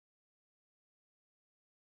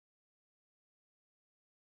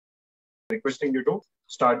requesting you to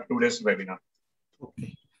start today's webinar.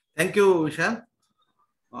 Okay. Thank you, Vishal.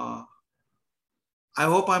 I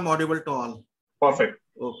hope I'm audible to all. Perfect.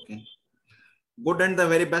 Okay. Good and the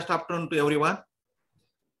very best afternoon to everyone.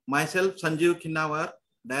 Myself, Sanjeev Kinnawar,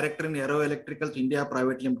 Director in Aero Electricals India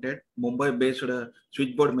Private Limited, Mumbai-based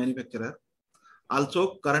switchboard manufacturer.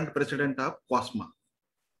 Also current president of COSMA.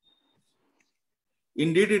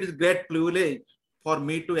 Indeed, it is great privilege for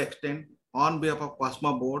me to extend on behalf of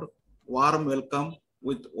COSMA board warm welcome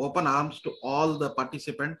with open arms to all the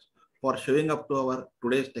participants for showing up to our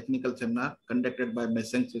today's technical seminar conducted by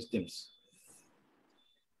Messing Systems.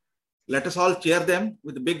 Let us all cheer them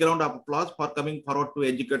with a big round of applause for coming forward to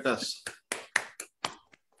educate us.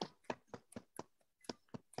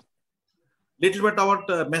 Little bit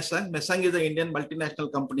about Messing. Messing is an Indian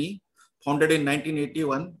multinational company founded in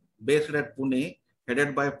 1981, based at Pune,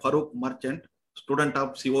 headed by Farooq Merchant, student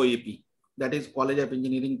of COEP, that is College of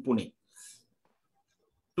Engineering, Pune.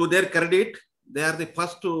 To their credit, they are the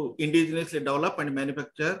first to indigenously develop and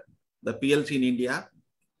manufacture the PLC in India.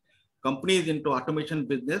 Companies into automation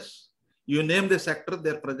business. You name the sector,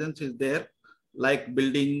 their presence is there, like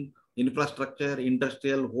building, infrastructure,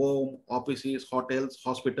 industrial, home, offices, hotels,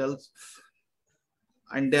 hospitals.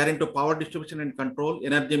 And they are into power distribution and control,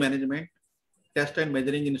 energy management, test and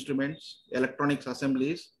measuring instruments, electronics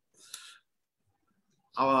assemblies.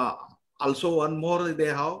 Also, one more they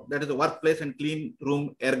have, that is the workplace and clean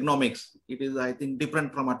room ergonomics. It is, I think,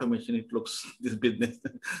 different from automation. It looks, this business.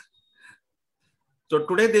 So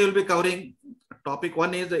today they will be covering topic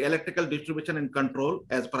one is the electrical distribution and control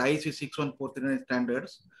as per IEC 61439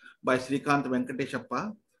 standards by Srikanth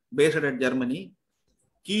Venkateshappa, based at Germany.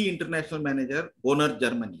 Key international manager, Wöhner,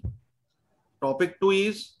 Germany. Topic two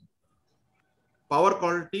is power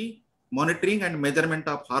quality, monitoring and measurement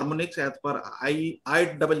of harmonics as per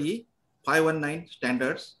IEEE 519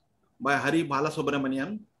 standards by Hari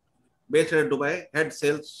Balasubramanian, based at Dubai, head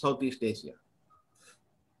sales Southeast Asia.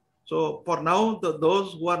 So for now,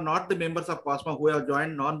 those who are not the members of COSMA, who have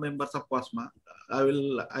joined non-members of COSMA, I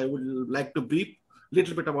would like to brief a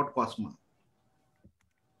little bit about COSMA.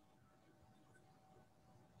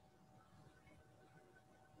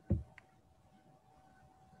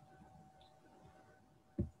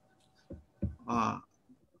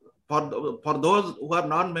 For those who are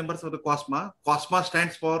non-members of the COSMA, COSMA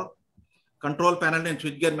stands for Control Panel and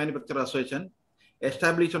Switchgear Manufacturer Association,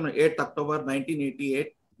 established on 8th October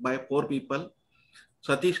 1988 by 4 people: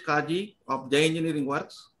 Satish Kaji of Jai Engineering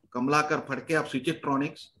Works, Kamlakar Phadke of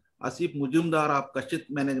Switchetronics, Asif Mujumdar of Kashit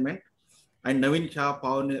Management, and Naveen Shah of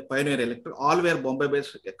Pioneer Electric. All were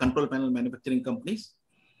Bombay-based control panel manufacturing companies.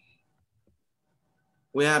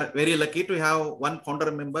 We are very lucky to have one founder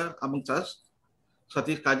member amongst us,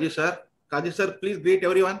 Satish Kaji sir. Kaji sir, please greet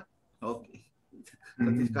everyone. Okay.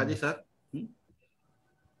 Satish Kaji sir.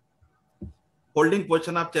 Holding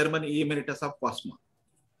position of Chairman Emeritus of COSMA.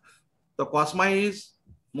 The COSMA is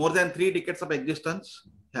more than 3 decades of existence,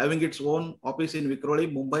 having its own office in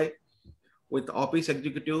Vikhroli, Mumbai, with office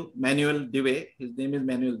executive Manuel Deve. His name is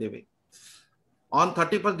Manuel Deve. On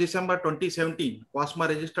 31st December 2017, COSMA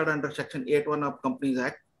registered under Section 8(1) of Companies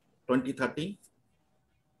Act 2013.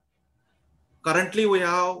 Currently, we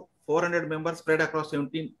have 400 members spread across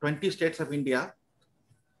 20 states of India.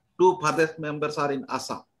 2 furthest members are in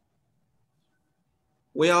Assam.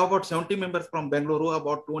 We have about 70 members from Bengaluru,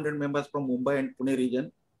 about 200 members from Mumbai and Pune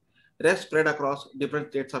region, rest spread across different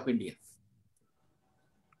states of India.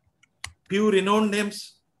 Few renowned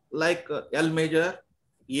names like L Major,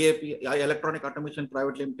 EAP, Electronic Automation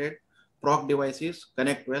Private Limited, Proc Devices,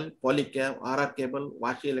 ConnectWell, Polycab, RR Cable,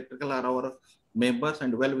 Vashi Electrical are our members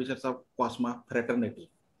and well-wishers of COSMA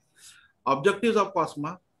fraternity. Objectives of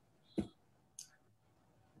COSMA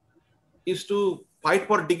is to fight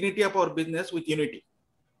for dignity of our business with unity.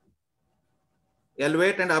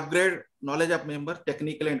 Elevate and upgrade knowledge of members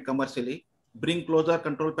technically and commercially. Bring closer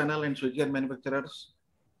control panel and switchgear manufacturers.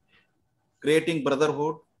 Creating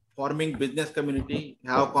brotherhood. Forming business community.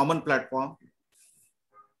 Have common platform.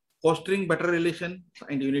 Fostering better relations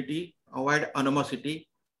and unity. Avoid animosity.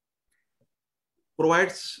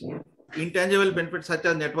 Provides intangible benefits such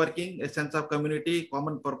as networking, a sense of community,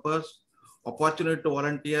 common purpose, opportunity to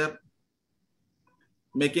volunteer,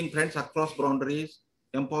 making friends across boundaries,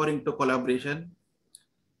 empowering to collaboration.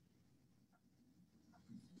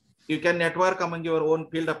 You can network among your own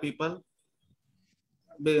field of people.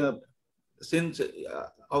 Since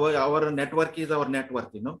our network is our network,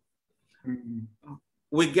 you know. Mm-hmm.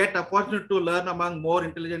 We get opportunity to learn among more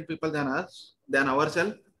intelligent people than us, than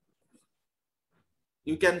ourselves.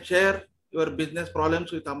 You can share your business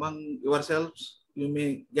problems with among yourselves you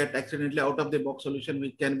may get accidentally out of the box solution,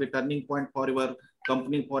 which can be turning point for your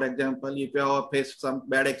company. For example, if you have faced some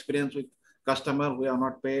bad experience with customer who have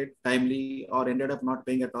not paid timely or ended up not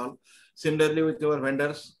paying at all. Similarly, with your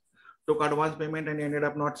vendors, took advance payment and ended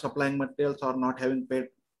up not supplying materials or not having paid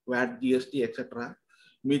VAT, GST, etc.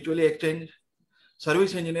 Mutually exchange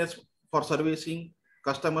service engineers for servicing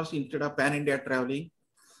customers instead of pan-India traveling.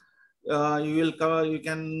 You will cover,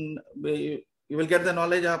 you will get the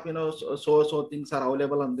knowledge of, so things are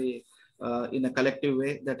available on the in a collective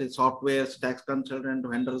way, that is softwares, tax consultant,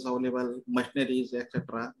 vendors available, machineries,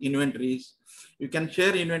 etc., inventories. You can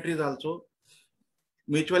share inventories also.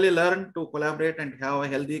 Mutually learn to collaborate and have a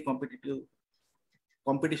healthy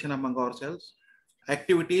competition among ourselves.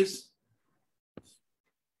 Activities,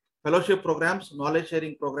 fellowship programs, knowledge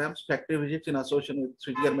sharing programs, factory visits in association with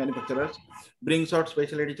switchgear manufacturers, brings out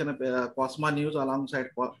special edition of COSMA news alongside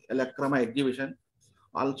Electrama exhibition.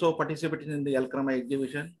 Also participating in the Electrama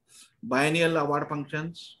exhibition, biennial award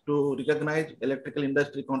functions to recognize electrical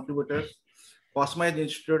industry contributors. COSMA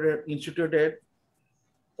is instituted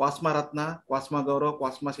COSMA Ratna, COSMA Gaurav,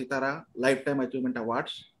 COSMA Sitara, Lifetime Achievement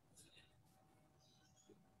Awards.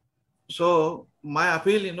 So my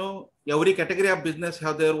appeal, every category of business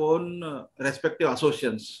have their own respective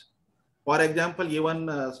associations. For example, even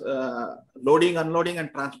loading, unloading,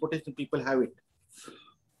 and transportation people have it.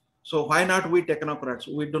 So why not we technocrats?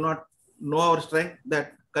 We do not know our strength,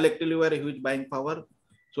 that collectively we are a huge buying power.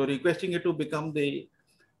 So requesting you to become the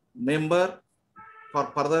member for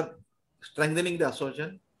further strengthening the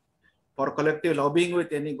association, for collective lobbying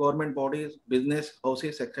with any government bodies, business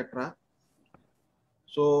houses, etc.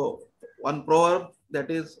 So one proverb,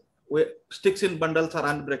 that is, sticks in bundles are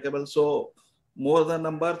unbreakable. So more the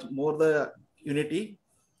numbers, more the unity.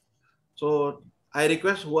 So I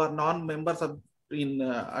request who are non-members of in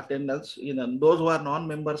attendance, those who are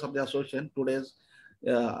non-members of the association today's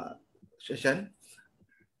session,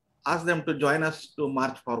 ask them to join us to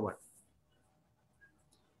march forward.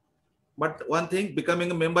 But one thing,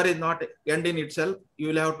 becoming a member is not end in itself. You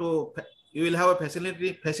will have a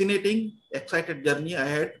fascinating, excited journey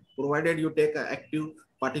ahead, provided you take an active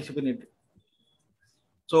participation in it.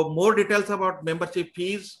 So more details about membership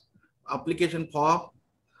fees, application form,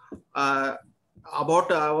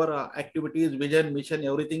 about our activities, vision, mission,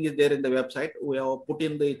 everything is there in the website. We have put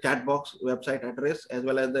in the chat box website address as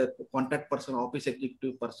well as the contact person, office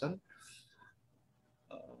executive person,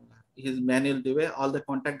 his manual way, all the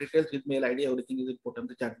contact details, his mail ID, everything is put in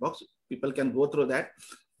the chat box. People can go through that.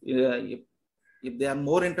 If they are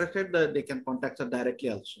more interested, they can contact us directly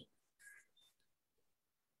also.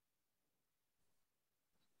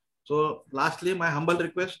 So lastly, my humble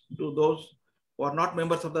request to those who are not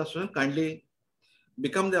members of the association, kindly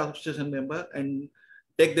become the association member and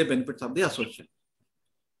take the benefits of the association.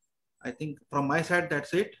 I think from my side,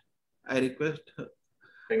 that's it. I request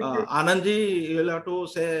Anandji, you have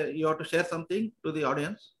to share something to the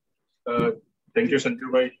audience. Thank you, Sanju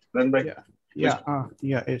bhai.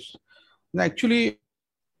 Yes. Actually,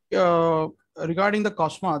 regarding the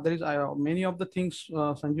COSMA, there is many of the things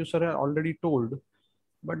Sanju sir had already told,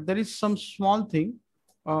 but there is some small thing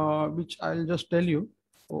which I'll just tell you.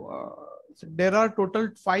 There are total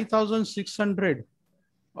 5,600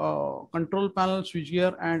 control panel,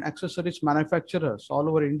 switchgear and accessories manufacturers all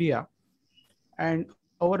over India. And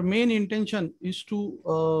our main intention is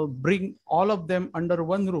to bring all of them under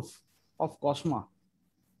one roof of COSMA.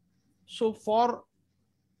 So for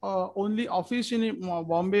only office in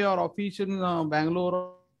Bombay or office in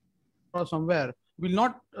Bangalore or somewhere, will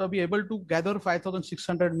not be able to gather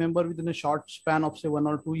 5,600 members within a short span of say 1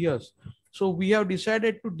 or 2 years. So we have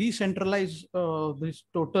decided to decentralize this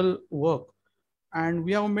total work, and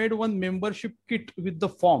we have made one membership kit with the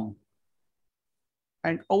form.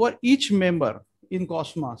 And over each member in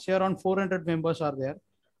COSMA, say around 400 members are there.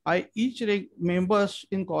 Each members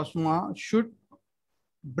in COSMA should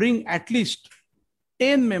bring at least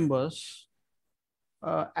 10 members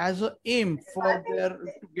as an aim for their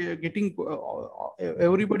getting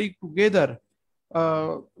everybody together.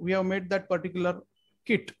 We have made that particular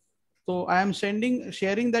kit. So I am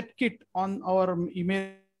sharing that kit on our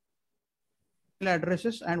email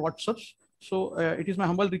addresses and WhatsApps. So it is my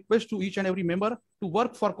humble request to each and every member to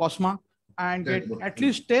work for COSMA and get at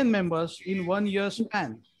least 10 members in 1 year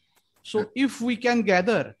span. So if we can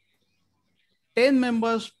gather 10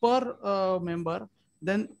 members per member,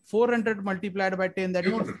 then 400 multiplied by 10, that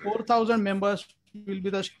is 4,000 members will be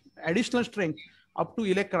the additional strength up to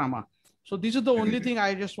Electrama. So this is the only thing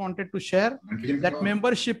I just wanted to share. That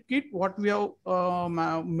membership kit, what we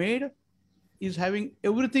have made, is having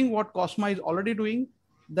everything what COSMA is already doing.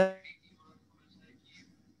 That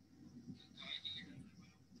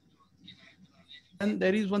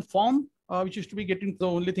there is one form which is to be getting. The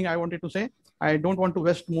only thing I wanted to say, I don't want to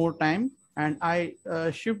waste more time, and I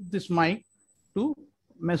shift this mic to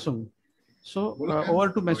Mesung. So over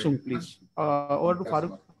to Mesung, please. Over to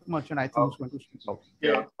Farooq Merchant, I think is going to speak out.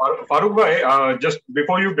 Yeah, Farooq bhai, just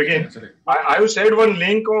before you begin, I have shared one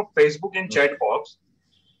link of Facebook in chat box.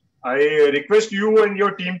 I request you and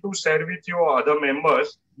your team to share with your other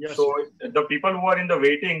members. Yes. So the people who are in the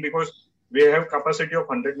waiting, because we have capacity of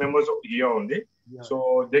 100 members here only. Yeah.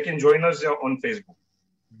 So they can join us on Facebook.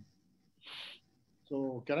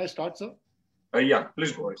 So can I start, sir? Yeah,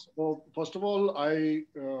 please go ahead. So first of all, I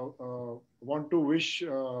want to wish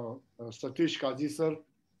Satish Kazi sir,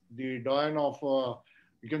 the doyen of,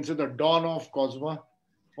 you can say the dawn of COSMA,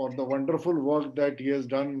 for the wonderful work that he has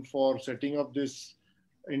done for setting up this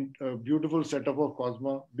beautiful setup of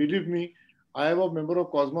COSMA. Believe me, I am a member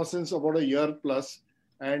of COSMA since about a year plus,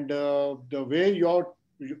 and the way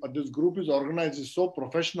this group is organized is so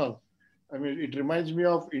professional. I mean, it reminds me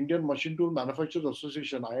of Indian Machine Tool Manufacturers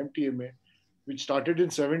Association, IMTMA, which started in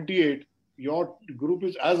 '78. Your group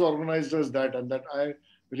is as organized as that, and that I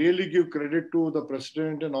really give credit to the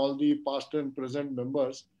president and all the past and present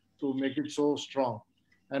members to make it so strong.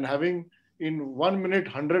 And having in 1 minute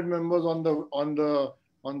 100 members on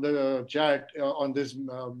the chat on this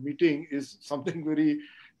meeting is something very,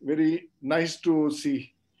 very nice to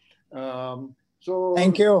see. So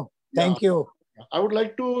thank you. Thank you. I would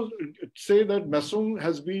like to say that Mesung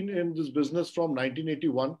has been in this business from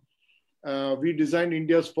 1981. We designed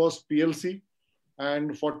India's first PLC,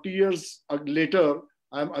 and 40 years later,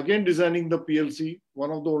 I'm again designing the PLC,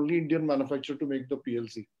 one of the only Indian manufacturer to make the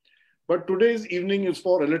PLC. But today's evening is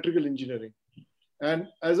for electrical engineering. And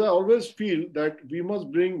as I always feel that we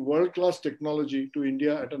must bring world-class technology to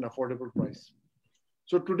India at an affordable price.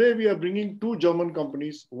 So today we are bringing two German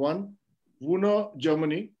companies, one, Wöhner,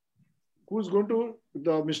 Germany, who's going to,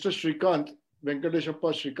 Mr. Shrikant,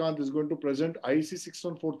 Venkateshappa Shrikant is going to present IEC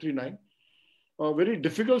 61439, a very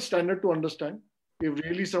difficult standard to understand if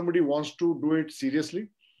really somebody wants to do it seriously,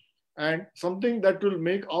 and something that will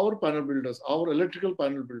make our panel builders, our electrical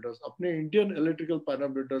panel builders, apne Indian electrical panel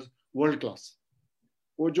builders world-class.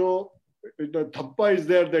 The thappa is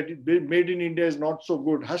there that made in India is not so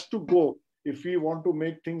good, has to go if we want to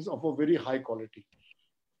make things of a very high quality.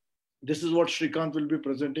 This is what Shrikant will be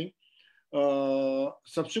presenting.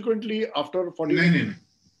 Subsequently, after 40,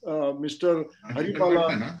 Mr.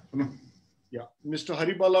 Haribala, Mr.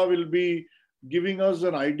 Haribala will be giving us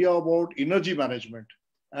an idea about energy management.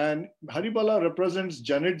 And Haribala represents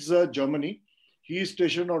Janitza, Germany. He is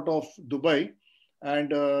stationed out of Dubai. And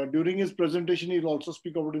during his presentation, he'll also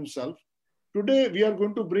speak about himself. Today, we are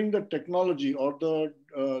going to bring the technology or the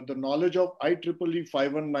knowledge of IEEE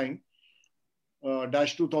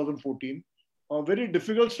 519-2014. A very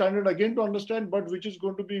difficult standard again to understand, but which is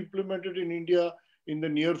going to be implemented in India in the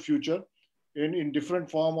near future in different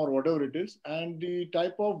form or whatever it is. And the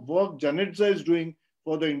type of work Janitza is doing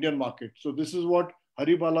for the Indian market. So this is what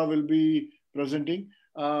Haribala will be presenting.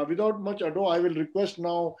 Without much ado, I will request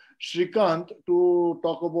now Shrikant to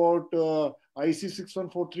talk about IEC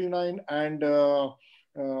 61439 and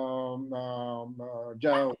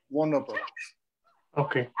Wöhner products.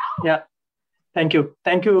 Okay. Yeah. Thank you.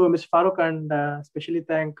 Thank you, Mr. Farooq, and especially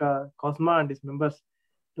thank COSMA and its members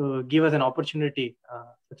to give us an opportunity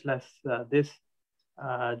such as this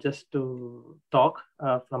just to talk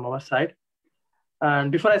from our side.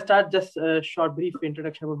 And before I start, just a short brief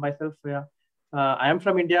introduction about myself. I am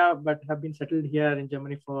from India, but have been settled here in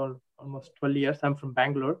Germany for almost 12 years. I'm from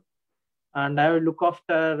Bangalore, and I will look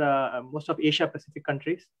after most of Asia Pacific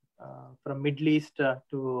countries, from Middle East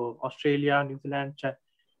to Australia, New Zealand,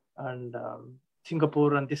 and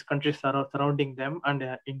Singapore, and these countries are surrounding them,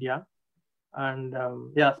 and India. And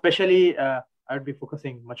yeah, especially I would be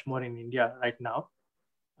focusing much more in India right now.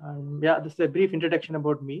 And yeah, this is a brief introduction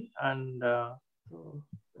about me. And so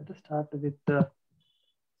let us start with the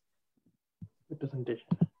presentation.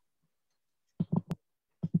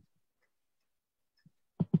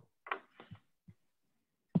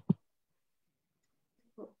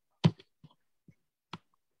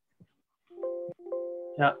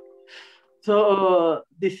 Yeah. So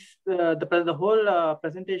the whole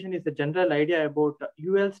presentation is a general idea about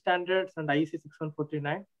UL standards and IEC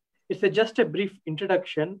 61439. It's just a brief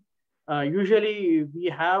introduction. Usually we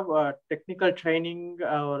have technical training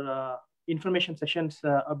or information sessions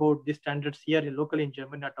about these standards here locally in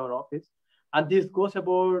Germany at our office. And this goes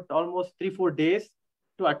about almost 3-4 days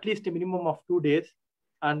to at least a minimum of 2 days.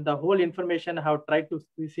 And the whole information I have tried to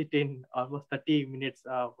squeeze it in almost 30 minutes,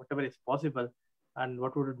 whatever is possible, and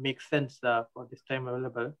what would make sense for this time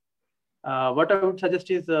available. What I would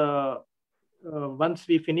suggest is once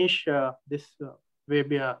we finish this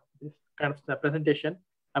webinar, this kind of presentation,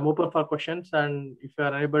 I'm open for questions. And if you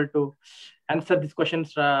are unable to answer these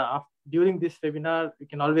questions during this webinar, you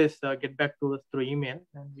can always get back to us through email,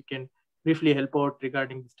 and we can briefly help out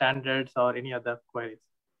regarding the standards or any other queries.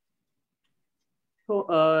 So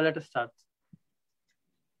let us start.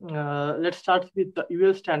 Let's start with the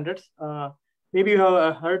UL standards. Maybe you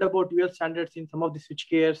have heard about UL standards in some of the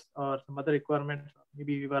switchgears or some other requirements.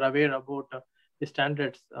 Maybe you are aware about the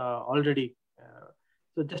standards already.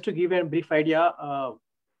 So just to give a brief idea,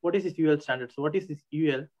 what is this UL standard? So what is this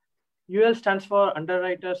UL? UL stands for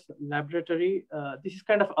Underwriters Laboratory. This is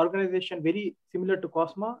kind of organization very similar to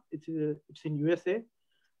COSMA. It's in USA.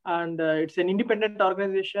 And it's an independent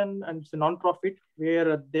organization, and it's a non-profit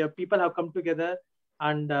where their people have come together,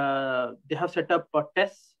 and they have set up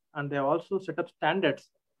tests, and they have also set up standards,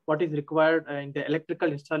 what is required in the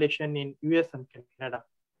electrical installation in US and Canada.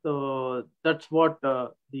 So that's what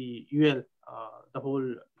the UL, the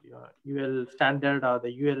whole UL standard or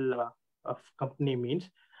the UL of company means.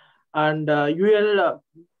 And UL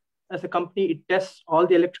as a company, it tests all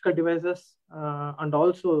the electrical devices and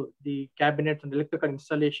also the cabinets and electrical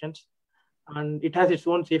installations. And it has its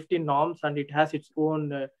own safety norms, and it has its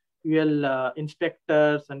own UL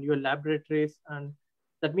inspectors and UL laboratories. And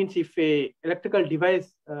that means if a electrical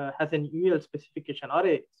device has an UL specification or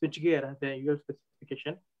a switchgear has a UL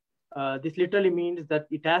specification, this literally means that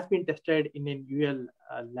it has been tested in an UL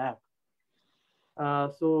lab.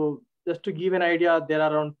 So just to give an idea, there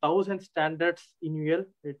are around 1,000 standards in UL.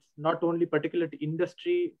 It's not only particular to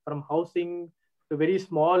industry, from housing to very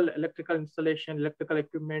small electrical installation, electrical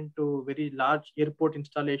equipment, to very large airport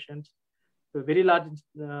installations, to very large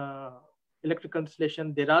electrical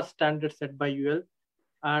installation. There are standards set by UL.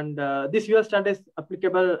 And this UL standard is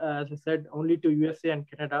applicable, as I said, only to USA and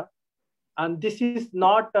Canada. And this is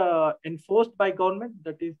not enforced by government.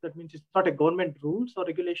 That means it's not a government rules or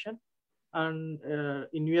regulation. And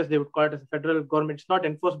in US, they would call it as a federal government. It's not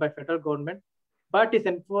enforced by federal government, but it's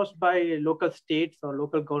enforced by local states or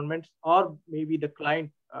local governments, or maybe the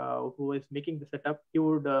client who is making the setup, he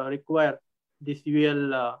would require this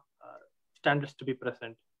UL standards to be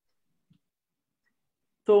present.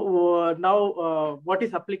 So now what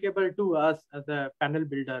is applicable to us as a panel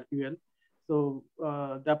builder UL? So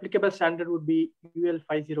the applicable standard would be UL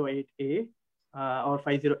 508A or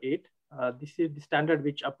 508. This is the standard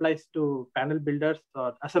which applies to panel builders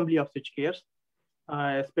or assembly of switchgears,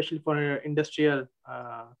 especially for industrial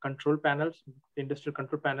control panels, industrial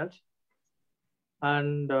control panels.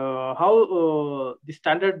 And how the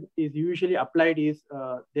standard is usually applied is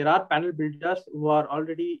there are panel builders who are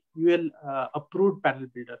already UL approved panel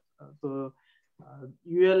builders. So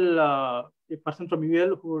UL, a person from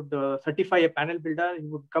UL who would certify a panel builder, he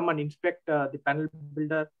would come and inspect the panel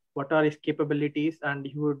builder, what are his capabilities, and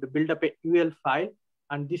he would build up a UL file.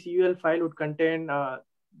 And this UL file would contain all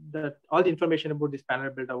the information about this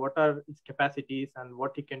panel builder, what are his capacities and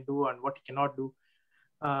what he can do and what he cannot do.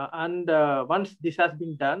 And once this has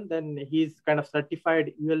been done, then he's kind of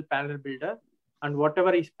certified UL panel builder. And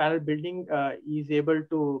whatever is panel building, he is able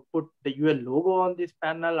to put the UL logo on this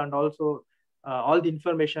panel, and also all the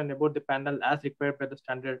information about the panel as required by the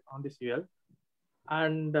standard on this UL.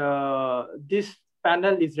 And this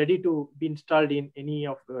panel is ready to be installed in any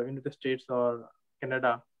of the United States or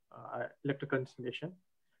Canada electrical installation.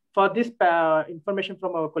 For this information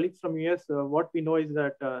from our colleagues from US, what we know is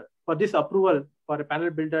that for this approval for a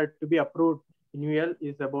panel builder to be approved in UL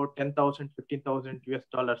is about $10,000, $15,000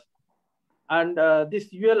 US. And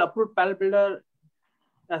this UL approved panel builder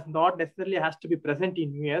does not necessarily has to be present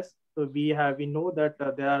in US. So we know that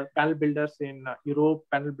there are panel builders in Europe,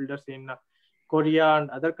 panel builders in Korea and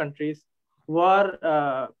other countries who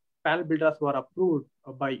are panel builders who are approved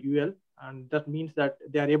by UL. And that means that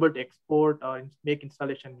they are able to export or make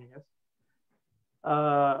installation in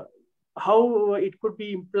US. How it could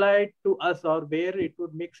be implied to us, or where it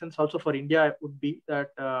would make sense also for India, would be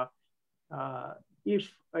that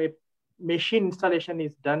if a machine installation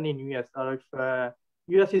is done in US, or if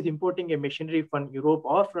US is importing a machinery from Europe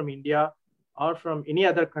or from India or from any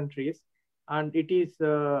other countries, and it is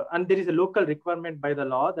and there is a local requirement by the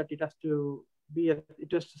law that it has to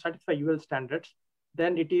satisfy UL standards,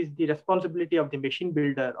 then it is the responsibility of the machine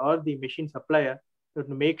builder or the machine supplier to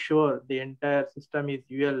make sure the entire system is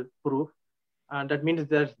UL proof. And that means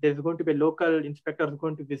that there's going to be a local inspector who's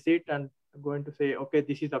going to visit and going to say, okay,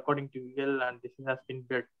 this is according to UL and this has been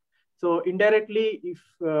built. So indirectly, if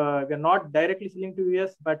we are not directly selling to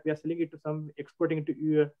US, but we are selling it to exporting it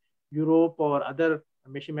to Europe or other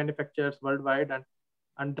machine manufacturers worldwide,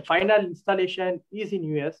 And the final installation is in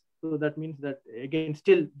US. So that means that again,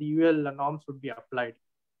 still the UL norms would be applied.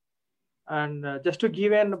 And just to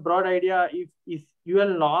give a broad idea, if is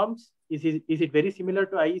UL norms, is it very similar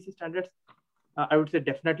to IEC standards? I would say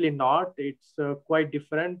definitely not. It's quite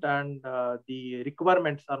different, and the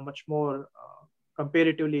requirements are much more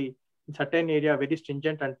comparatively in certain area very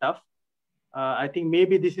stringent and tough. I think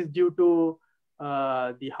maybe this is due to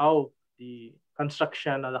how the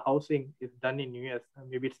construction or the housing is done in US.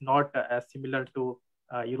 Maybe it's not as similar to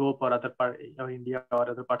Europe or other part or India or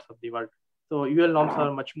other parts of the world. So UL norms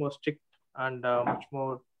are much more strict and much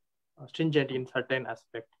more stringent in certain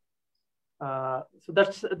aspects. So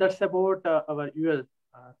that's about our UL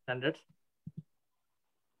standards.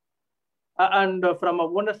 And from a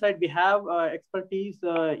Wöhner side, we have expertise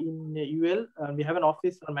in UL. We have an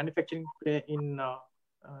office on manufacturing in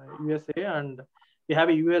USA, and we have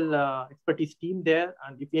a UL expertise team there.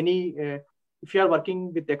 And if you are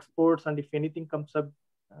working with exports and if anything comes up,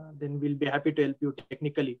 then we'll be happy to help you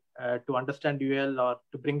technically to understand UL or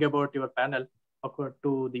to bring about your panel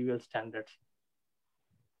to the UL standards.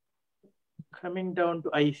 Coming down to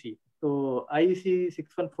IEC. So IEC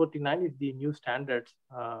 6149 is the new standards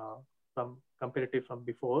from comparative from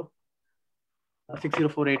before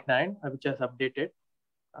 60489, which has updated.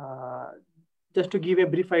 Just to give a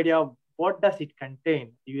brief idea of what does it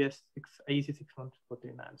contain, IEC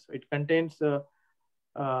 6149. So it contains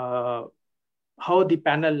how the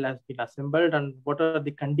panel has been assembled and what are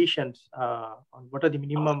the conditions and what are the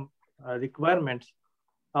minimum requirements,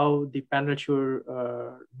 how the panel should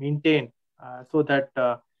maintain so that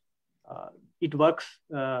it works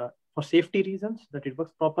for safety reasons, that it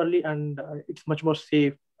works properly and it's much more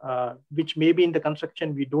safe, which maybe in the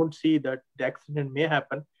construction, we don't see that the accident may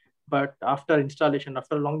happen, but after installation,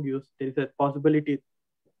 after long use, there is a possibility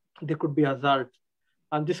there could be hazards,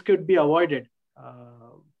 and this could be avoided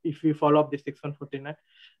if we follow up the 6149.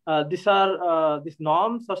 These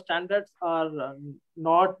norms or standards are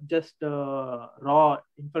not just raw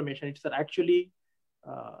information. It's actually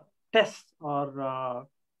tests or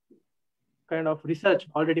kind of research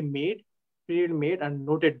already made and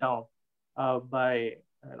noted down by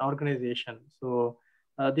an organization. So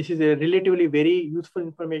this is a relatively very useful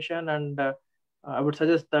information, and I would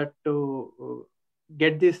suggest that to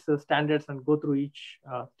get these standards and go through each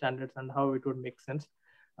standards and how it would make sense.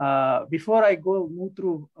 Before I move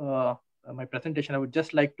through my presentation, I would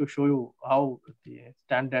just like to show you how the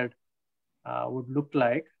standard would look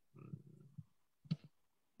like.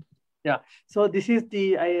 Yeah, so this is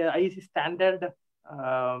the IEC standard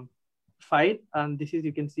file, and this is,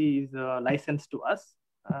 you can see, is licensed to us,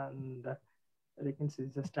 and you can see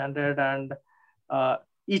it's a standard, and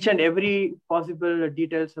each and every possible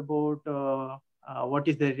details about what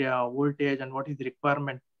is the voltage and what is the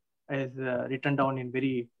requirement is written down in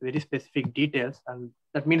very, very specific details. And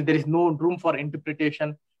that means there is no room for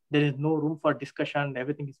interpretation. There is no room for discussion.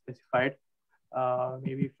 Everything is specified.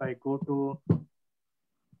 Maybe if I go to,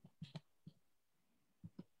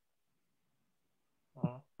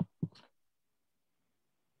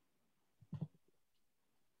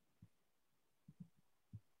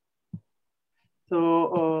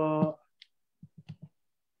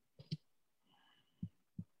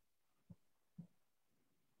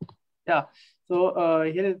 yeah, so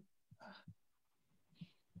here is,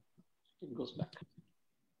 it goes back.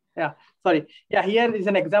 Yeah, sorry. Yeah, here is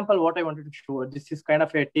an example what I wanted to show. This is kind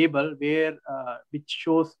of a table where which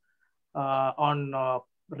shows on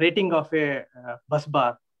rating of a bus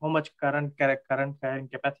bar, how much current carrying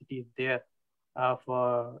capacity is there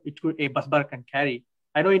for a bus bar can carry.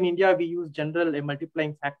 I know in India we use general a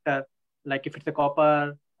multiplying factor, like if it's a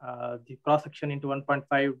copper, the cross section into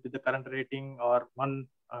 1.5 with the current rating, or 1.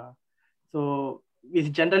 So it's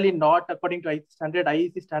generally not according to IEC standard.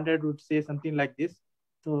 IEC standard would say something like this.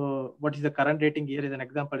 So what is the current rating? Here is an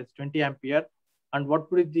example, it's 20 ampere. And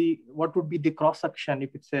what would be the cross section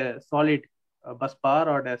if it's a solid bus bar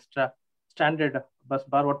or a standard bus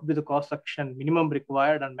bar? What would be the cross section minimum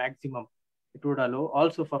required and maximum it would allow?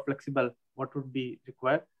 Also for flexible, what would be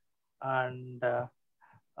required? And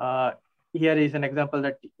here is an example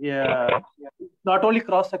that not only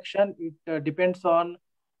cross section, it depends on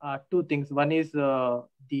two things. One is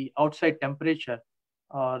the outside temperature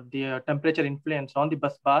or the temperature influence on the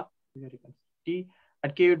bus bar. Here you can see,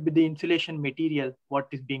 and K would be the insulation material, what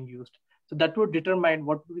is being used. So that would determine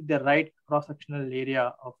what would be the right cross-sectional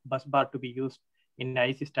area of bus bar to be used in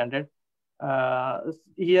IEC standard.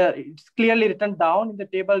 Here it's clearly written down in the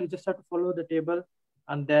table. You just have to follow the table,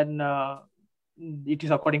 and then it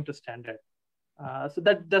is according to standard. So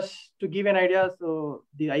that just to give an idea. So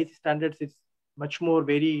the IEC standards is much more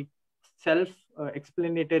very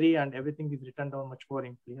self-explanatory and everything is written down much more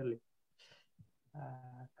clearly.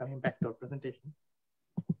 Coming back to our presentation.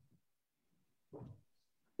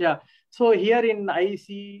 Yeah, so here in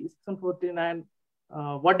IEC 6149,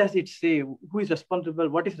 what does it say? Who is responsible?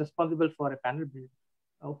 What is responsible for a panel builder?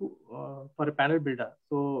 For a panel builder.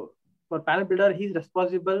 So for panel builder, he is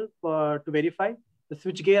responsible to verify the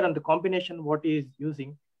switchgear and the combination what he is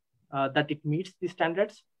using, that it meets the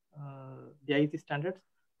standards, the IEC standards.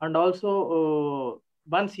 And also,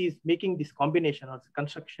 once he is making this combination or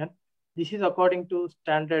construction, this is according to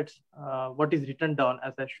standards, what is written down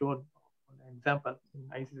as I shown an example in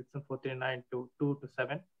IEC 16439 to 2 to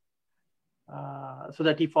 7. So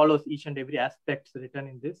that he follows each and every aspect written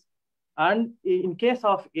in this. And in case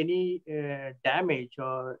of any damage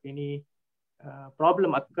or any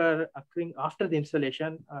problem occurring after the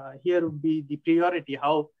installation, here would be the priority,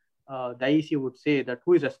 how the IEC would say that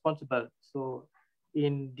who is responsible. So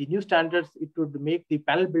in the new standards, it would make the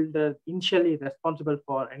panel builder initially responsible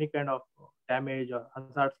for any kind of damage or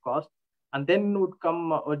hazards caused. And then would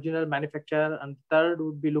come original manufacturer, and third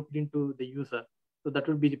would be looked into the user. So that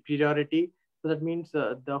would be the priority. So that means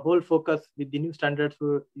the whole focus with the new standards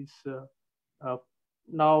is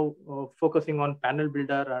now focusing on panel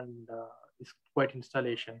builder and is quite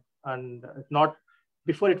installation. And not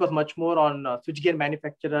before, it was much more on switchgear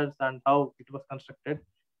manufacturers and how it was constructed.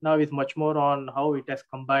 Now it's much more on how it has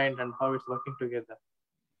combined and how it's working together.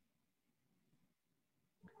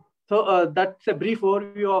 So that's a brief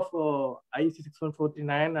overview of IEC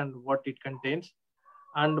 61439 and what it contains.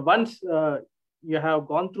 And once you have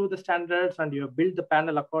gone through the standards and you have built the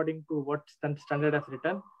panel according to what the standard has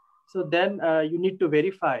written, so then you need to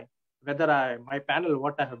verify whether my panel,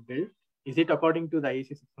 what I have built, is it according to the IEC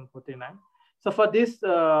 61439. So for this,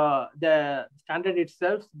 the standard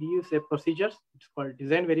itself gives a procedures. It's called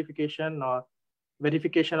design verification or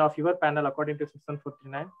verification of your panel according to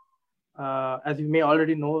 61439. As you may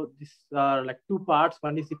already know, these are like two parts.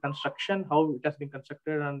 One is the construction, how it has been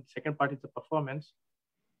constructed, and the second part is the performance.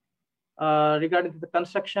 Regarding the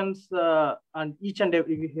constructions, and each and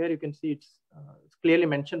every, here you can see it's clearly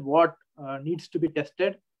mentioned what needs to be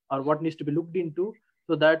tested or what needs to be looked into,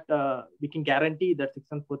 so that we can guarantee that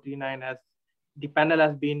 61439 as the panel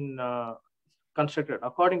has been constructed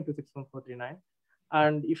according to 61439.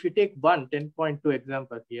 And if you take 10.2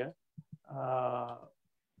 example here,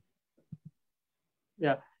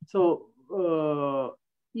 yeah, so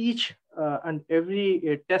each and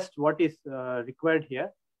every test what is required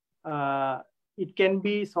here, it can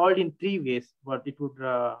be solved in 3 ways. What it would,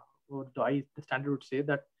 the standard would say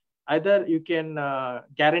that either you can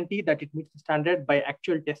guarantee that it meets the standard by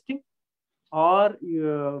actual testing, or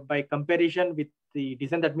by comparison with the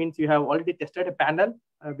design. That means you have already tested a panel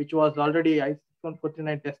which was already IEC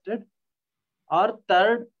 149 tested. Or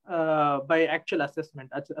third, by actual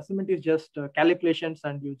assessment. Assessment is just calculations,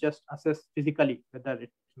 and you just assess physically whether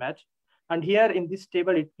it's matched. And here in this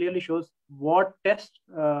table, it clearly shows what test,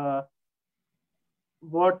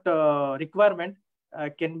 what requirement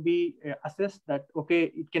can be assessed, that,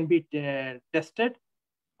 okay, it can be tested,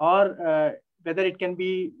 or whether it can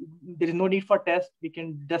be, there is no need for test, we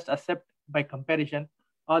can just accept by comparison,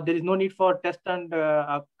 or there is no need for test and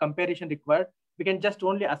comparison required. We can just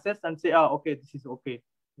only assess and say, okay, this is okay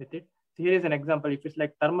with it. So here is an example. If it's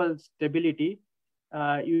like thermal stability,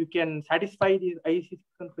 you can satisfy these IEC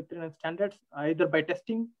 61439 standards either by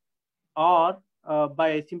testing or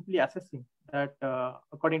by simply assessing that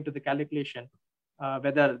according to the calculation,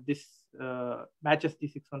 whether this matches the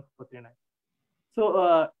 61439.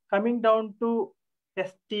 So coming down to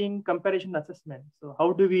testing, comparison, assessment. So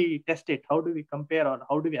how do we test it? How do we compare, or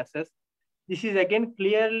how do we assess? This is again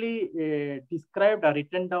clearly described or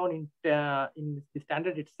written down in the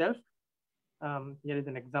standard itself. Here is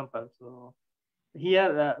an example. So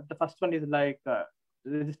here the first one is like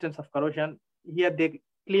resistance of corrosion. Here they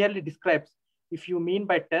clearly describes, if you mean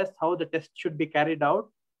by test, how the test should be carried out,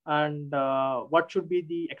 and what should be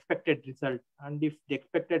the expected result. And if the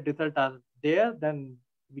expected result are there, then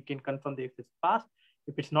we can confirm that if it's passed.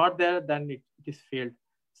 If it's not there, then it is failed.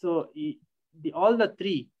 So all the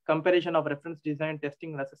 3, comparison of reference design,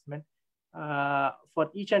 testing, and assessment, for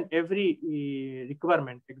each and every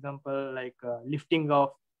requirement, example like lifting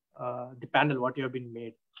of the panel, what you have been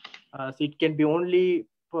made. So it can be only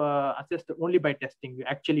assessed only by testing, you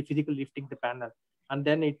actually physically lifting the panel. And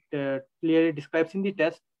then it clearly describes in the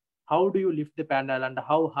test, how do you lift the panel, and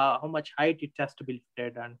how much height it has to be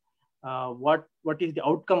lifted, and what is the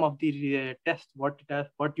outcome of the test,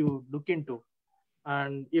 what you look into.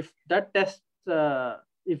 And if that test,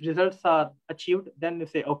 if results are achieved, then you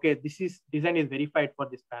say, okay, this is design is verified for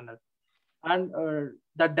this panel. And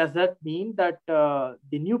that does that mean that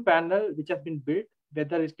the new panel which has been built,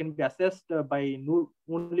 whether it can be assessed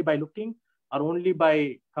only by looking or only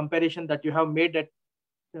by comparison that you have made a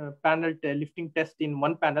panel lifting test in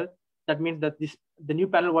one panel, that means that the new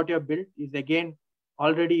panel what you have built is again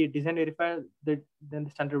already design verified, then the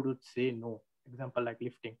standard would say no. Example like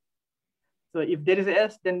lifting. So if there is a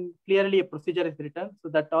yes, then clearly a procedure is written. So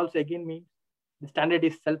that also again means the standard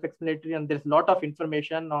is self-explanatory and there's a lot of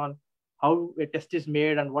information on how a test is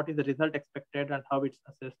made and what is the result expected and how it's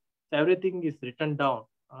assessed. So everything is written down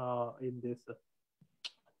in this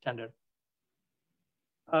standard.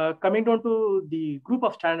 Coming down to the group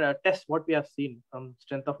of standard tests, what we have seen from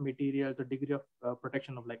strength of material to degree of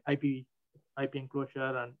protection of like IP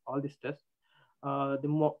enclosure and all these tests,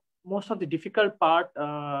 most of the difficult part,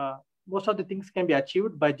 most of the things can be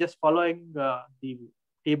achieved by just following the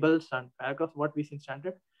tables and paragraphs what we see in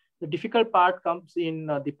standard. The difficult part comes in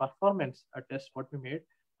the performance test what we made,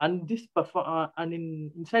 and this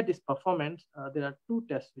inside this performance there are two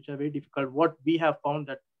tests which are very difficult. What we have found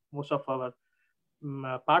that most of our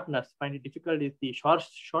partners find it difficult is the short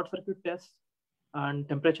circuit test and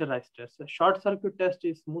temperature rise test. The short circuit test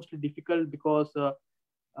is mostly difficult because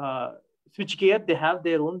switchgear, they have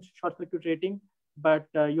their own short circuit rating, but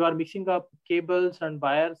you are mixing up cables and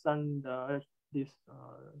wires and this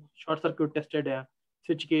short circuit tested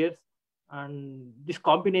switch gears, and this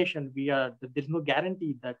combination there's no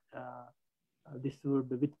guarantee that this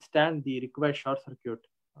would withstand the required short circuit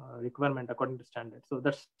requirement according to standard. So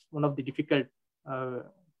that's one of the difficult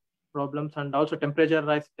problems. And also temperature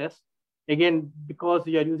rise test, again, because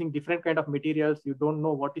you are using different kind of materials, you don't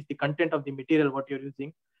know what is the content of the material what you're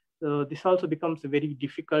using. So this also becomes very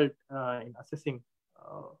difficult in assessing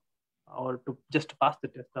or to just pass the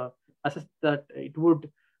test, assess that it would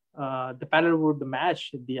the panel would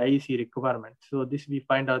match the IEC requirement. So this we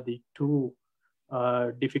find are the two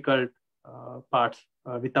difficult parts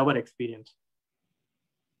with our experience.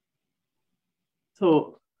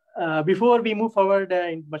 So before we move forward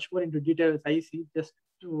much more into detail with IEC, just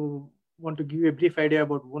want to give you a brief idea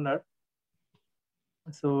about Wöhner.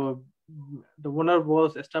 So the Wöhner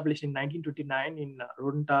was established in 1929 in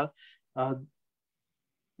Rodenthal.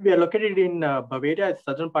 We are located in Bavaria, it's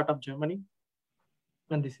southern part of Germany.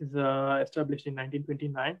 And this is established in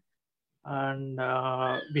 1929. And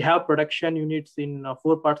we have production units in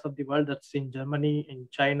 4 parts of the world. That's in Germany, in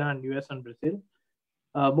China, and US, and Brazil.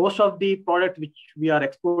 Most of the product which we are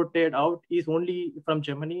exported out is only from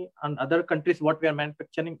Germany, and other countries what we are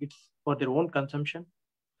manufacturing, it's for their own consumption.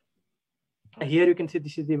 Here you can see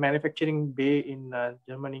this is the manufacturing bay in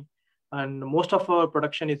Germany, and most of our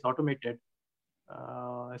production is automated,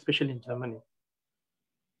 especially in Germany.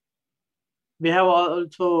 We have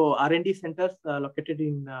also R&D centers located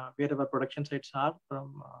in where our production sites are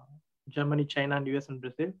from Germany, China, and US, and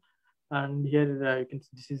Brazil. And here you can see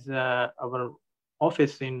this is our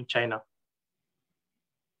office in China.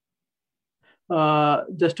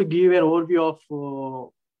 Just to give you an overview of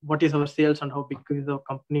what is our sales and how big is our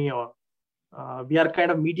company, or we are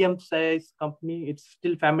kind of medium-sized company. It's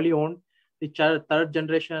still family-owned. The third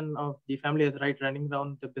generation of the family is running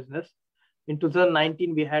around the business. In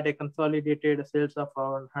 2019, we had a consolidated sales of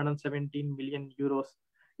around 117 million euros.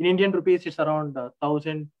 In Indian rupees, it's around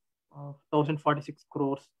 1,046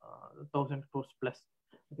 crores, 1,000 crores plus.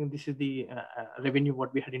 I think this is the revenue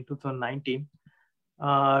what we had in 2019.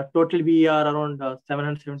 Total, we are around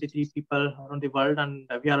 773 people around the world, and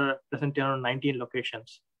we are present in around 19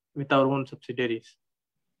 locations with our own subsidiaries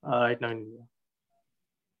right now in India.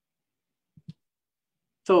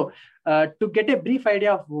 So to get a brief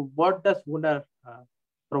idea of what does Wöhner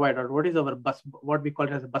provide, or what is our bus, what we call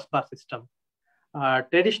it as a bus bar system.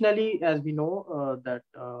 Traditionally, as we know that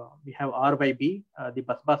we have R by B, the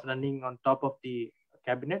bus bars running on top of the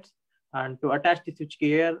cabinets. And to attach the switch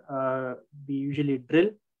gear, we usually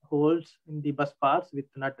drill holes in the bus bars with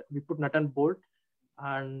nut. We put nut and bolt,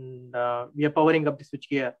 and we are powering up the switch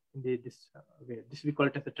gear in this way. This we call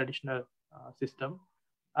it as a traditional system.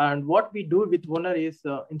 And what we do with Wöhner is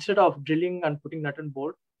instead of drilling and putting nut and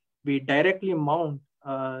bolt, we directly mount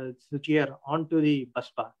switch gear onto the bus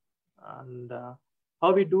bar. And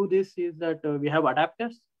how we do this is that we have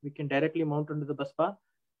adapters we can directly mount onto the bus bar.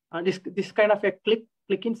 And this kind of a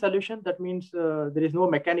click-in solution. That means there is no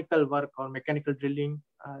mechanical work or mechanical drilling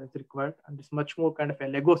is required, and it's much more kind of a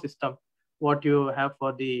Lego system what you have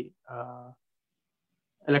for the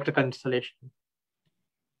electrical installation.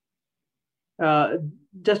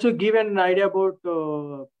 Just to give an idea about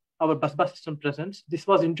our bus bar system presence, this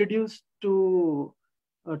was introduced to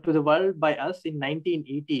the world by us in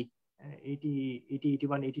 1980,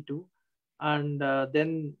 81, 82. and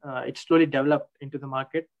then it slowly developed into the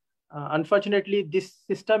market. Unfortunately, this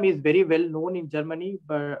system is very well known in Germany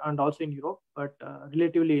and also in Europe, but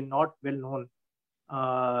relatively not well known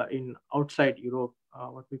in outside Europe,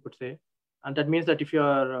 what we could say. And that means that if you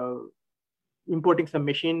are importing some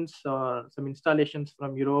machines or some installations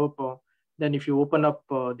from Europe, then if you open up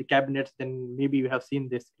the cabinets, then maybe you have seen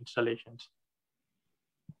these installations.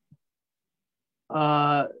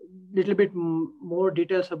 Little bit more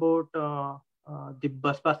details about the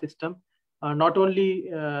busbar system. Not only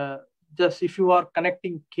just if you are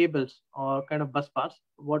connecting cables or kind of busbars,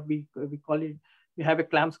 what we call it, we have a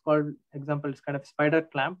clamps called, example, it's kind of spider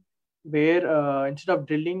clamp, where instead of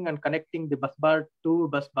drilling and connecting the busbar to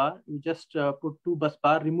busbar, you just put two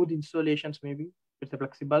busbar, remove the installations, maybe it's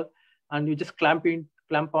flexible, and you just clamp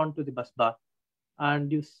onto the busbar,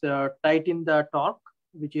 and you tighten the torque,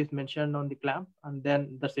 which is mentioned on the clamp, and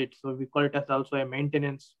then that's it. So we call it as also a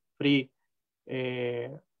maintenance-free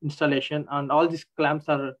installation, and all these clamps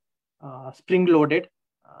are spring-loaded.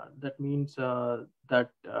 That means that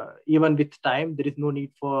even with time, there is no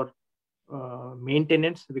need for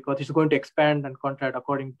maintenance, because it's going to expand and contract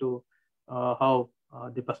according to how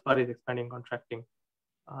the busbar is expanding, contracting.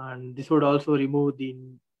 And this would also remove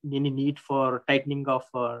any need for tightening of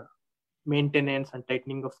maintenance and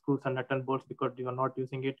tightening of screws and nut and bolts, because you are not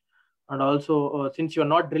using it. And also, since you are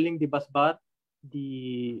not drilling the busbar,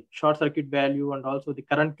 the short circuit value and also the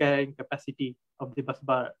current carrying capacity of the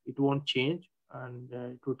busbar, it won't change, and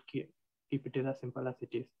it would keep it as simple as it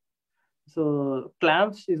is. So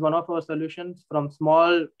clamps is one of our solutions, from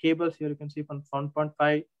small cables. Here you can see from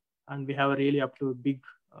 1.5, and we have really up to big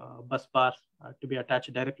bus bars to be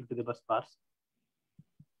attached directly to the bus bars.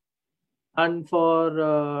 And for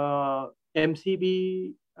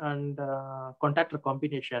MCB and contactor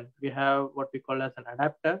combination, we have what we call as an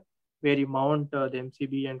adapter, where you mount the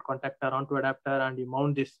MCB and contactor onto adapter, and you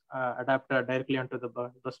mount this adapter directly onto the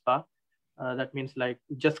bus bar. That means like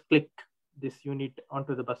you just click this unit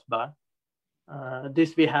onto the bus bar.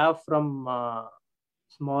 This we have from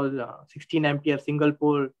small 16 ampere single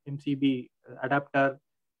pole MCB adapter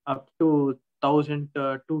up to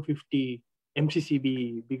 1250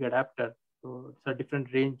 MCCB big adapter. So it's a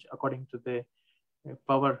different range according to the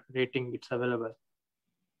power rating it's available.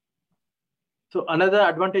 So another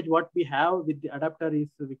advantage what we have with the adapter is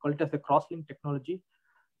we call it as a crosslink technology.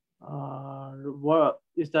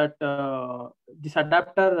 Is that this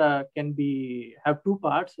adapter can have two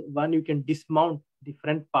parts. One, you can dismount the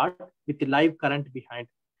front part with the live current behind.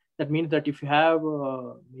 That means that if you have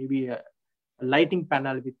maybe a lighting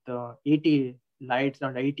panel with 80 lights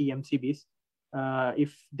and 80 MCBs,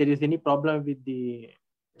 if there is any problem with the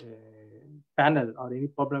panel or any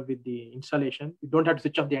problem with the installation, you don't have to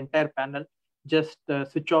switch off the entire panel. Just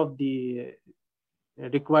switch off the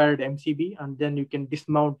required MCB, and then you can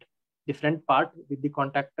dismount the front part with the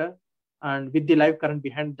contactor and with the live current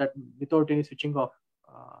behind that without any switching off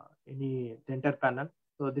the entire panel.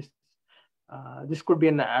 So this could be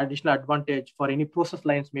an additional advantage for any process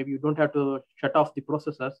lines. Maybe you don't have to shut off the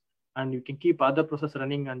processors, and you can keep other process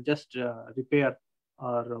running and just repair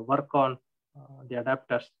or work on the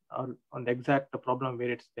adapters or on the exact problem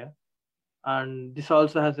where it's there. And this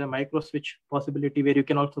also has a micro switch possibility, where you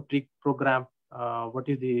can also pre-program what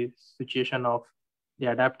is the situation of the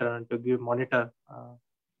adapter, and to monitor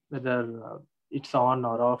whether it's on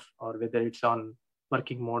or off, or whether it's on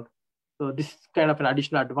working mode. So this is kind of an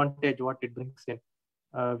additional advantage what it brings in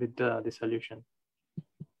with the solution.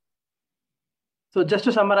 So just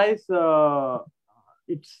to summarize, we are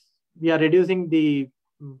reducing the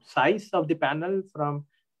size of the panel from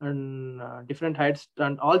different heights,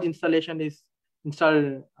 and all the installation is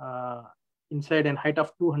installed inside a height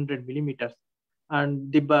of 200 millimeters.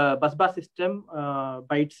 And the busbar system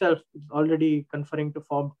by itself is already conferring to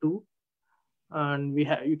Form 2. And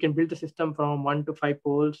you can build the system from 1 to 5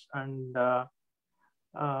 poles. And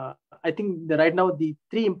I think that right now the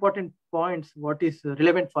 3 important points what is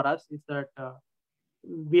relevant for us is that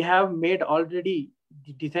we have made already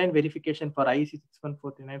the design verification for IEC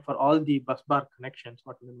 61439 for all the busbar connections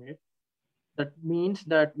what we made. That means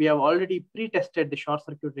that we have already pre-tested the short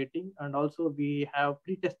circuit rating, and also we have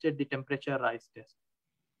pre-tested the temperature rise test.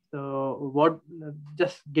 So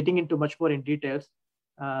just getting into much more in details,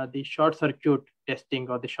 the short circuit testing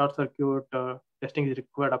or the short circuit testing is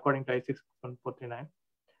required according to IEC 61439.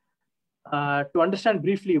 To understand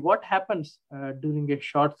briefly what happens during a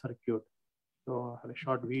short circuit. So I have a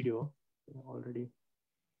short video already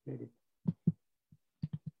made it.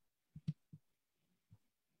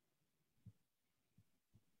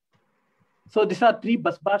 So these are 3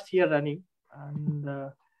 bus bars here running,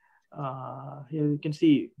 and Here you can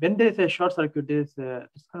see when there is a short circuit, there is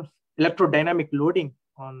this kind of electrodynamic loading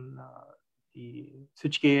on the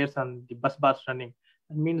switch gears and the bus bars running.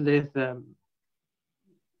 That means there is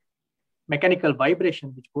mechanical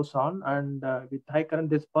vibration which goes on, and with high current,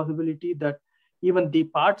 there's possibility that even the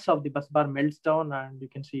parts of the bus bar melts down, and you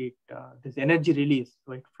can see it, there's energy release,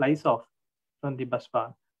 so it flies off from the bus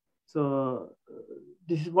bar. So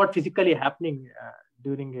this is what physically happening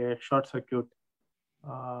during a short circuit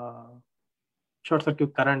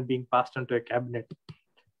current being passed into a cabinet.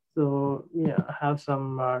 So yeah, I have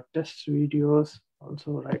some test videos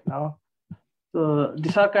also right now. So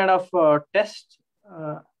these are kind of tests,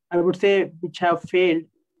 I would say, which have failed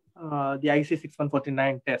the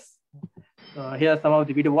IC6149 tests. Here are some of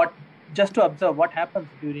the video. Just to observe what happens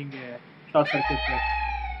during a short circuit test.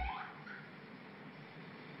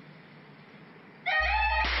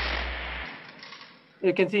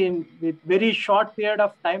 You can see with very short period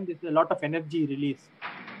of time, there's a lot of energy release,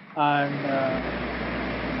 and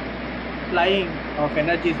flying of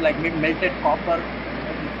energies like melted copper.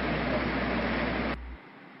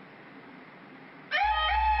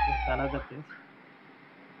 Just another test.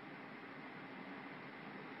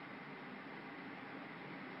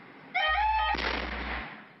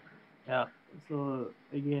 Yeah. So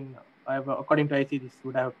again, according to IC, this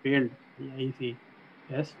would have failed the IC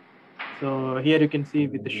test. So here you can see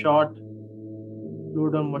with the short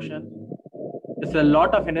fluid down motion, there's a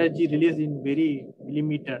lot of energy released in very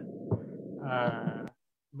millimeter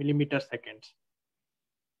seconds.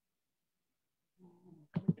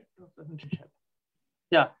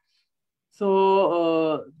 Yeah.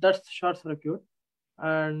 So that's short circuit,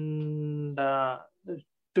 and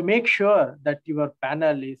to make sure that your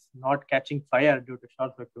panel is not catching fire due to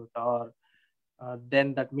short circuit, or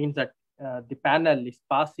then that means that the panel is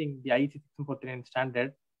passing the IEC 649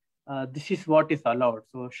 standard. This is what is allowed.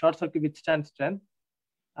 So short circuit withstand strength.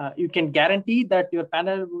 You can guarantee that your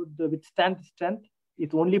panel would withstand strength.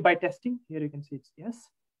 It's only by testing. Here you can see it's yes.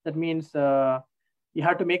 That means you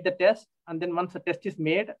have to make the test, and then once the test is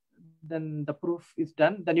made, then the proof is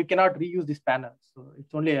done. Then you cannot reuse this panel. So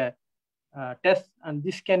it's only a test, and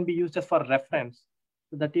this can be used just for reference.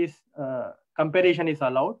 So that is comparison is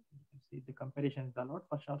allowed. You can see the comparison is allowed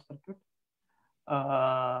for short circuit.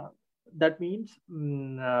 That means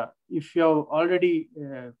if you have already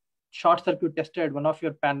short circuit tested one of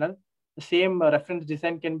your panel, the same reference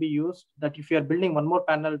design can be used. That if you are building one more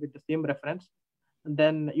panel with the same reference,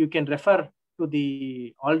 then you can refer to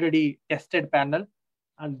the already tested panel,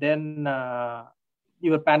 and then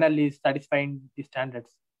your panel is satisfying the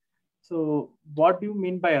standards. So what do you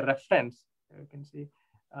mean by a reference? You can see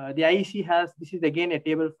the IEC has, this is again a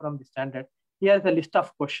table from the standard. Here is a list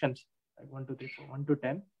of questions, like 1, 2, 3, 4, 1 to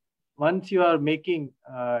 10. Once you are making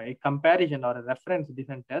a comparison or a reference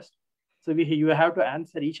design test, so you have to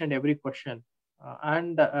answer each and every question.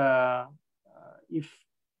 If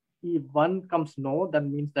one comes no, that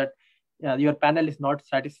means that your panel is not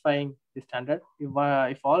satisfying the standard.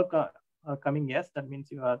 If all are coming yes, that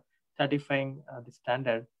means you are satisfying the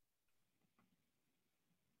standard.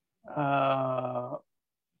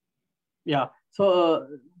 Yeah. So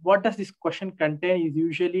what does this question contain is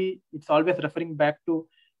usually it's always referring back to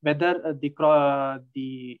whether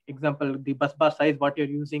the example, the bus bar size, what you're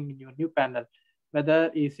using in your new panel,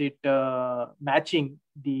 whether is it matching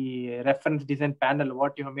the reference design panel,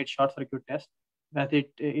 what you have made short circuit test,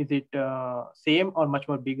 is it same or much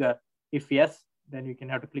more bigger? If yes, then you can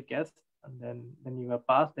have to click yes, and then you have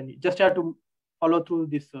passed. Then you just have to follow through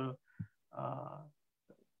this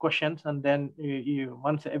questions, and then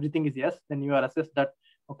once everything is yes, then you are assessed that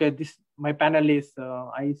okay, my panel is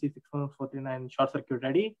IEC 649 short circuit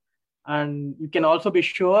ready. And you can also be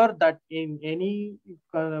sure that in any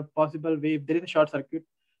possible way, if there is a short circuit,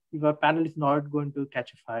 your panel is not going to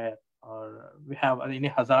catch fire or we have any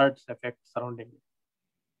hazards effects surrounding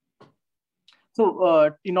it.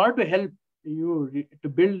 So in order to help you to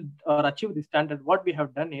build or achieve the standard, what we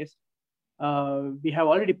have done is we have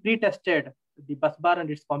already pre-tested the bus bar and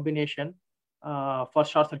its combination for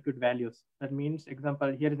short circuit values. That means,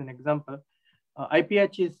 example, here is an example.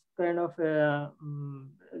 IPH is kind of a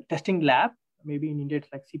testing lab. Maybe in India, it's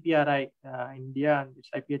like CPRI India, and its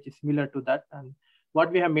IPH is similar to that. And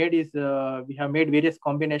what we have made is we have made various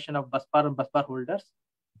combination of bus bar and bus bar holders.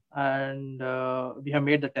 And we have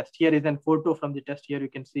made the test. Here is a photo from the test. Here you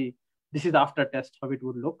can see this is after test, how it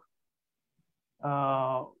would look.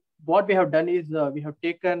 What we have done is we have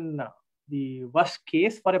taken the worst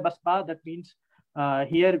case for a bus bar. That means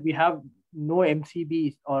here we have no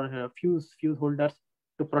MCBs or fuse holders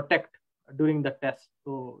to protect during the test.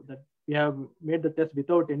 So that we have made the test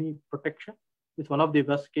without any protection. It's one of the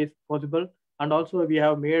worst case possible. And also we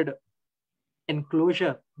have made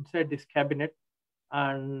enclosure inside this cabinet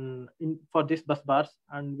and for this bus bars.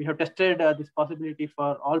 And we have tested this possibility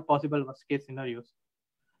for all possible worst case scenarios.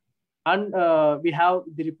 And we have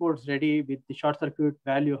the reports ready with the short circuit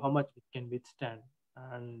value, how much it can withstand,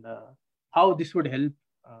 and how this would help.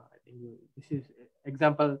 I think this is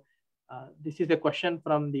example. This is a question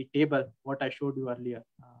from the table, what I showed you earlier,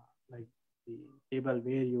 like the table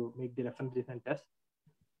where you make the reference design test.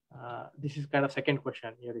 This is kind of second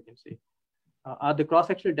question here. You can see are the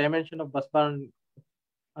cross-sectional dimension of bus bar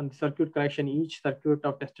and the circuit connection, each circuit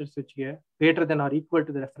of tested switchgear greater than or equal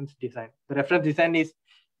to the reference design. The reference design is,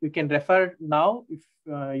 you can refer now if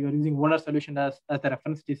you're using Wöhner solution as the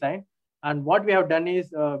reference design. And what we have done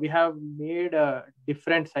is we have made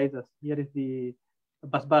different sizes. Here is the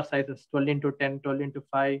bus bar sizes, 12 into 10, 12 into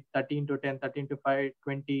 5, 30 into 10, 30 into 5,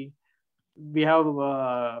 20. We have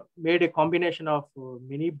made a combination of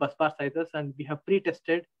many bus bar sizes, and we have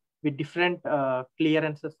pre-tested with different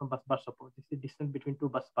clearances from bus bar support. This is the distance between two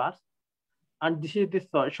bus bars. And this is this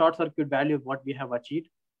short circuit value of what we have achieved.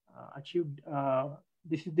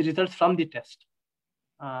 This is the results from the test.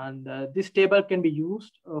 And this table can be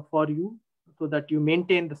used for you so that you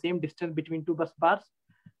maintain the same distance between two bus bars.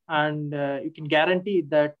 And you can guarantee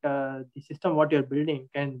that the system what you're building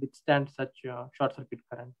can withstand such short circuit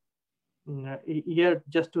current. Here,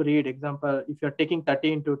 just to read example, if you're taking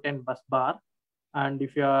 30 into 10 bus bar, and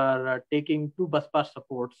if you are taking two bus bar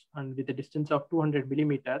supports and with a distance of 200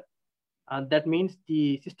 millimeter, and that means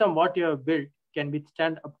the system what you have built can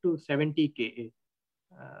withstand up to 70 kA.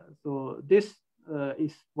 So this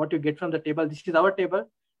is what you get from the table. This is our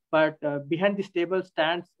table, but behind this table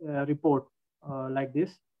stands a report like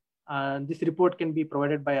this. And this report can be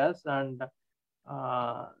provided by us. And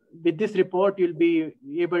with this report, you'll be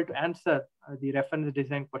able to answer the reference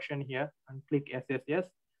design question here and click yes, yes, yes.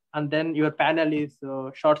 And then your panel is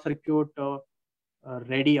short circuit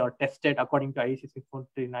ready or tested according to IEC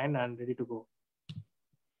 6.39 and ready to go.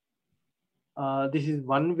 This is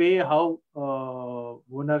one way how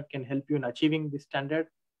Wöhner can help you in achieving this standard.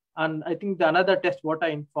 And I think the another test what I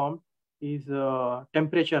informed is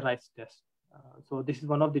temperature rise test. So this is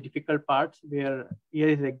one of the difficult parts where here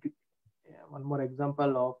is one more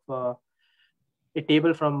example of a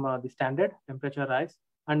table from the standard temperature rise.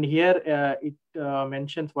 And here it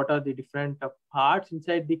mentions what are the different parts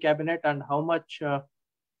inside the cabinet and how much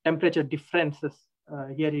temperature differences.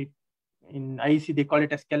 Here in IEC, they call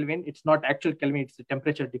it as Kelvin. It's not actual Kelvin, it's the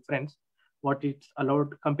temperature difference, what it's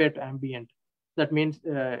allowed compared to ambient. That means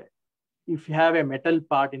if you have a metal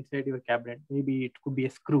part inside your cabinet, maybe it could be a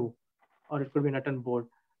screw or it could be a nut and bolt,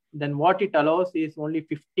 then what it allows is only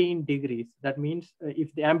 15 degrees. That means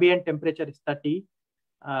if the ambient temperature is 30,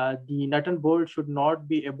 the nut and bolt should not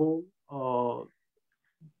be above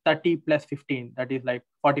 30 plus 15, that is like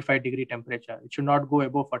 45-degree temperature. It should not go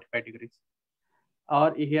above 45 degrees.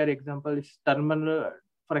 Or here example is terminal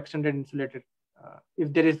for extended insulated.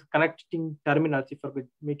 If there is connecting terminals, if you're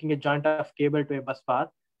making a joint of cable to a bus bar,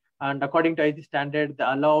 and according to IEC standard,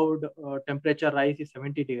 the allowed temperature rise is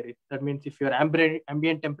 70 degrees. That means if your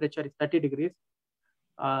ambient temperature is 30 degrees,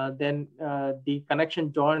 then the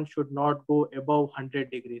connection joint should not go above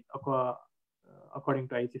 100 degrees according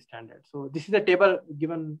to IEC standard. So this is a table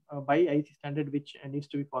given by IEC standard which needs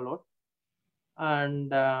to be followed.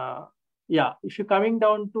 And yeah, if you're coming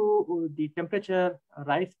down to the temperature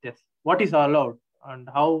rise test, what is allowed and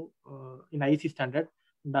how in IEC standard,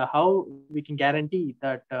 and how we can guarantee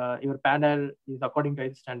that your panel is according to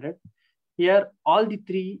IEC standard. Here, all the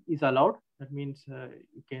three is allowed. That means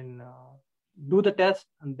you can do the test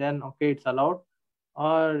and then, okay, it's allowed.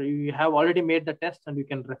 Or you have already made the test and you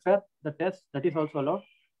can refer the test, that is also allowed.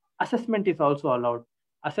 Assessment is also allowed.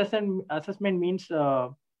 Assessment means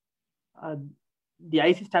the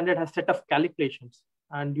IEC standard has set of calculations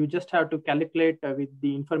and you just have to calculate with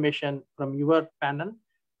the information from your panel.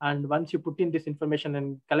 And once you put in this information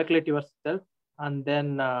and calculate yourself, and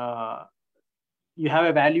then you have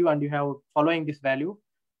a value and you have following this value.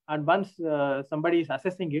 And once somebody is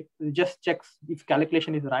assessing it, it just checks if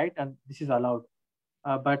calculation is right and this is allowed.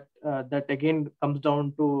 But that again comes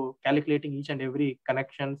down to calculating each and every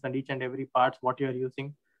connections and each and every parts what you are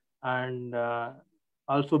using. And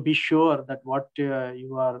also be sure that what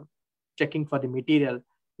you are checking for the material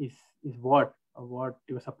is what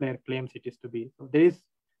your supplier claims it is to be. So there is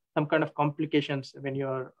some kind of complications when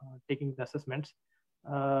you're taking the assessments.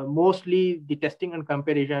 Mostly the testing and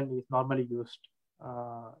comparison is normally used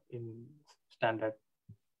in standard.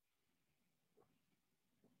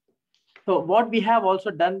 So what we have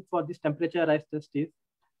also done for this temperature rise test is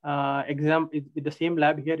example with the same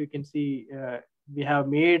lab here, you can see we have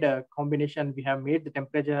made a combination. We have made the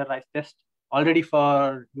temperature rise test already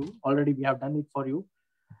for you. Already we have done it for you.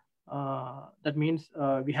 That means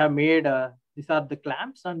we have made these are the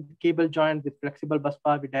clamps and cable joint with flexible bus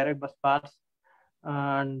bar with direct bus bars,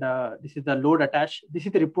 and this is the load attached. This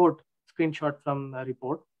is the report screenshot from the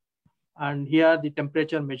report, and here are the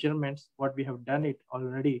temperature measurements. What we have done it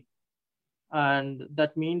already, and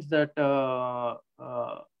that means that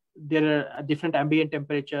there are different ambient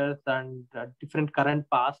temperatures and different current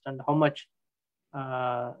passed, and how much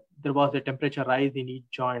there was a temperature rise in each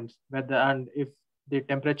joints, whether and if the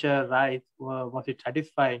temperature rise was it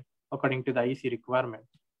satisfying according to the IEC requirement.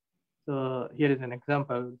 So here is an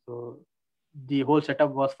example. So the whole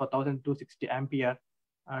setup was for 1260 ampere,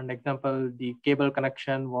 and example the cable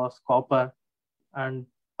connection was copper, and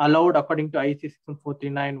allowed according to IEC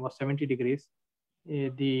 16439 was 70 degrees.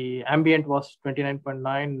 The ambient was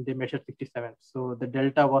 29.9, they measured 67. So the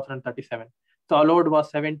delta was around 37. So allowed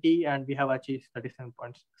was 70 and we have achieved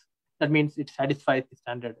 37.6. That means it satisfies the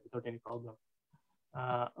standard without any problem.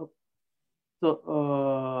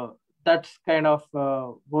 That's kind of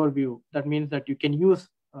overview. That means that you can use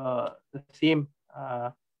the same,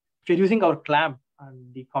 if you're using our clamp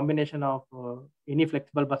and the combination of any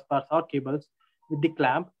flexible bus bars or cables with the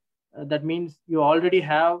clamp, that means you already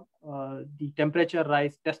have the temperature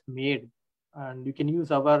rise test made, and you can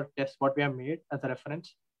use our test what we have made as a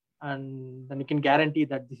reference, and then you can guarantee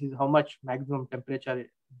that this is how much maximum temperature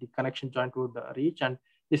the connection joint would reach, and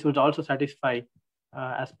this would also satisfy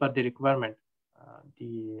as per the requirement,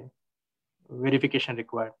 the verification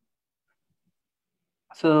required.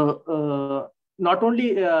 So not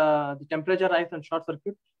only the temperature rise and short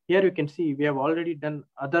circuit, here you can see we have already done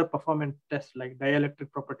other performance tests like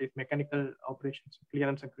dielectric properties, mechanical operations,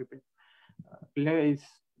 clearance and creeping.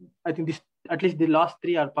 I think this, at least the last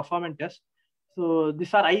three are performance tests. So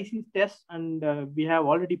these are IEC tests, and we have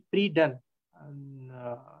already pre-done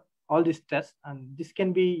all these tests, and this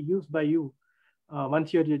can be used by you.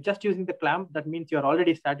 Once you're just using the clamp, that means you're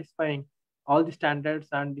already satisfying all the standards,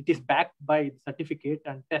 and it is backed by the certificate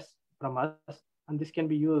and tests from us. And this can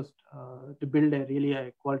be used to build a really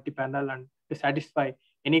a quality panel and to satisfy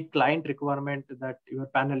any client requirement that your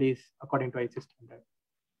panel is according to IEC standard.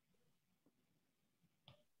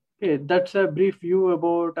 Okay, that's a brief view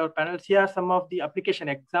about our panels. Here are some of the application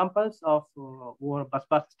examples of our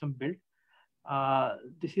busbar system build.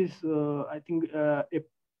 This is, I think, a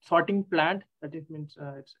sorting plant. That is means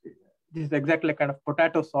this is exactly a kind of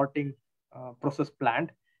potato sorting process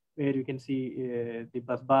plant, where you can see the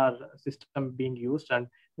busbar system being used, and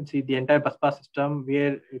you can see the entire busbar system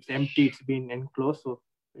where it's empty, it's been enclosed. So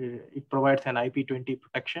it provides an IP20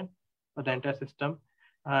 protection for the entire system.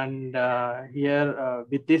 And here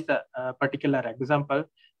with this particular example,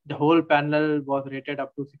 the whole panel was rated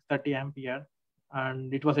up to 630 ampere,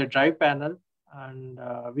 and it was a drive panel, and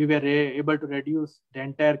we were able to reduce the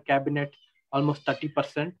entire cabinet almost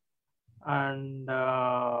 30%, and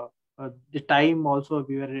the time also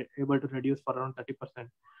we were able to reduce for around 30%.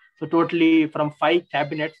 So totally from 5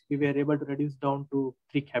 cabinets, we were able to reduce down to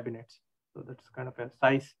 3 cabinets. So that's kind of a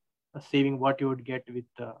size saving what you would get with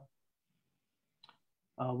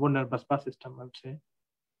Wöhner busbar system, I would say.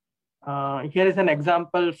 Here is an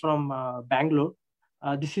example from Bangalore.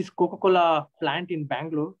 This is Coca-Cola plant in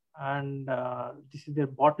Bangalore, and this is their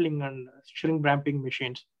bottling and shrink wrapping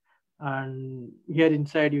machines. And here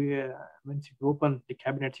inside, you once you open the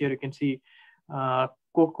cabinets, here you can see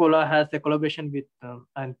Coca-Cola has a collaboration with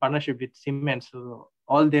and partnership with Siemens. So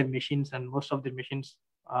all their machines and most of their machines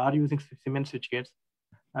are using Siemens switchgears.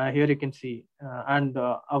 Here you can see, and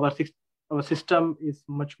our system is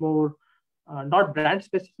much more not brand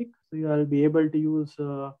specific. So you will be able to use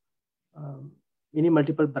any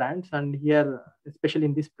multiple brands. And here, especially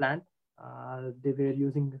in this plant, they were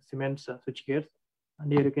using Siemens switchgears.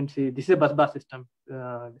 And here you can see this is a busbar system,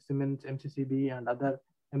 Siemens MCCB and other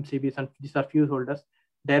MCBs, and these are fuse holders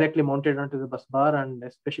directly mounted onto the busbar, and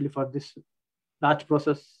especially for this large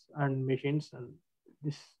process and machines, and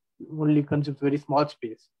this only consumes very small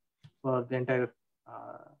space for the entire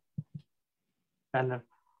panel.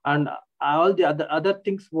 And all the other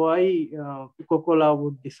things why Coca-Cola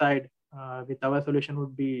would decide with our solution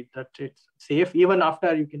would be that it's safe. Even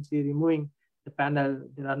after you can see removing the panel,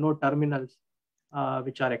 there are no terminals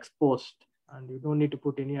which are exposed, and you don't need to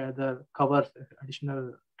put any other covers,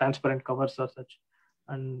 additional transparent covers or such,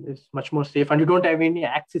 and it's much more safe. And you don't have any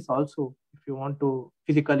access also if you want to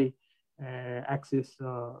physically access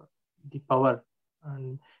the power,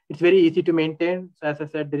 and it's very easy to maintain. So as I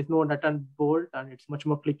said, there is no nut and bolt, and it's much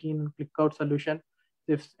more click in, click out solution.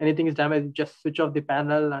 if anything is damaged, you just switch off the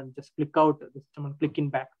panel and just click out the system and click in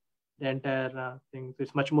back the entire thing. So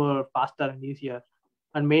it's much more faster and easier.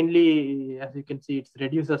 And mainly, as you can see, it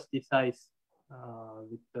reduces the size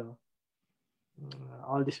with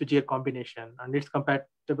all the switchgear combination, and it's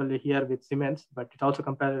compatible here with Siemens, but it's also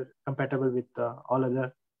compatible with all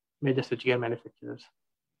other major switchgear manufacturers.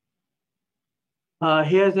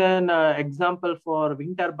 Here's an example for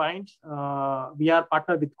wind turbines. We are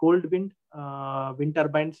partnered with Goldwind wind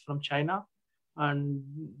turbines from China, and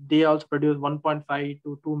they also produce 1.5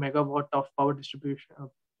 to 2 megawatt of power distribution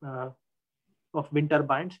of wind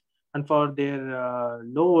turbines. And for their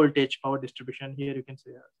low voltage power distribution, here you can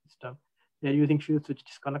see a system. They're using few switch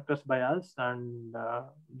disconnectors by us, and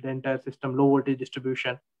the entire system low voltage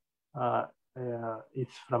distribution is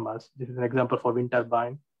from us. This is an example for wind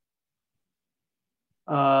turbine.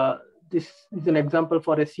 This is an example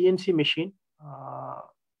for a CNC machine.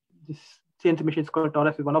 This CNC machine is called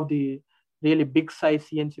Taurus, is one of the really big size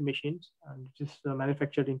CNC machines, and it is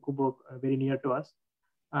manufactured in Coburg, very near to us.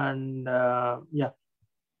 And yeah,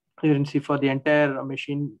 you can see for the entire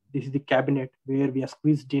machine, this is the cabinet where we are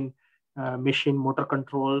squeezed in machine motor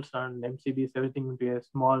controls and MCBs, everything into a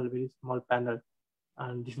small, very small panel.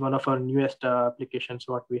 And this is one of our newest applications,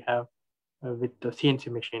 what we have with the CNC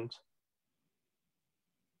machines.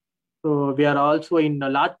 So we are also in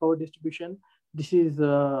large power distribution. This is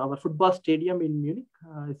our football stadium in Munich.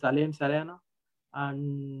 It's Allianz Arena,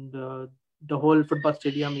 and the whole football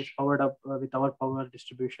stadium is powered up with our power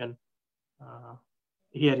distribution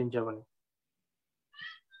here in Germany.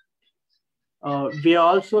 We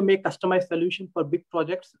also make customized solutions for big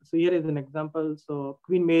projects. So here is an example. So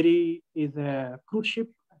Queen Mary is a cruise ship.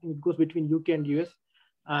 I think it goes between UK and US,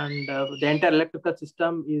 and the entire electrical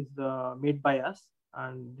system is made by us.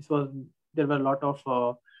 And there were a lot of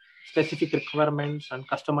specific requirements and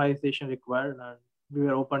customization required, and we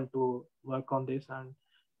were open to work on this. And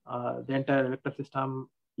the entire electrical system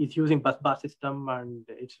is using bus bar system, and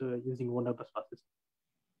it's using Wöhner bus bar system.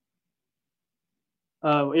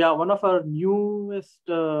 Yeah, one of our newest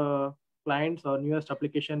clients or newest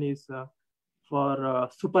application is for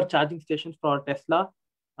supercharging stations for Tesla.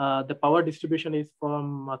 The power distribution is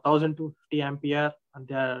from 1000 to 50 ampere, and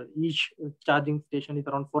each charging station is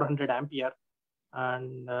around 400 ampere.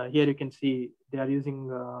 And here you can see they are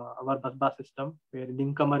using our bus bar system, where the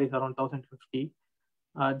incomer is around 1050.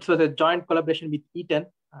 This was a joint collaboration with Eaton,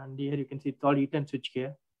 and here you can see it's all Eaton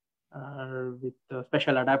switchgear with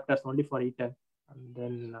special adapters only for Eaton. And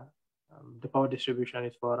then the power distribution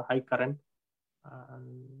is for high current.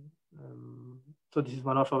 So this is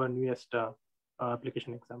one of our newest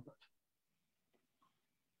application examples.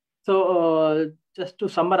 So just to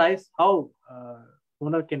summarize how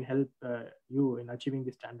Wöhner can help you in achieving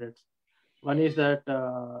the standards. One is that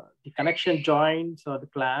the connection joints or the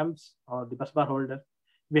clamps or the bus bar holder,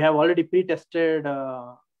 we have already pre-tested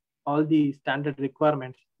all the standard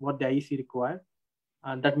requirements, what the IEC require.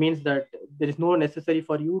 And that means that there is no necessary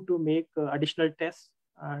for you to make additional tests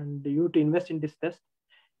and you to invest in this test.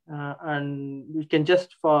 And you can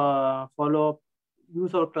just follow,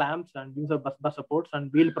 use our clamps and use our bus bar supports, and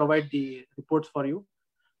we'll provide the reports for you.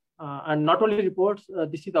 And not only reports,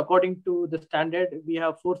 this is according to the standard. We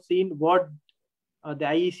have foreseen what the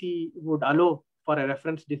IEC would allow for a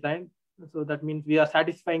reference design. So that means we are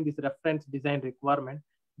satisfying this reference design requirement.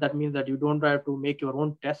 That means that you don't have to make your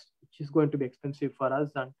own test, which is going to be expensive for us.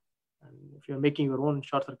 And if you're making your own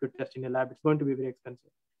short circuit test in a lab, it's going to be very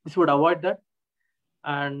expensive. This would avoid that.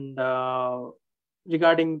 And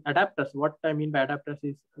regarding adapters, what I mean by adapters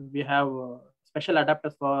is we have special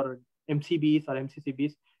adapters for MCBs or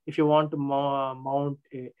MCCBs. If you want to mount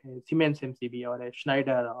a Siemens MCB or a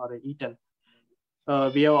Schneider or a Eaton,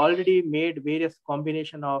 we have already made various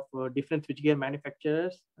combination of different switchgear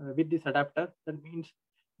manufacturers with this adapter. That means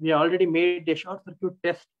we already made a short circuit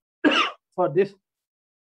test for this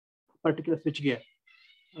particular switchgear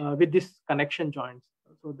with this connection joints.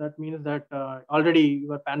 So that means that already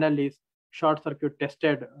your panel is short circuit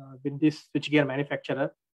tested with this switchgear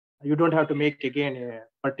manufacturer. You don't have to make again a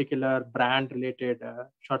particular brand related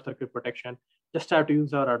short circuit protection. Just have to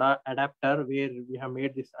use our adapter, where we have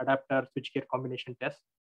made this adapter switchgear combination test,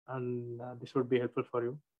 and this would be helpful for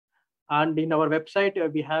you. And in our website,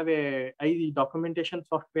 we have a IEC documentation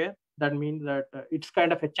software. That means that it's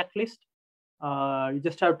kind of a checklist. You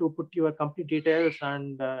just have to put your company details,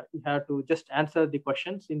 and you have to just answer the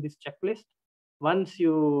questions in this checklist. Once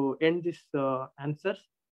you end these answers,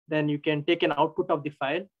 then you can take an output of the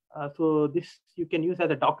file. So this you can use as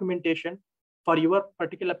a documentation for your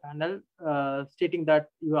particular panel, stating that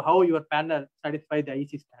how your panel satisfies the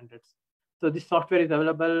IEC standards. So this software is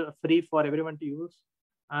available free for everyone to use.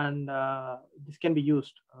 and this can be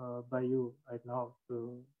used by you right now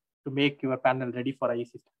to make your panel ready for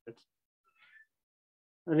IEC standards.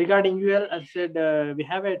 Regarding UL, as I said, we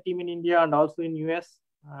have a team in India and also in US,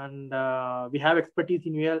 and we have expertise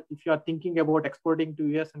in UL. If you are thinking about exporting to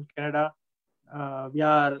US and Canada, we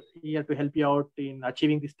are here to help you out in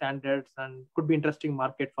achieving the standards, and could be interesting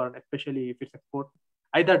market for, especially if it's export,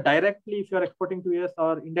 either directly if you are exporting to US,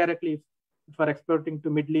 or indirectly if you are exporting to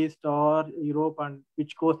Middle East or Europe, and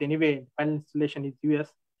which goes anyway, final installation is US,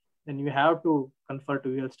 then you have to confer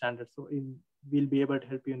to UL standards. So we'll be able to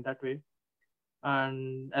help you in that way.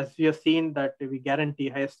 And as we have seen that we guarantee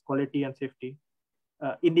highest quality and safety.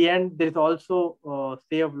 In the end, there is also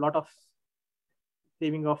save a lot of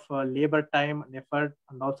saving of labor time and effort,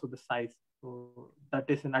 and also the size. So that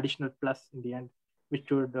is an additional plus in the end, which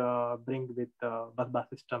would bring with busbar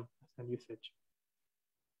system and usage.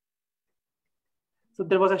 So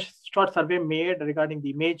there was a short survey made regarding the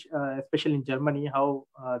image, especially in Germany, how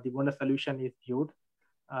the Wöhner solution is viewed.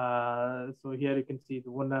 So here you can see the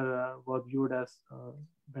Wöhner was viewed as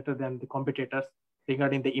better than the competitors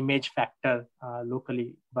regarding the image factor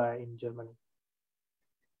locally in Germany.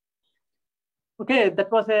 Okay, that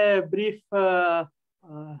was a brief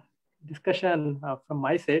discussion from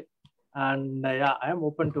my side, and yeah, I am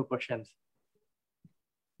open to questions.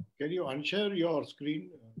 Can you unshare your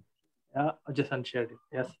screen? Yeah, I just unshared it.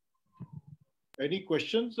 Yes. Any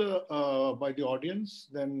questions by the audience?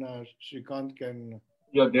 Then Shrikant can.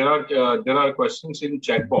 Yeah, there are questions in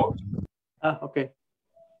chat box. Okay.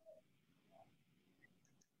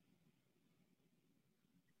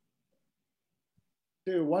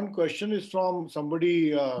 One question is from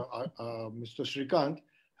somebody, Mr. Shrikant.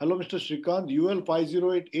 Hello, Mr. Shrikant. UL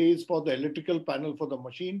 508A is for the electrical panel for the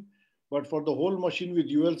machine, but for the whole machine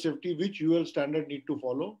with UL safety, which UL standard need to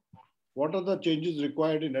follow? What are the changes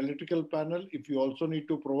required in electrical panel if you also need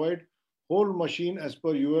to provide whole machine as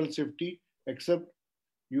per UL safety except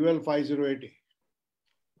UL 508A?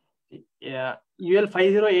 Yeah, UL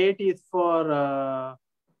 508 is for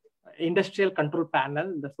industrial control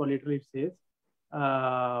panel. That's what literally it says.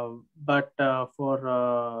 But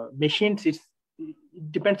for machines, it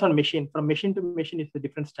depends on machine. From machine to machine, it's a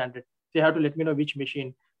different standard. So you have to let me know which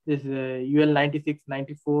machine. This UL 96,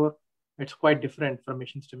 94. It's quite different from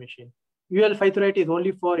machines to machine. UL 508 is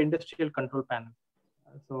only for industrial control panel.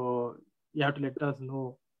 So you have to let us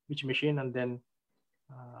know which machine, and then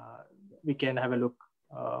we can have a look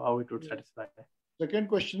how it would satisfy. Second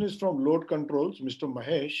question is from load controls, Mr.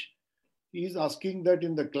 Mahesh. He is asking that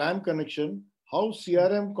in the clamp connection, how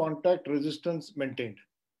CRM contact resistance maintained?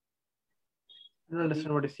 I don't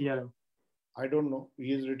understand what is CRM. I don't know.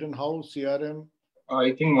 He has written how CRM.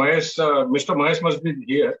 I think Mahesh, Mr. Mahesh must be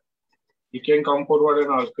here. He can come forward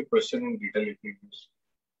and ask the question in detail if he needs.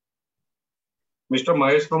 Mr.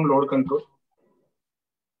 Mahesh from Load Control.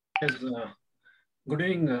 Yes, good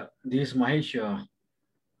evening. This is Mahesh.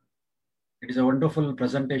 It is a wonderful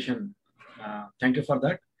presentation. Thank you for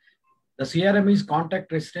that. The CRM is contact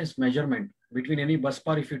resistance measurement between any bus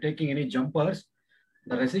bar. If you're taking any jumpers,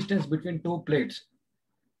 the resistance between two plates.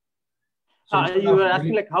 So you were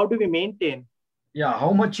asking like, how do we maintain? Yeah,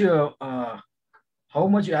 how much are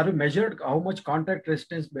you measured? How much contact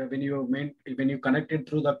resistance when you connect it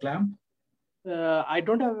through the clamp? I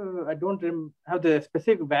don't have the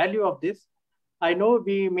specific value of this. I know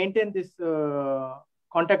we maintain this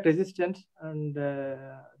contact resistance and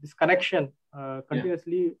this connection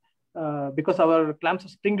continuously because our clamps are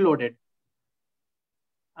spring loaded.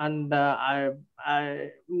 And I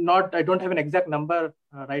don't have an exact number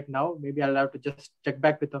right now. Maybe I'll have to just check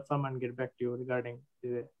back with the firm and get back to you regarding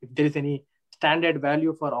if there is any standard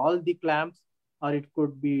value for all the clamps, or it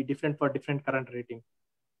could be different for different current rating.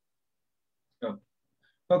 Oh.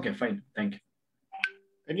 Okay, fine. Thank you.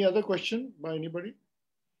 Any other question by anybody?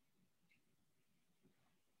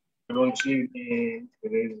 I don't see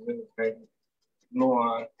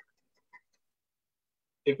no.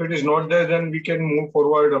 If it is not there, then we can move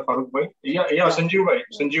forward, Farooq bhai. Yeah, Sanjeev bhai.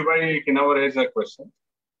 Sanjeev bhai Kinawar has a question.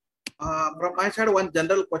 From my side, one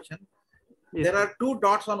general question. Yes. There are two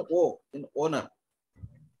dots on O in owner.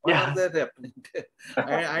 What are they happening?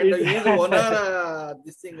 And is owner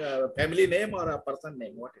this thing family name or a person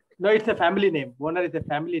name? What is it? No, it's a family name. Wöhner is a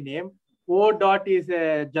family name. O dot is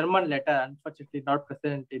a German letter, unfortunately not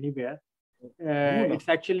present anywhere. It's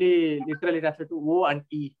actually literally translated to O and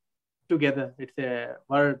E together. It's a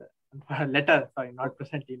word, letter, sorry, not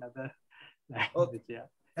present in other languages. Yeah.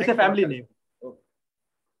 It's a family name.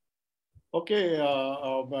 Okay.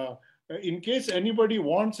 In case anybody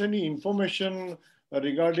wants any information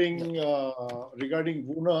regarding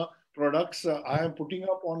Wöhner products, I am putting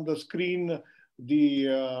up on the screen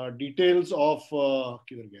the details of how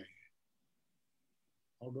do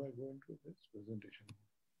I go into this presentation?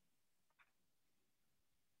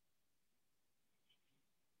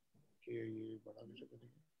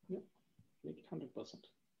 Yeah, make it 100%.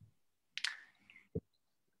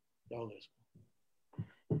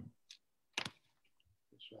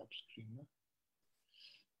 Swap screen.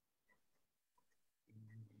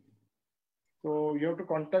 So you have to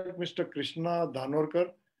contact Mr. Krishna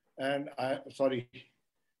Dhanorkar, and sorry,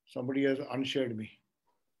 somebody has unshared me.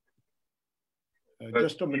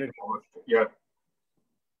 Just a minute. Yeah.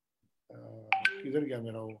 किधर गया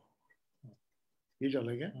मेरा वो? ये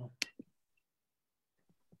चला गया?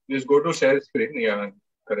 Just go to share screen. Yeah,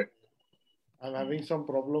 correct. I'm having some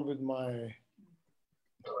problem with my.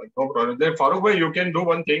 No problem. Then Farooq bhai, you can do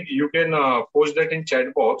one thing. You can post that in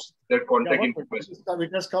chat box, that contact information.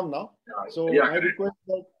 It has come now. Yeah, so yeah, I request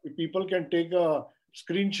that people can take a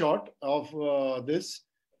screenshot of this.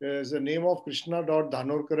 There's the name of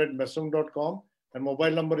krishna.dhanorkar@messung.com and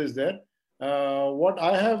mobile number is there. What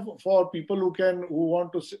I have for people who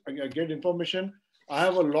want to get information, I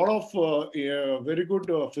have a lot of very good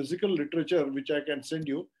physical literature which I can send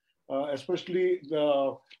you. Especially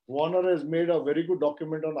the Wöhner has made a very good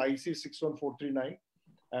document on IC 61439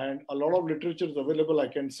 and a lot of literature is available I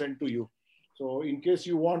can send to you. So in case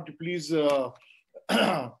you want, please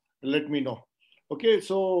let me know. Okay,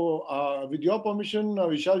 so with your permission,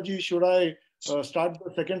 Vishalji, should I start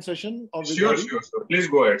the second session? Sure. Please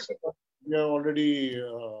go ahead, sir. We have already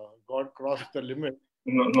crossed the limit.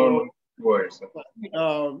 No, go ahead, sir.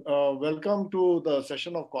 Welcome to the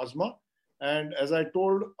session of COSMA. And as I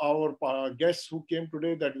told our guests who came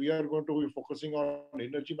today that we are going to be focusing on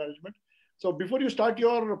energy management. So before you start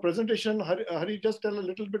your presentation, Hari, just tell a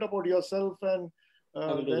little bit about yourself and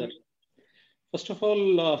then... First of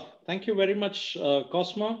all, thank you very much,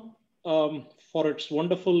 COSMA, for its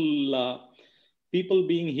wonderful people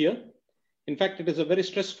being here. In fact, it is a very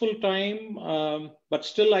stressful time, but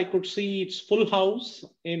still I could see its full house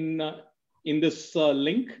in this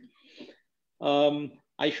link.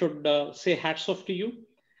 I should say hats off to you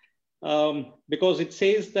because it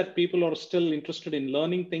says that people are still interested in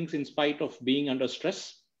learning things in spite of being under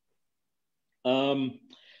stress.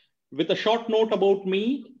 With a short note about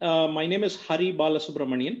me, my name is Hari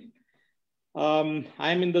Balasubramanian.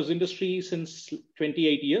 I am in this industry since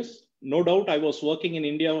 28 years. No doubt I was working in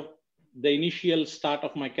India, the initial start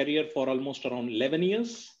of my career for almost around 11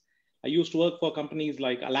 years. I used to work for companies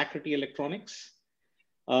like Alacrity Electronics.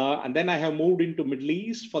 And then I have moved into Middle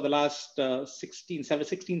East for the last 16,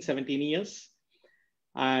 17 years.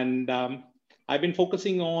 And I've been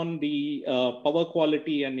focusing on the power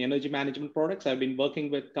quality and energy management products. I've been working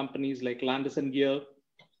with companies like Landis+Gyr,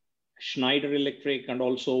 Schneider Electric, and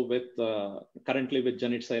also with currently with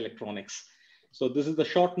Janitza Electronics. So this is the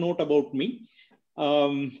short note about me.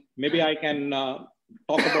 Maybe I can talk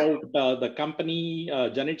about the company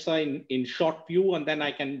Janitza in short view, and then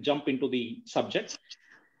I can jump into the subject.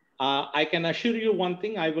 I can assure you one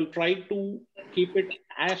thing, I will try to keep it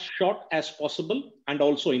as short as possible and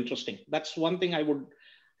also interesting. That's one thing I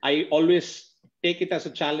always take it as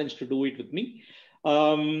a challenge to do it with me.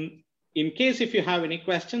 In case if you have any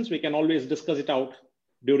questions, we can always discuss it out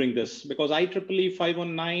during this, because IEEE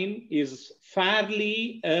 519 is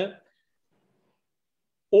fairly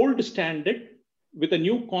old standard with a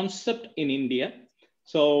new concept in India.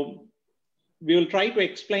 So we will try to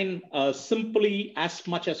explain simply as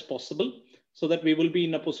much as possible so that we will be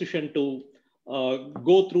in a position to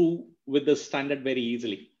go through with the standard very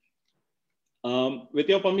easily. With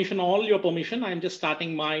your permission, all your permission, I'm just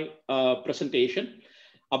starting my presentation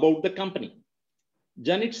about the company.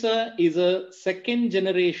 Janitza is a second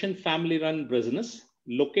generation family run business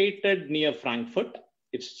located near Frankfurt.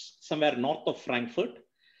 It's somewhere north of Frankfurt.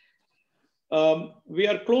 We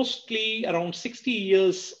are closely around 60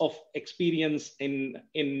 years of experience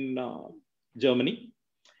in Germany.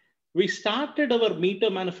 We started our meter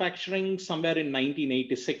manufacturing somewhere in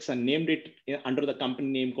 1986 and named it under the company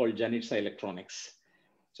name called Janitza Electronics.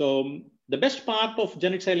 So the best part of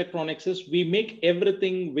Janitza Electronics is we make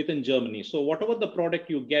everything within Germany. So whatever the product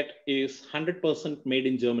you get is 100% made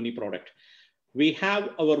in Germany product. We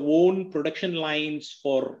have our own production lines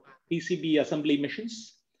for PCB assembly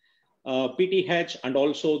machines, PTH, and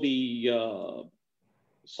also the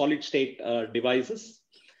solid state devices,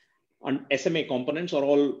 and SMA components are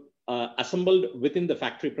all assembled within the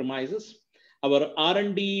factory premises. Our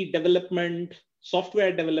R&D development,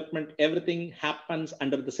 software development, everything happens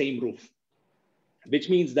under the same roof, which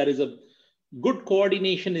means there is a good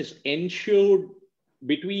coordination is ensured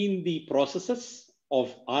between the processes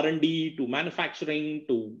of R&D to manufacturing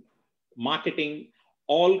to marketing,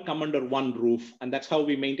 all come under one roof. And that's how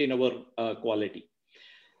we maintain our quality.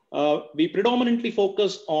 We predominantly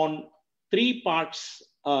focus on three parts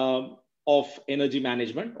of energy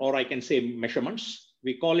management, or I can say measurements.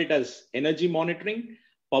 We call it as energy monitoring,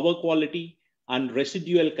 power quality, and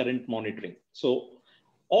residual current monitoring. So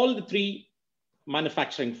all the three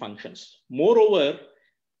manufacturing functions. Moreover,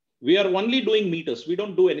 we are only doing meters. We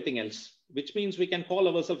don't do anything else, which means we can call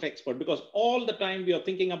ourselves expert, because all the time we are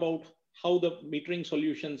thinking about how the metering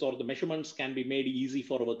solutions or the measurements can be made easy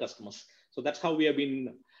for our customers. So that's how we have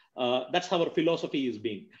been, that's how our philosophy is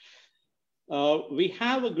being. We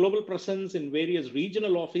have a global presence in various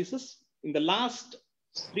regional offices. In the last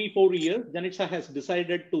 3-4 years, Janitza has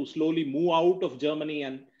decided to slowly move out of Germany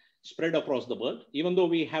and spread across the world, even though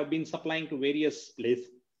we have been supplying to various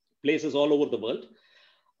places all over the world.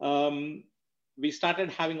 We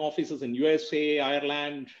started having offices in USA,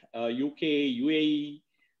 Ireland, UK, UAE,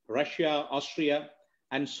 Russia, Austria,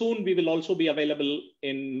 and soon we will also be available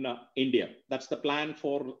in India. That's the plan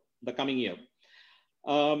for the coming year.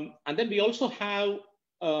 And then we also have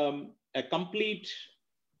a complete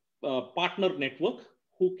partner network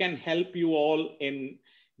who can help you all in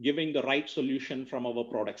giving the right solution from our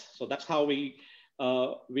products. So that's how we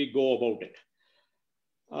go about it.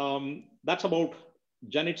 That's about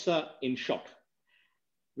Janitza in short.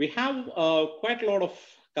 We have quite a lot of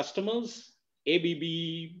customers,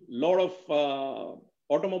 ABB, lot of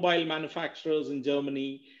automobile manufacturers in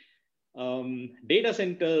Germany, data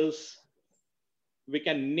centers. We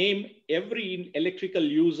can name every electrical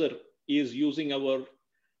user is using our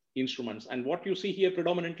instruments. And what you see here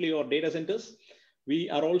predominantly are data centers. We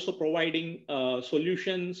are also providing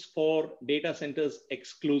solutions for data centers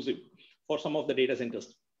exclusive for some of the data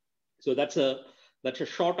centers. So that's a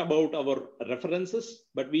short about our references,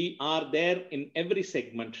 but we are there in every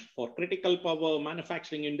segment for critical power,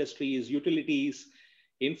 manufacturing industries, utilities,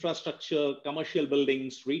 infrastructure, commercial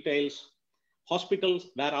buildings, retails,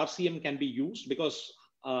 hospitals where RCM can be used, because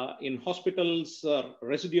in hospitals,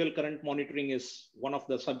 residual current monitoring is one of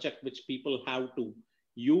the subjects which people have to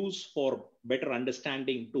use for better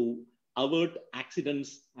understanding to avert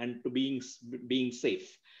accidents and to being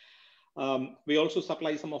safe. We also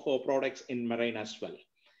supply some of our products in marine as well.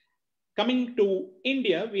 Coming to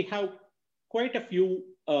India, we have quite a few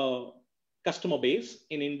customer base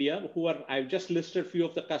in India I've just listed a few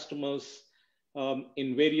of the customers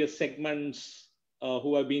in various segments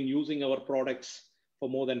who have been using our products for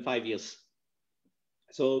more than 5 years.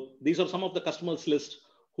 So these are some of the customers list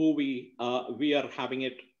who we are having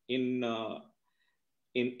it in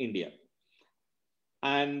India.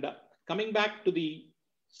 And coming back to the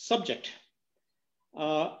subject,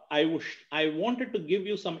 I wanted to give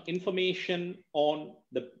you some information on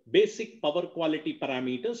the basic power quality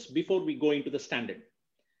parameters before we go into the standard.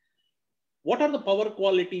 What are the power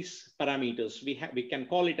qualities parameters? We can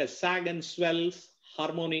call it as sag and swells,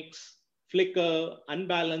 harmonics, flicker,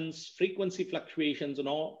 unbalance, frequency fluctuations,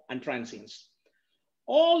 and transients.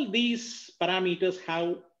 All these parameters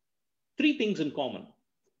have three things in common.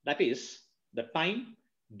 That is the time,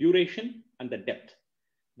 duration, and the depth.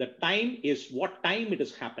 The time is what time it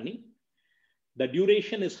is happening. The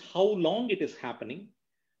duration is how long it is happening.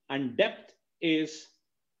 And depth is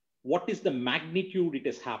what is the magnitude it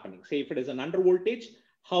is happening. Say if it is an under voltage,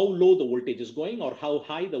 how low the voltage is going or how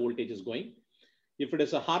high the voltage is going. If it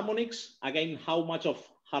is a harmonics, again, how much of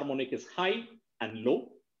harmonic is high and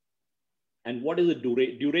low. And what is the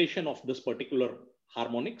duration of this particular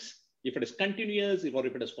harmonics? If it is continuous, or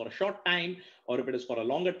if it is for a short time, or if it is for a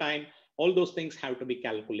longer time, all those things have to be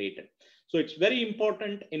calculated. So it's very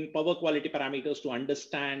important in power quality parameters to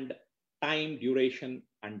understand time, duration,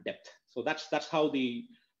 and depth. So that's how the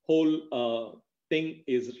whole thing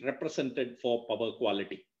is represented for power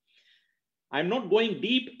quality. I'm not going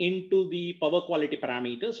deep into the power quality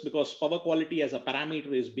parameters because power quality as a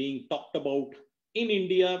parameter is being talked about in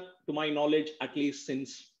India, to my knowledge, at least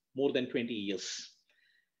since more than 20 years.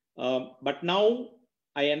 But now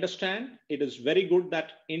I understand it is very good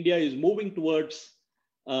that India is moving towards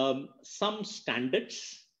some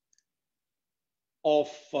standards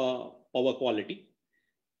of power quality.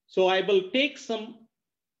 So I will take some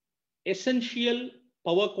essential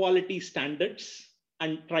power quality standards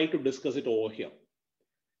and try to discuss it over here.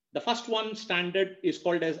 The first one standard is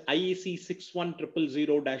called as IEC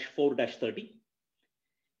 61000-4-30.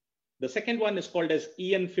 The second one is called as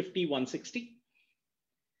EN 50160.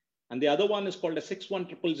 And the other one is called as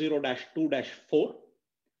 61000-2-4.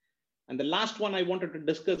 And the last one I wanted to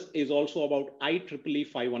discuss is also about IEEE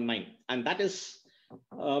 519. And that is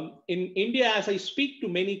in India, as I speak to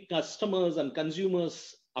many customers and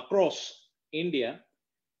consumers across India,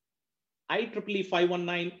 IEEE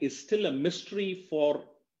 519 is still a mystery for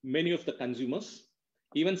many of the consumers,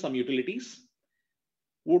 even some utilities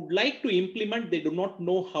would like to implement, they do not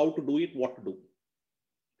know how to do it, what to do.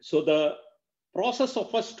 So the process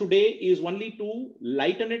of us today is only to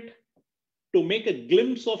lighten it, to make a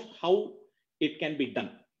glimpse of how it can be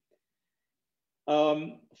done.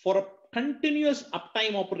 For a continuous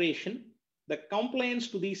uptime operation, the compliance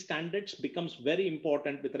to these standards becomes very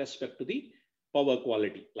important with respect to the power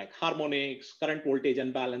quality, like harmonics, current voltage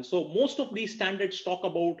imbalance. So most of these standards talk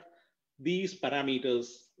about these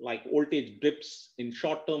parameters like voltage dips in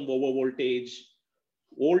short-term over voltage,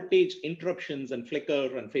 voltage interruptions and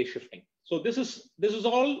flicker and phase shifting. So this is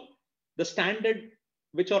all the standard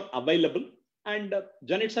which are available. And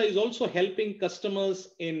Janitza is also helping customers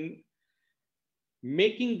in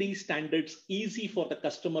making these standards easy for the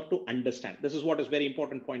customer to understand. This is what is very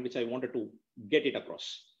important point, which I wanted to get it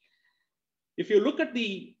across. If you look at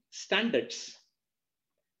the standards,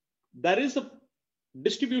 there is a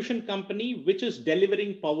distribution company which is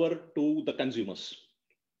delivering power to the consumers.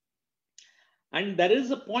 And there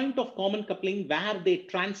is a point of common coupling where they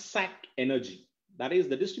transact energy. That is,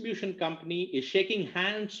 the distribution company is shaking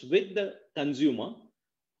hands with the consumer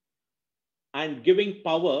and giving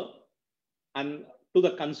power and to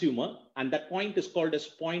the consumer, and that point is called as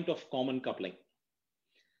point of common coupling.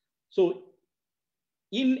 So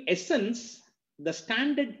in essence, the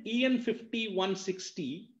standard EN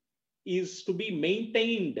 5160 is to be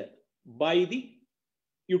maintained by the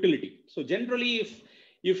utility. So generally,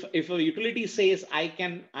 if a utility says I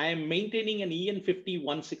am maintaining an EN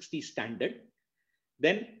 5160 standard,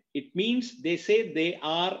 then it means they say they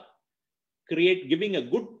are giving a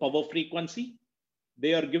good power frequency,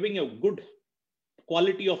 they are giving a good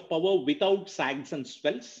quality of power without sags and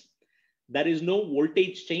swells. There is no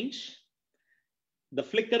voltage change. The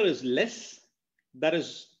flicker is less. There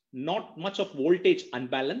is not much of voltage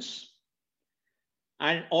unbalance,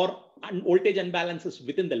 and voltage unbalance is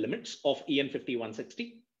within the limits of EN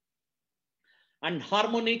 5160. And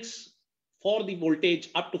harmonics for the voltage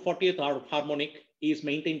up to 40th harmonic is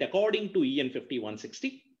maintained according to EN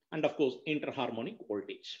 5160, and of course interharmonic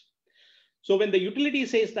voltage. So when the utility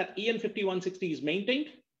says that EN 5160 is maintained,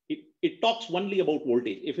 it talks only about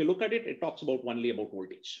voltage. If you look at it, it talks about only about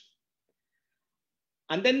voltage.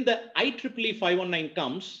 And then the IEEE 519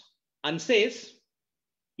 comes and says,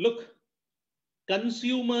 look,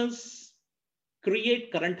 consumers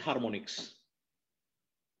create current harmonics.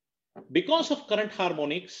 Because of current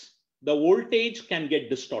harmonics, the voltage can get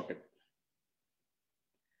distorted.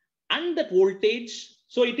 And that voltage,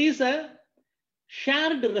 so it is a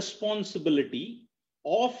shared responsibility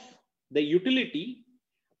of the utility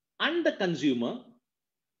and the consumer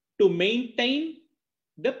to maintain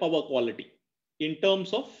the power quality in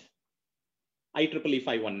terms of IEEE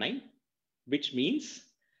 519, which means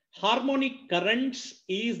harmonic currents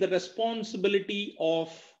is the responsibility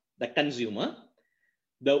of the consumer.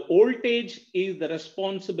 The voltage is the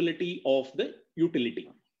responsibility of the utility.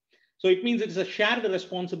 So it means it's a shared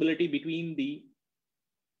responsibility between the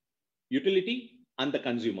utility and the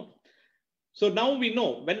consumer. So now we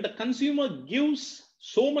know when the consumer gives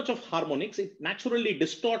so much of harmonics, it naturally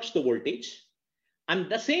distorts the voltage. And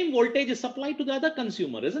the same voltage is supplied to the other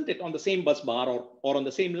consumer, isn't it? On the same bus bar or on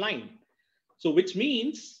the same line. So which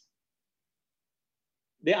means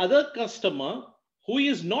the other customer who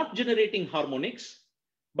is not generating harmonics,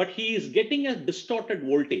 but he is getting a distorted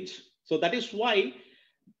voltage. So that is why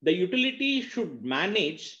the utility should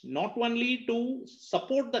manage not only to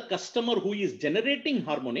support the customer who is generating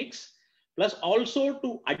harmonics, plus also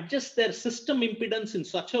to adjust their system impedance in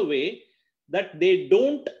such a way that they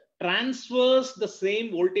don't transfers the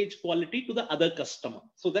same voltage quality to the other customer.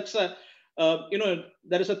 So that's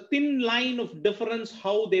there is a thin line of difference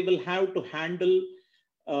how they will have to handle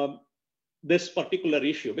this particular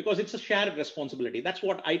issue, because it's a shared responsibility. That's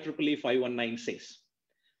what IEEE 519 says.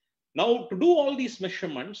 Now, to do all these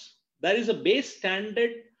measurements, there is a base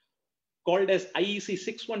standard called as IEC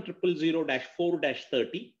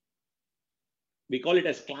 61000-4-30. We call it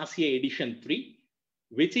as Class A Edition 3,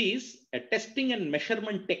 which is a testing and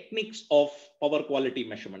measurement techniques of power quality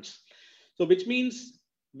measurements. So which means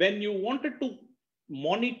when you wanted to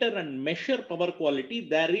monitor and measure power quality,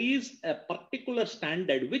 there is a particular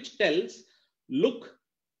standard which tells, look,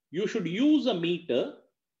 you should use a meter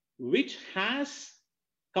which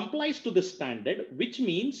complies to the standard, which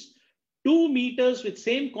means 2 meters with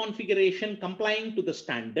same configuration complying to the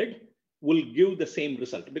standard will give the same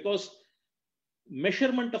result, because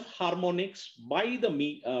measurement of harmonics by the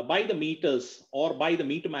meters or by the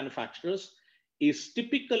meter manufacturers is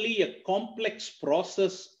typically a complex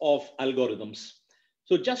process of algorithms.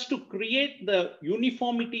 So just to create the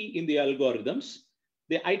uniformity in the algorithms,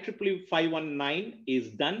 the IEEE 519 is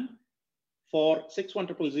done for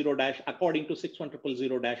 61000 according to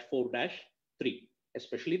 61000-4-3,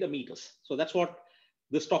 especially the meters. So that's what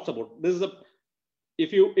this talks about. This is a,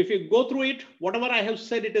 if you go through it, whatever I have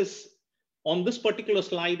said, it is on this particular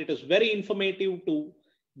slide, it is very informative to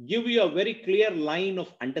give you a very clear line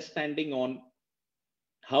of understanding on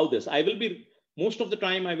how this. I will be, most of the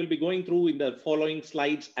time, I will be going through in the following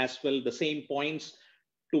slides as well, the same points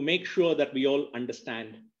to make sure that we all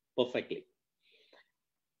understand perfectly.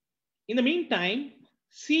 In the meantime,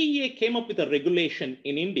 CEA came up with a regulation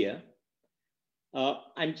in India.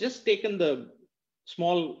 I'm just taken the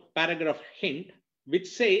small paragraph hint, which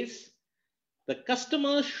says the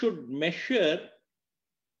customers should measure,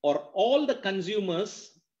 or all the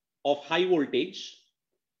consumers of high voltage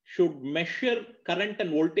should measure current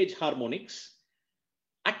and voltage harmonics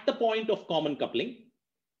at the point of common coupling,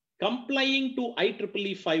 complying to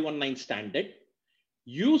IEEE 519 standard,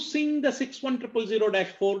 using the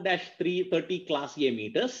 61000-4-330 class A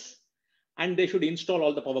meters, and they should install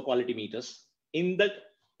all the power quality meters in the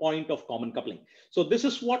point of common coupling. So this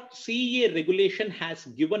is what CEA regulation has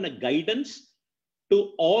given a guidance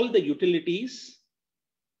to all the utilities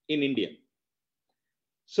in India.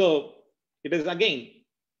 So it is again,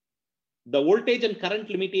 the voltage and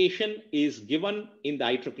current limitation is given in the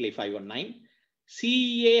IEEE 519.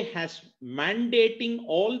 CEA has mandating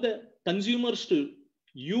all the consumers to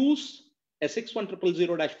use a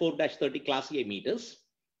 61000-4-30 class A meters.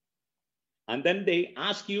 And then they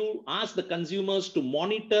ask the consumers to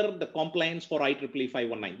monitor the compliance for IEEE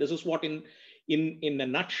 519. This is what in a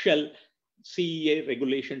nutshell, CEA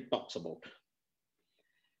regulation talks about.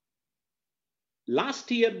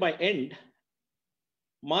 Last year by end,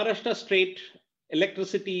 Maharashtra State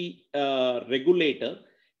Electricity Regulator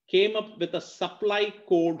came up with a supply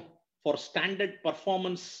code for standard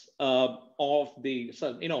performance of the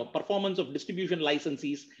performance of distribution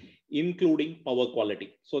licensees, including power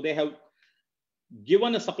quality. So they have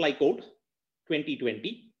given a supply code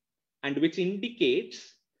 2020, and which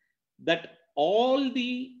indicates that all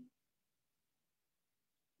the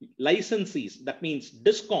licensees, that means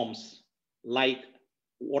discoms, like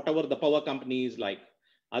whatever the power companies like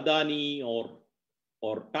Adani or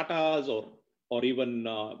Tatas or even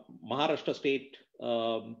Maharashtra state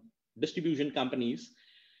distribution companies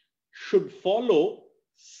should follow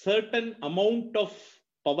certain amount of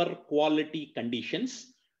power quality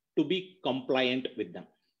conditions to be compliant with them.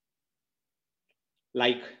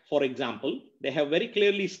 Like, for example, they have very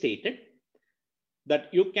clearly stated that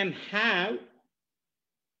you can have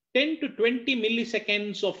 10 to 20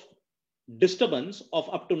 milliseconds of disturbance of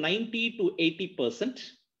up to 90 to 80%,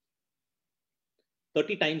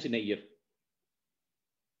 30 times in a year.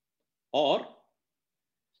 Or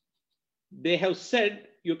they have said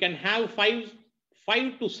you can have 5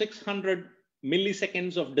 to 600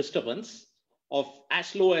 milliseconds of disturbance of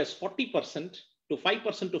as low as 40% to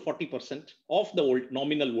 5% to 40% of the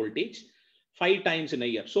nominal voltage 5 times in a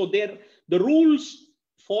year. So the rules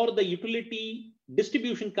for the utility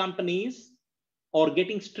distribution companies are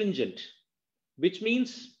getting stringent, which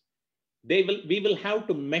means we will have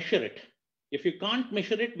to measure it. If you can't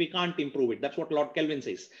measure it, we can't improve it. That's what Lord Kelvin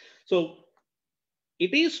says. So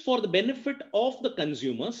it is for the benefit of the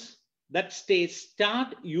consumers that they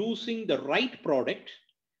start using the right product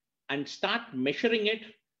and start measuring it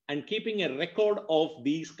and keeping a record of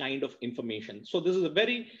these kind of information. So this is a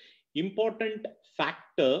very important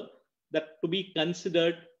factor that to be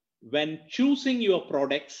considered when choosing your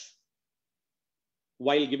products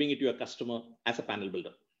while giving it to your customer as a panel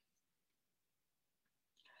builder.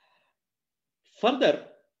 Further,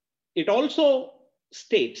 it also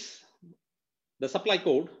states, the supply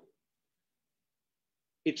code,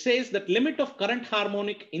 it says that limit of current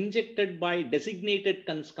harmonic injected by designated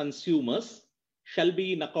consumers shall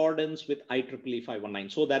be in accordance with IEEE 519.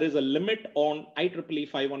 So there is a limit on IEEE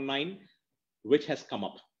 519 which has come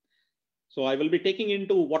up. So I will be taking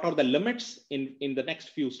into what are the limits in the next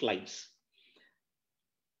few slides.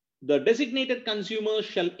 The designated consumers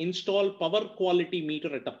shall install power quality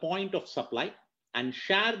meter at the point of supply and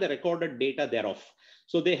share the recorded data thereof.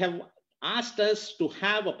 So they have asked us to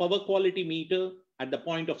have a power quality meter at the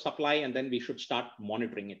point of supply, and then we should start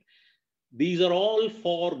monitoring it. These are all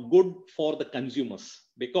for good for the consumers,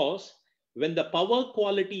 because when the power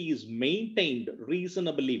quality is maintained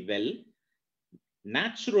reasonably well,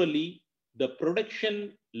 naturally the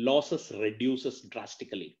production losses reduces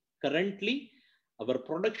drastically. Currently, our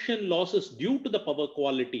production losses due to the power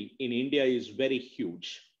quality in India is very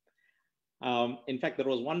huge. In fact, there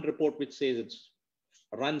was one report which says it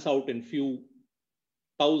runs out in few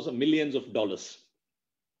millions of dollars.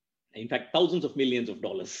 In fact, thousands of millions of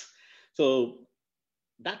dollars. So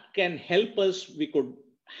that can help us. We could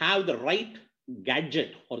have the right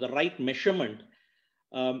gadget or the right measurement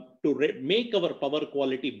to make our power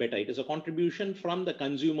quality better. It is a contribution from the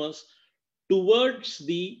consumers towards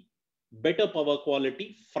the better power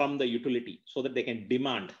quality from the utility so that they can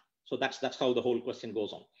demand. So that's how the whole question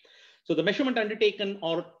goes on. So the measurement undertaken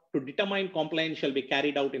or to determine compliance shall be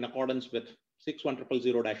carried out in accordance with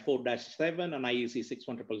 61000-4-7 and IEC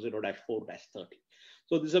 61000-4-30.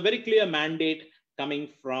 So this is a very clear mandate coming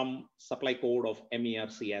from supply code of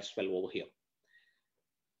MERC as well over here.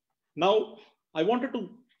 Now, I wanted to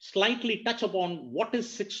slightly touch upon what is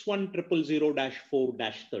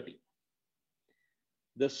 61000-4-30.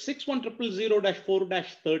 The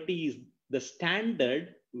 61000-4-30 is the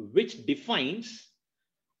standard which defines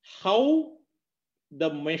how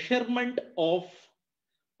the measurement of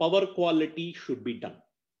power quality should be done,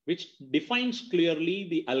 which defines clearly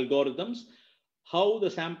the algorithms, how the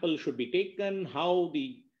sample should be taken, how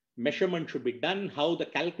the measurement should be done, how the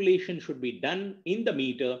calculation should be done in the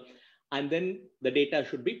meter, and then the data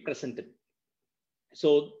should be presented.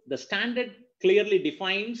 So the standard clearly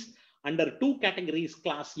defines under two categories,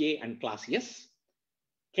 Class A and Class S.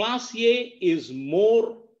 Class A is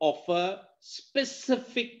more of a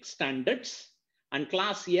specific standards, and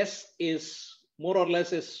Class S is more or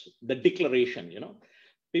less is the declaration.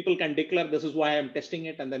 People can declare this is why I'm testing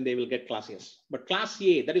it, and then they will get Class S. But Class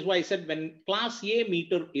A, that is why I said when Class A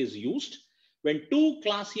meter is used, when two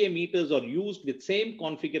Class A meters are used with same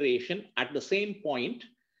configuration at the same point,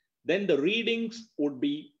 then the readings would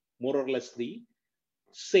be more or less the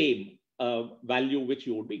same value which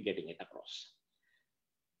you would be getting it across.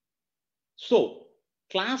 So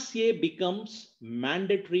Class A becomes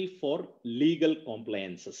mandatory for legal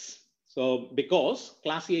compliances. So because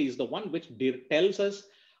Class A is the one which tells us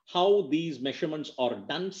how these measurements are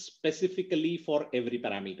done specifically for every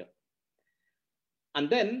parameter. And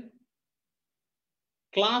then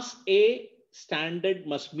Class A standard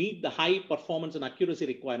must meet the high performance and accuracy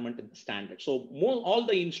requirement in the standard. So all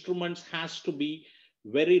the instruments has to be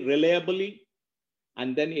very reliably,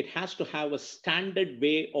 and then it has to have a standard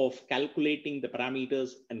way of calculating the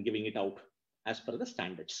parameters and giving it out as per the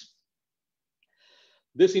standards.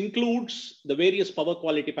 This includes the various power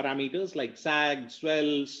quality parameters like sag,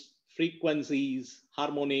 swells, frequencies,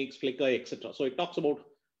 harmonics, flicker, etc. So it talks about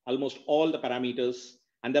almost all the parameters,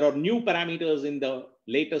 and there are new parameters in the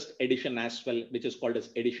latest edition as well, which is called as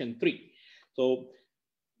edition 3. So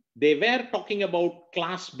they were talking about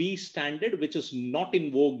Class B standard, which is not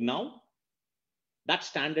in vogue now. That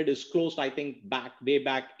standard is closed, I think, way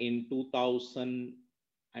back in 2000.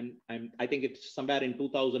 I think it's somewhere in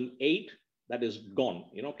 2008. That is gone.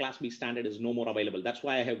 Class B standard is no more available. That's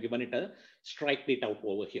why I have given it a strike date out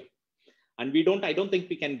over here. And I don't think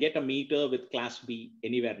we can get a meter with Class B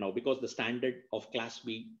anywhere now because the standard of Class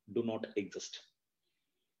B do not exist.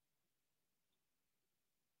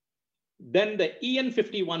 Then the EN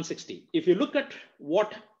 5160. If you look at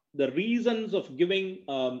what the reasons of giving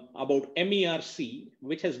about MERC,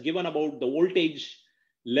 which has given about the voltage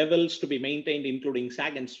levels to be maintained, including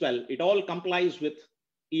sag and swell, it all complies with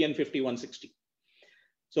EN 5160.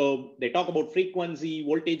 So they talk about frequency,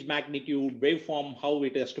 voltage magnitude, waveform, how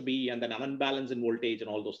it has to be, and then unbalance in voltage and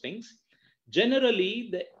all those things.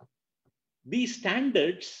 Generally, these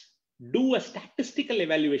standards do a statistical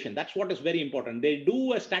evaluation. That's what is very important. They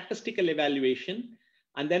do a statistical evaluation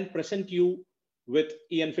and then present you with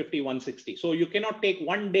EN 5160. So you cannot take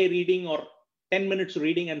 1 day reading or 10 minutes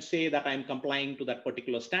reading and say that I'm complying to that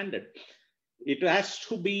particular standard. It has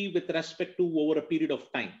to be with respect to over a period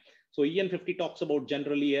of time. So EN 50 talks about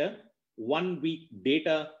generally a 1 week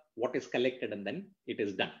data, what is collected, and then it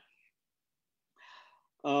is done.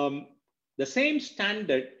 The same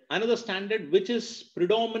standard, another standard which is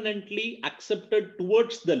predominantly accepted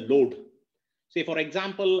towards the load. Say, for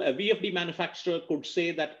example, a VFD manufacturer could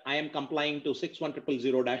say that I am complying to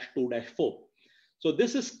 61000-2-4. So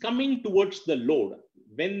this is coming towards the load.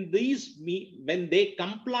 When they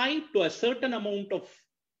comply to a certain amount of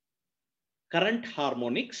current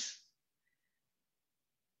harmonics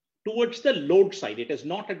towards the load side, it is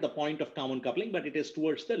not at the point of common coupling, but it is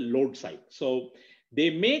towards the load side. So they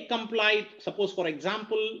may comply, suppose, for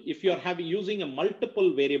example, if you're using a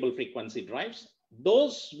multiple variable frequency drives,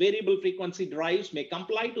 those variable frequency drives may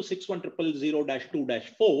comply to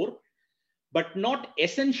 61000-2-4, but not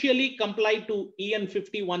essentially comply to EN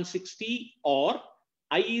 5160 or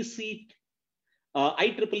IEC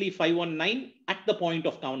IEEE 519 at the point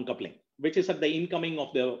of common coupling, which is at the incoming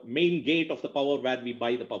of the main gate of the power where we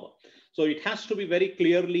buy the power. So it has to be very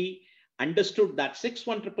clearly understood that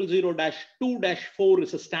 61000-2-4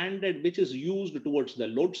 is a standard which is used towards the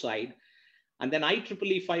load side. And then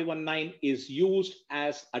IEEE 519 is used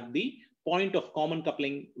as at the point of common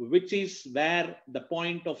coupling, which is where the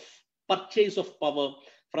point of purchase of power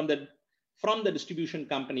from the distribution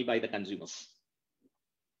company by the consumers.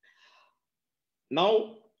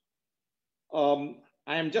 Now, I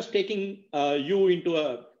am just taking you into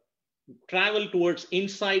a travel towards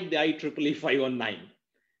inside the IEEE 519.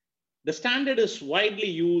 The standard is widely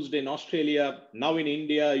used in Australia, now in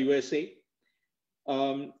India, USA.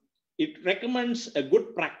 It recommends a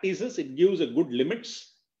good practices. It gives a good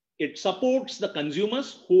limits. It supports the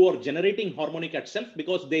consumers who are generating harmonic itself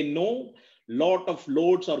because they know lot of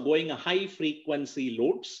loads are going a high frequency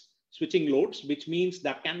loads, switching loads, which means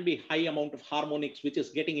that can be high amount of harmonics which is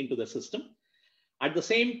getting into the system. At the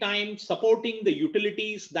same time, supporting the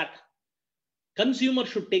utilities that consumer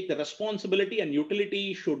should take the responsibility and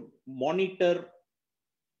utility should monitor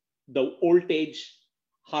the voltage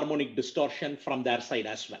harmonic distortion from their side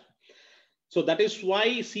as well. So that is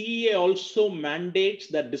why CEA also mandates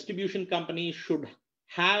that distribution companies should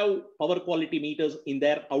have power quality meters in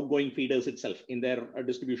their outgoing feeders itself, in their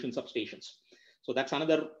distribution substations. So that's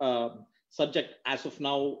another subject as of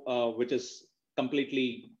now, which is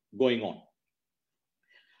completely going on.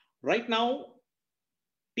 Right now,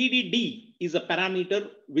 TDD is a parameter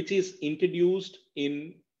which is introduced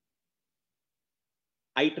in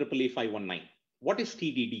IEEE 519. What is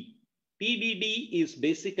TDD? TDD is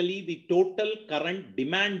basically the total current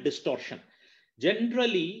demand distortion.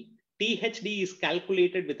 Generally, THD is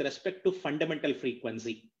calculated with respect to fundamental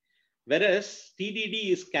frequency, whereas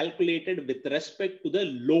TDD is calculated with respect to the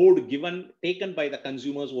load taken by the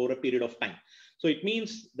consumers over a period of time. So it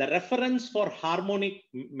means the reference for harmonic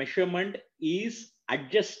measurement is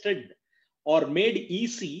adjusted or made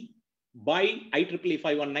easy by IEEE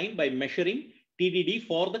 519 by measuring TDD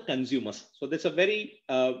for the consumers. So that's a very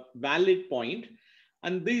valid point.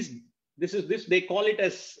 And this they call it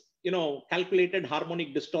as, calculated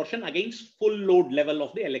harmonic distortion against full load level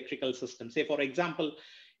of the electrical system. Say, for example,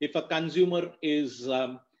 if a consumer is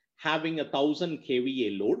having 1000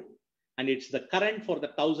 kVA load, and it's the current for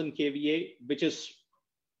the 1000 kVA, which is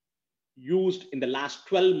used in the last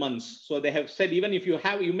 12 months. So they have said, even if you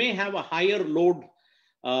may have a higher load,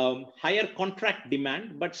 higher contract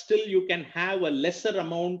demand, but still you can have a lesser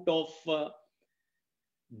amount of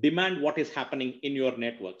demand what is happening in your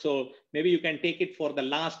network. So maybe you can take it for the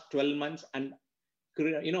last 12 months and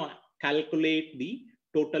calculate the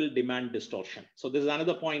total demand distortion. So this is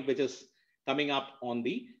another point which is coming up on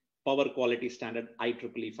the power quality standard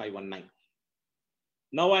IEEE 519.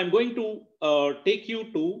 Now I'm going to take you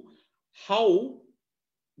to how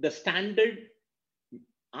the standard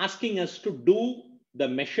asking us to do the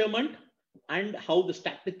measurement and how the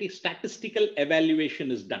statistical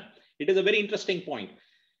evaluation is done. It is a very interesting point.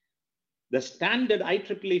 The standard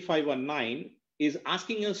IEEE 519 is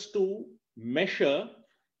asking us to measure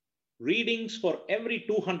readings for every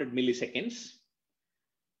 200 milliseconds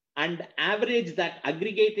and average that,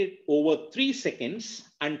 aggregate it over 3 seconds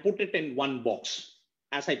and put it in one box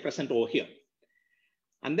as I present over here.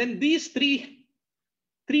 And then these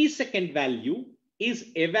three-second value is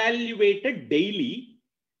evaluated daily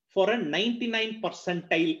for a 99th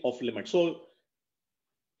percentile of limit. So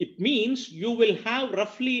it means you will have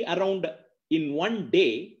roughly around, in one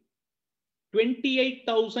day,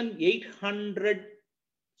 28,800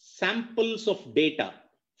 samples of data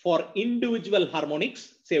for individual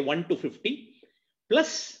harmonics, say 1 to 50,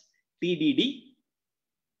 plus TDD,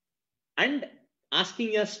 and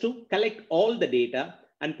asking us to collect all the data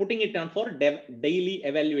and putting it down for daily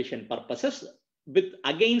evaluation purposes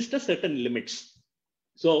against a certain limits.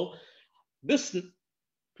 So this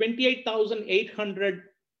 28,800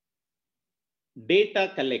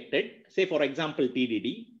 data collected, say for example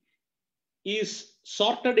TDD, is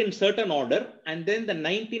sorted in certain order, and then the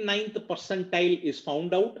 99th percentile is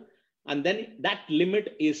found out, and then that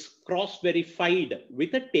limit is cross-verified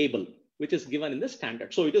with a table which is given in the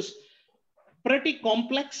standard. So it is pretty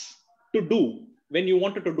complex to do when you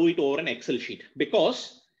wanted to do it over an Excel sheet,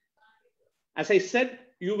 because as I said,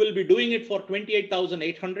 you will be doing it for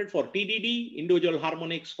 28,800 for TDD, individual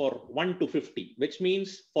harmonics for 1 to 50, which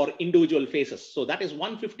means for individual phases. So that is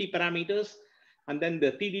 150 parameters. And then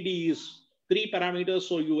the TDD is 3 parameters.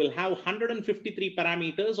 So you will have 153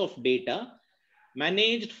 parameters of data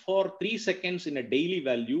managed for 3 seconds in a daily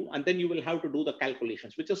value. And then you will have to do the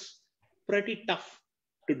calculations, which is pretty tough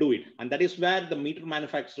to do it. And that is where the meter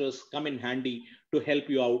manufacturers come in handy to help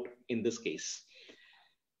you out in this case.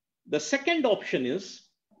 The second option is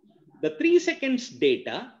the 3 seconds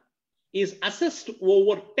data is assessed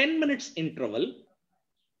over 10 minutes interval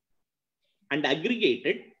and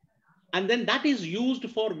aggregated, and then that is used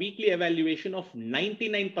for weekly evaluation of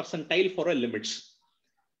 99 percentile for a limits.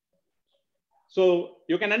 So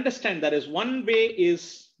you can understand there is one way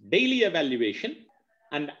is daily evaluation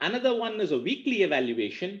and another one is a weekly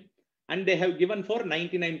evaluation, and they have given for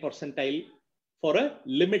 99 percentile for a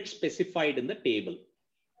limit specified in the table.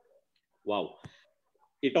 Wow.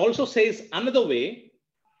 It also says another way.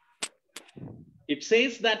 It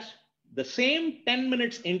says that the same 10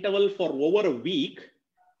 minutes interval for over a week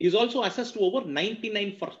is also assessed to over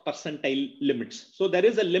 99 percentile limits. So there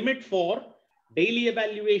is a limit for daily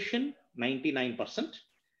evaluation, 99%.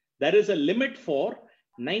 There is a limit for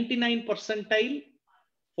 99 percentile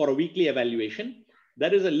for a weekly evaluation.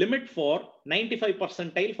 There is a limit for 95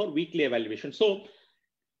 percentile for weekly evaluation. So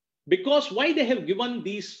because why they have given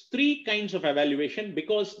these three kinds of evaluation?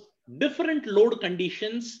 Because different load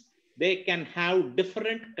conditions, they can have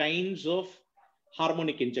different kinds of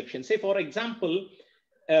harmonic injection. Say, for example,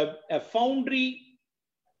 a foundry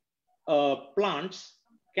plants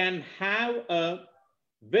can have a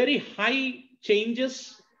very high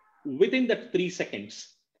changes within the 3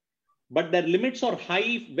 seconds, but their limits are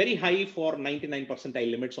high, very high for 99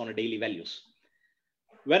 percentile limits on a daily values.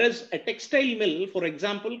 Whereas a textile mill, for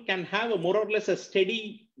example, can have a more or less a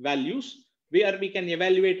steady values where we can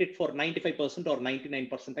evaluate it for 95% or 99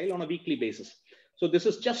 percentile on a weekly basis. So this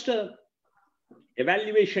is just a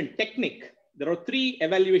evaluation technique. There are 3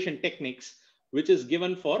 evaluation techniques which is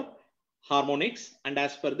given for harmonics and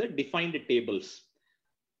as per the defined tables.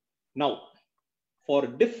 Now, for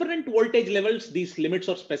different voltage levels, these limits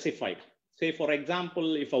are specified. Say, for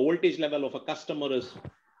example, if a voltage level of a customer is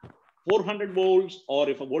 400 volts, or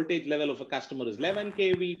if a voltage level of a customer is 11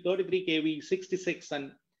 kV, 33 kV, 66,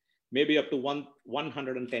 and maybe up to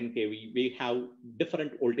 110 kV, we have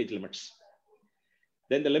different voltage limits.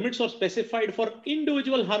 Then the limits are specified for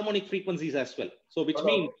individual harmonic frequencies as well. So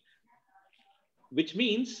which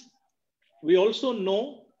means we also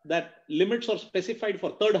know that limits are specified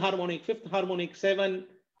for third harmonic, fifth harmonic, 7,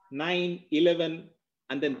 9, 11,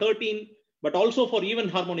 and then 13, but also for even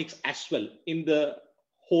harmonics as well in the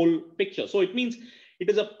whole picture. So it means it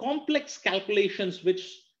is a complex calculations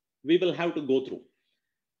which we will have to go through.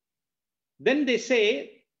 Then they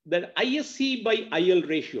say that ISC by IL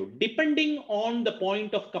ratio, depending on the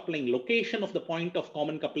point of coupling, location of the point of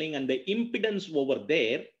common coupling and the impedance over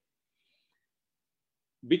there,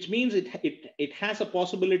 which means it has a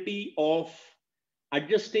possibility of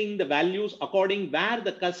adjusting the values according where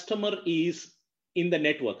the customer is in the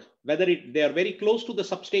network, whether they are very close to the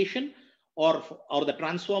substation or the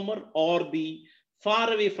transformer, or the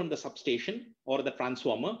far away from the substation or the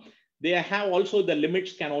transformer. They have also, the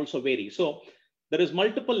limits can also vary. So there is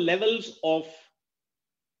multiple levels of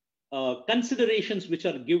considerations which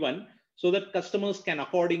are given so that customers can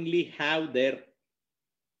accordingly have their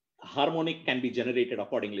harmonic can be generated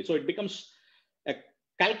accordingly. So it becomes a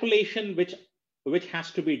calculation which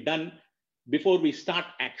has to be done before we start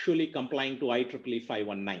actually complying to IEEE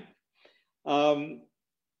 519.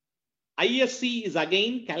 ISC is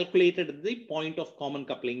again calculated at the point of common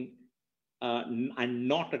coupling and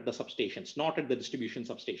not at the substations, not at the distribution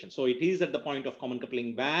substation. So it is at the point of common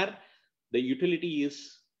coupling where the utility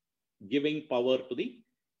is giving power to the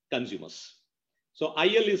consumers. So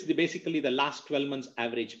IL is basically the last 12 months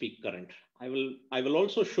average peak current. I will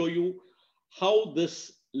also show you how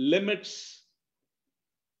this limits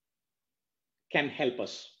can help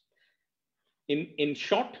us. In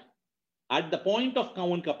short, at the point of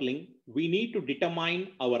common coupling, we need to determine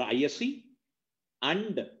our ISC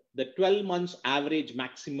and the 12 months average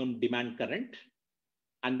maximum demand current.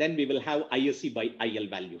 And then we will have ISC by IL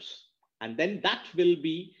values. And then that will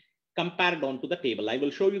be compared onto the table. I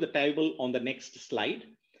will show you the table on the next slide.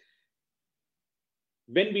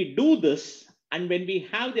 When we do this, and when we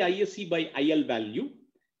have the ISC by IL value,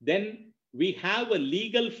 then we have a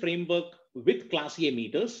legal framework with Class A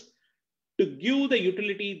meters to give the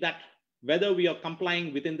utility that whether we are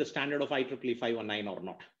complying within the standard of IEEE 519 or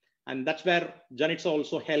not. And that's where Janitza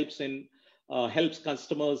also helps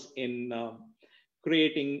customers in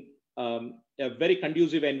creating a very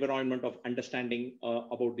conducive environment of understanding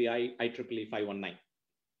about the IEEE 519.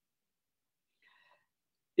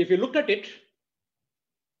 If you look at it,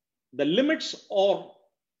 the limits are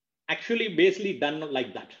actually basically done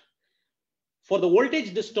like that. For the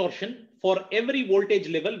voltage distortion, for every voltage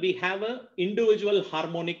level, we have an individual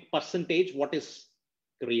harmonic percentage what is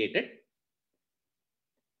created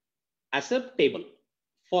as a table.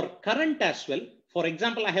 For current as well, For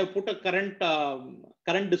example, I have put a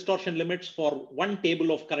current distortion limits for one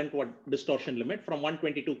table of current distortion limit from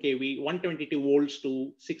 122 volts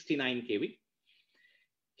to 69 kV.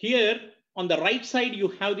 Here on the right side, you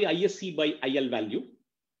have the ISC by IL value.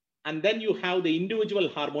 And then you have the individual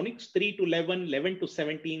harmonics, 3 to 11, 11 to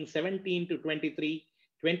 17, 17 to 23,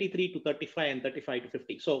 23 to 35, and 35 to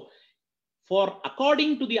 50. So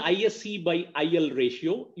according to the ISC by IL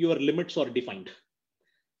ratio, your limits are defined.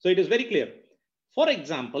 So it is very clear. For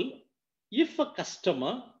example, if a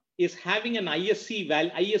customer is having an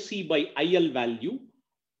ISC by IL value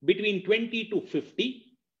between 20 to 50,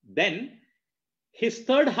 then his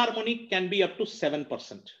third harmonic can be up to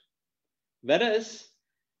 7%. Whereas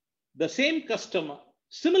the same customer,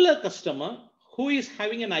 similar customer who is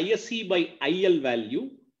having an ISC by IL value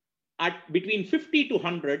at between 50 to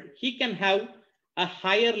 100, he can have a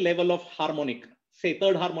higher level of harmonic. Say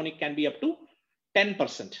third harmonic can be up to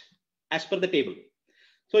 10% as per the table.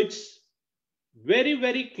 So it's very,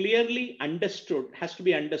 very clearly understood, has to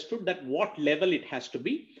be understood that what level it has to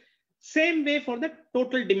be. Same way for the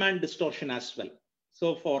total demand distortion as well.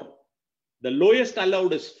 So for the lowest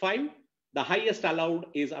allowed is 5, the highest allowed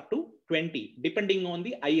is up to 20, depending on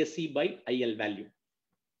the ISC by IL value,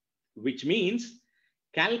 which means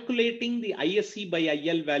calculating the ISC by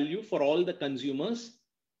IL value for all the consumers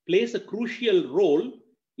plays a crucial role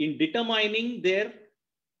in determining their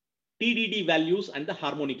TDD values and the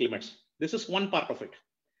harmonic limits. This is one part of it.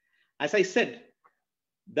 As I said,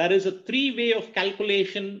 there is a 3-way of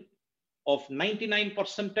calculation of 99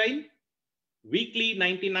 percentile, weekly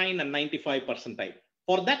 99 and 95 percentile.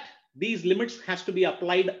 For that, these limits has to be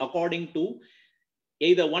applied according to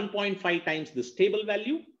either 1.5 times the stable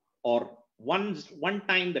value or one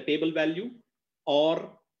time the table value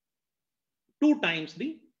or 2 times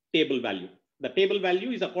the table value. The table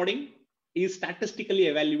value is statistically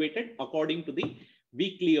evaluated according to the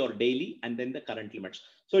weekly or daily and then the current limits.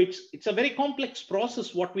 So it's a very complex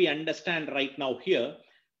process what we understand right now here,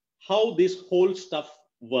 how this whole stuff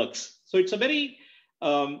works. So it's a very,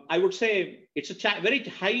 I would say it's a very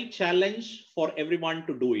high challenge for everyone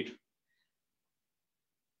to do it.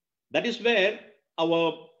 That is where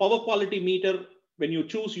our power quality meter, when you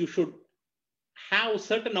choose, you should have a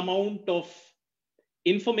certain amount of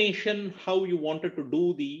information, how you wanted to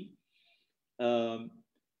do the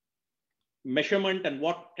measurement and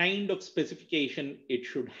what kind of specification it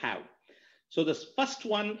should have. So the first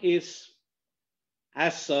one is,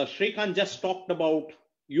 as Srikanth just talked about,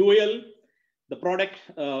 UL, the product,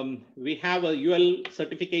 we have a UL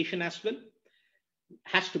certification as well.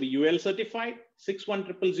 Has to be UL certified.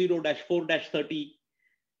 61000-4-30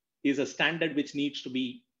 is a standard which needs to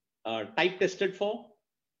be type tested for.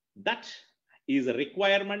 That is a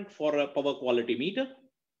requirement for a power quality meter.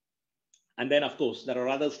 And then, of course, there are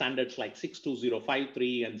other standards like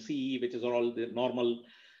 62053 and CE, which is all the normal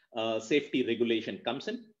safety regulation comes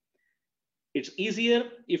in. It's easier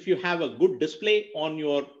if you have a good display on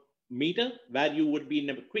your meter where you would be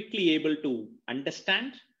quickly able to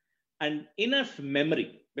understand, and enough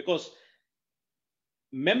memory, because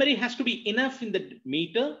memory has to be enough in the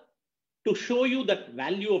meter to show you that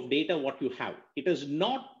value of data what you have. It is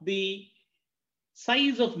not the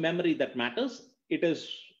size of memory that matters. It is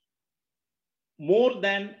more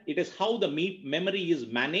than, it is how the memory is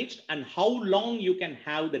managed and how long you can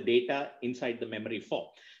have the data inside the memory for.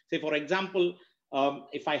 Say, for example,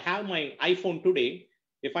 if I have my iPhone today,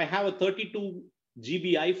 if I have a 32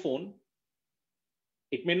 GB iPhone,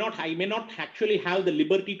 I may not actually have the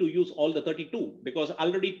liberty to use all the 32 because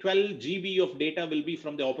already 12 GB of data will be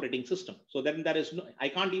from the operating system. So then there is no, I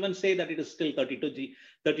can't even say that it is still 32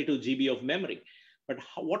 GB of memory. But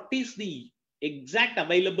what is the exact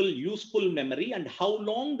available useful memory and how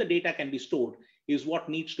long the data can be stored is what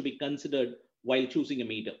needs to be considered while choosing a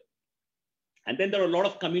meter. And then there are a lot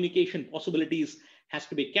of communication possibilities has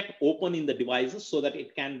to be kept open in the devices so that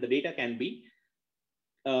the data can be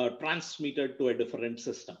transmitted to a different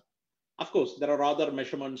system. Of course, there are other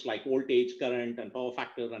measurements like voltage, current, and power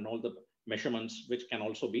factor, and all the measurements which can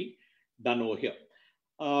also be done over here.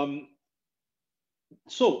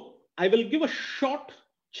 So I will give a short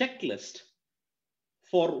checklist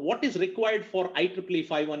for what is required for IEEE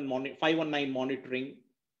 519 monitoring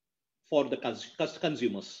for the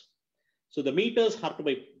consumers. So the meters have to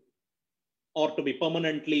be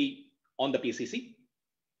permanently on the PCC.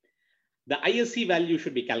 The ISC value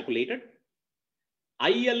should be calculated.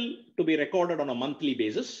 IL to be recorded on a monthly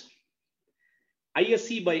basis.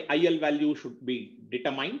 ISC by IL value should be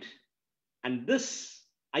determined. And this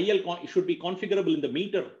IL should be configurable in the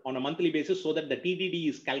meter on a monthly basis so that the TDD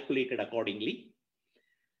is calculated accordingly.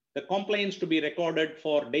 the compliance to be recorded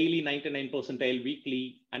for daily 99 percentile,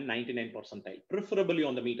 weekly, and 99 percentile, preferably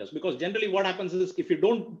on the meters. Because generally what happens is if you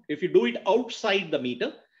do it outside the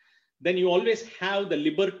meter, then you always have the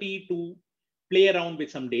liberty to play around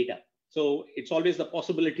with some data. So it's always the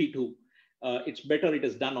possibility to, it's better it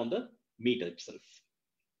is done on the meter itself.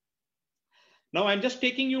 Now I'm just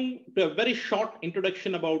taking you to a very short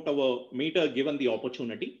introduction about our meter given the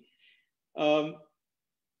opportunity.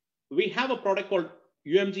 We have a product called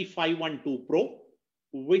UMG 512 Pro,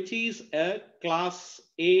 which is a Class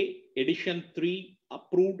A Edition 3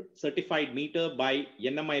 approved certified meter by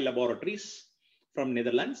NMI Laboratories from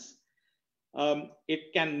Netherlands.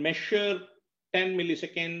 It can measure 10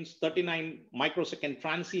 milliseconds, 39 microsecond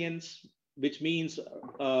transients, which means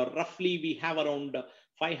roughly we have around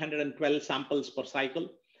 512 samples per cycle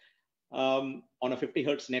on a 50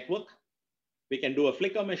 Hertz network. We can do a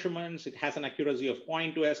flicker measurements. It has an accuracy of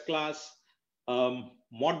 0.2 S class.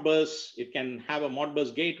 Modbus, it can have a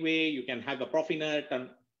Modbus gateway. You can have a Profinet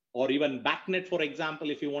or even BACnet, for example,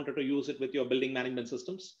 if you wanted to use it with your building management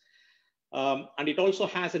systems. And it also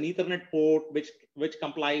has an Ethernet port, which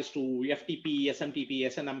complies to FTP, SMTP,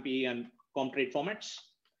 SNMP, and COMTRADE formats.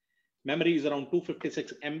 Memory is around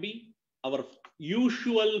 256 MB. Our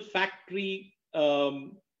usual factory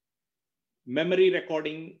memory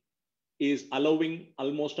recording is allowing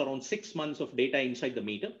almost around 6 months of data inside the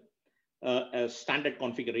meter, a standard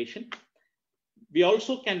configuration. We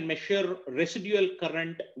also can measure residual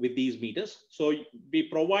current with these meters. So we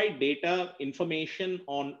provide data information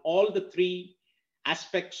on all the 3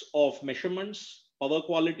 aspects of measurements: power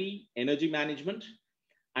quality, energy management,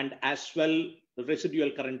 and as well the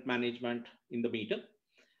residual current management in the meter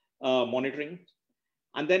monitoring.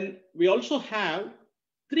 And then we also have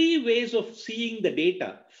 3 ways of seeing the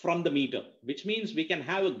data from the meter, which means we can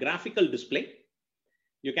have a graphical display.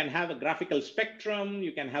 You can have a graphical spectrum.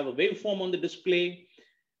 You can have a waveform on the display.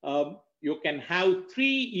 You can have 3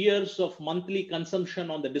 years of monthly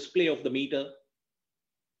consumption on the display of the meter.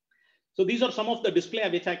 So these are some of the display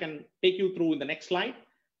which I can take you through in the next slide.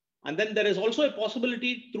 And then there is also a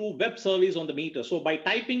possibility through web service on the meter. So by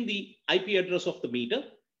typing the IP address of the meter,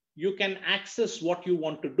 you can access what you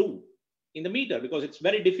want to do in the meter, because it's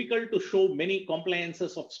very difficult to show many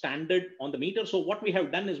compliances of standard on the meter. So what we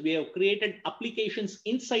have done is we have created applications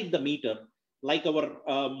inside the meter, like our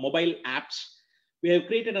mobile apps. We have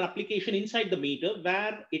created an application inside the meter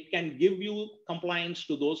where it can give you compliance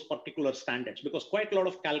to those particular standards, because quite a lot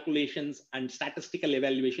of calculations and statistical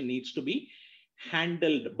evaluation needs to be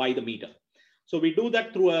handled by the meter. So we do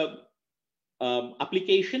that through a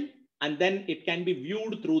application, and then it can be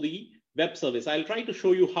viewed through the web service. I'll try to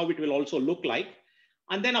show you how it will also look like.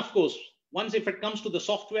 And then of course, once if it comes to the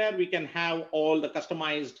software, we can have all the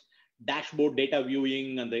customized dashboard data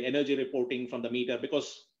viewing and the energy reporting from the meter,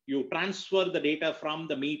 because you transfer the data from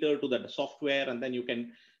the meter to the software, and then you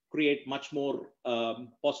can create much more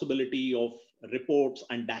possibility of reports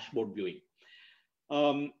and dashboard viewing.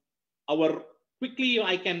 Quickly,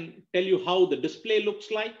 I can tell you how the display looks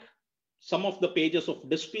like. Some of the pages of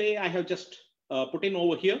display I have just put in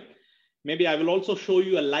over here. Maybe I will also show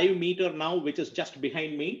you a live meter now, which is just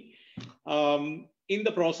behind me. In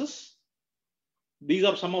the process, these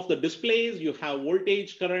are some of the displays. You have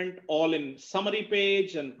voltage, current, all in summary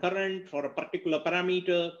page, and current for a particular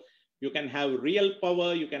parameter. You can have real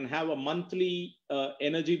power. You can have a monthly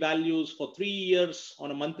energy values for 3 years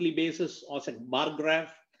on a monthly basis, or as a bar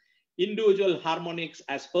graph. Individual harmonics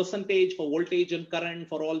as percentage for voltage and current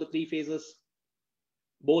for all the 3 phases,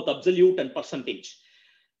 both absolute and percentage.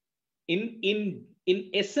 In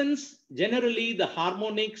essence, generally the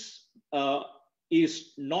harmonics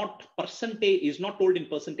is not told in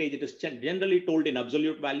percentage. It is generally told in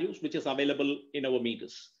absolute values, which is available in our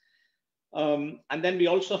meters. And then we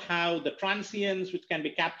also have the transients, which can be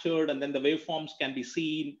captured, and then the waveforms can be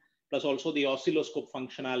seen, plus also the oscilloscope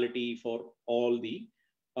functionality for all the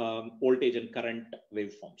voltage and current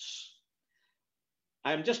waveforms.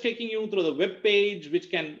 I'm just taking you through the web page, which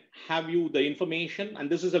can have you the information. And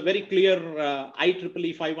this is a very clear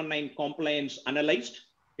IEEE 519 compliance analyzed.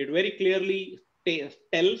 It very clearly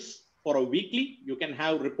tells for a weekly, you can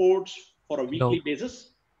have reports for a weekly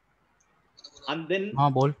basis. And then,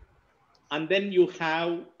 you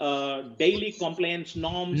have daily compliance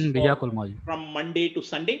norms from Monday to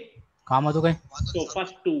Sunday. So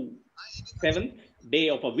first to 7th day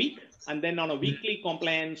of a week, and then on a weekly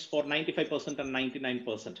compliance for 95% and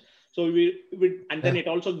 99%. So and then it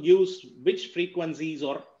also gives which frequencies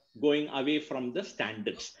are going away from the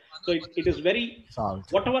standards. So it is very,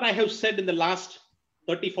 whatever I have said in the last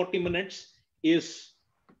 30-40 minutes is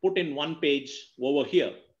put in one page over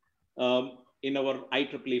here. in our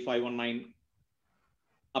IEEE 519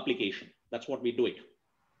 application. That's what we do it.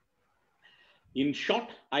 In short,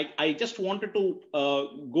 I just wanted to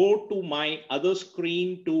go to my other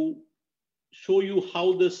screen to show you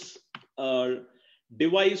how this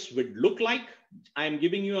device would look like. I'm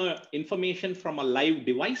giving you information from a live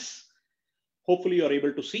device. Hopefully you're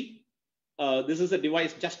able to see. This is a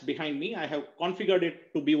device just behind me. I have configured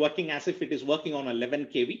it to be working as if it is working on 11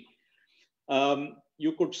 kV.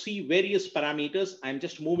 You could see various parameters. I'm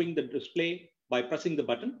just moving the display by pressing the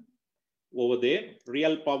button over there,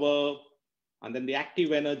 real power, and then the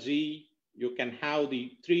active energy. You can have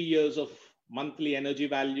the 3 years of monthly energy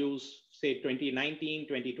values, say 2019,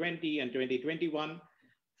 2020, and 2021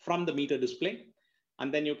 from the meter display.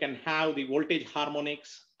 And then you can have the voltage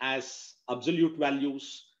harmonics as absolute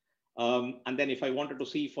values. And then if I wanted to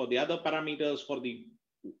see for the other parameters for the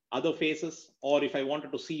other phases, or if I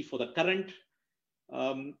wanted to see for the current,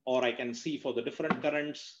 or I can see for the different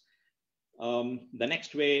currents. The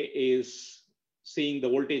next way is seeing the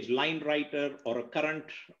voltage line writer or a current.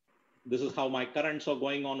 This is how my currents are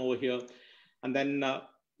going on over here. And then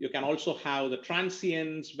you can also have the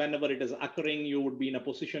transients. Whenever it is occurring, you would be in a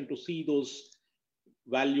position to see those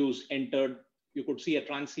values entered. You could see a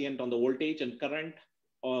transient on the voltage and current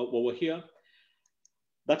over here.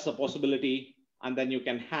 That's a possibility. And then you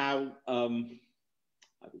can have,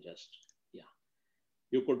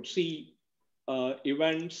 you could see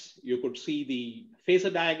events. You could see the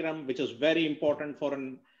phasor diagram, which is very important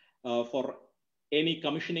for any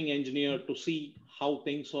commissioning engineer to see how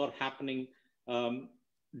things are happening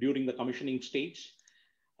during the commissioning stage.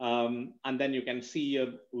 And then you can see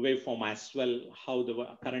a waveform as well, how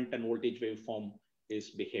the current and voltage waveform is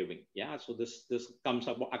behaving. Yeah, so this comes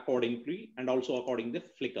up accordingly and also according to the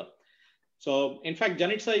flicker. So in fact,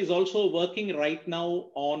 Janitza is also working right now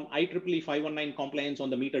on IEEE 519 compliance on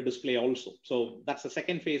the meter display also. So that's the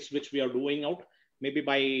second phase which we are doing out. Maybe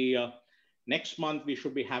by next month, we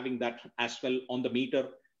should be having that as well on the meter.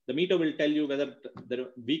 The meter will tell you whether the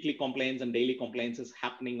weekly compliance and daily compliance is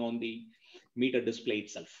happening on the meter display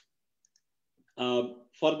itself.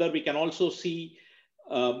 Further, we can also see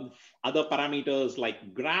other parameters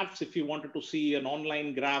like graphs. If you wanted to see an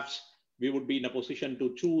online graphs, we would be in a position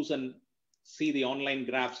to choose and see the online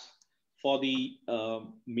graphs for the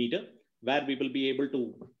meter, where we will be able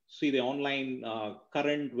to see the online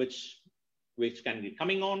current which can be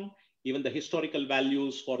coming on. Even the historical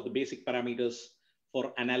values for the basic parameters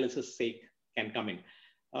for analysis sake can come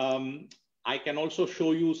in. I can also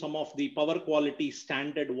show you some of the power quality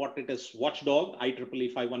standard, what it is, watchdog,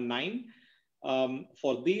 IEEE 519.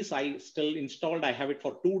 For these, I still installed, I have it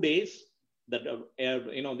for 2 days. That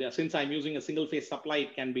since I'm using a single phase supply,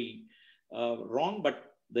 it can be wrong,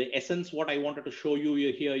 but the essence, what I wanted to show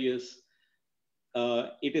you here is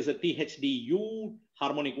it is a THDU,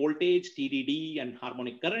 harmonic voltage, TDD, and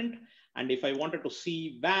harmonic current. And if I wanted to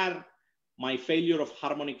see where my failure of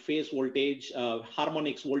harmonic phase voltage,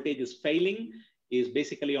 harmonics voltage is failing, is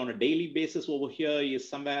basically on a daily basis over here is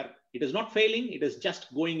somewhere, it is not failing, it is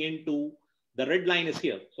just going into, the red line is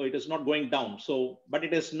here. So it is not going down. So, but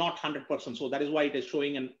it is not 100%. So that is why it is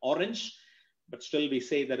showing an orange, but still we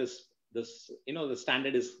say there is this, the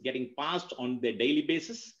standard is getting passed on the daily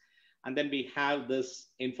basis. And then we have this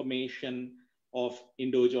information of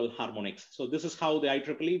individual harmonics. So this is how the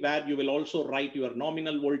IEEE, where you will also write your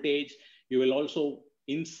nominal voltage. You will also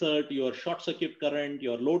insert your short circuit current,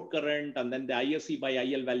 your load current, and then the ISC by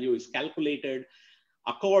IL value is calculated.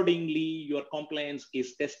 Accordingly, your compliance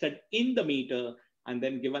is tested in the meter and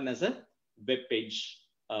then given as a web page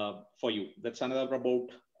for you. That's another about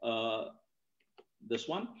this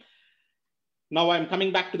one. Now I'm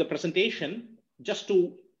coming back to the presentation just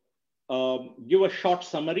to give a short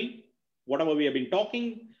summary. Whatever we have been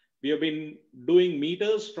talking, we have been doing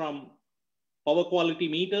meters from power quality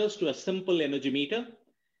meters to a simple energy meter,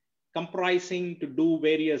 comprising to do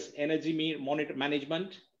various energy monitor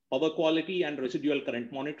management, power quality, and residual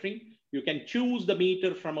current monitoring. You can choose the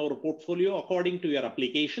meter from our portfolio according to your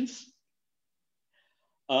applications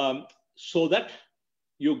so that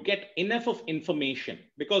you get enough of information,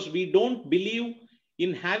 because we don't believe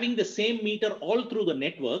in having the same meter all through the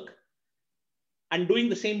network and doing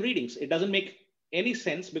the same readings. It doesn't make any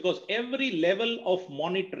sense, because every level of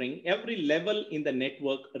monitoring, every level in the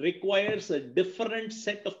network requires a different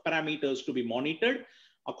set of parameters to be monitored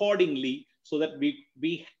accordingly so that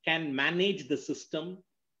we can manage the system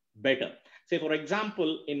better. Say, for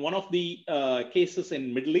example, in one of the cases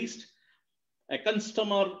in Middle East, a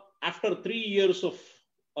customer, after 3 years of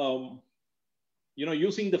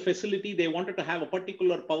using the facility, they wanted to have a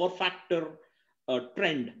particular power factor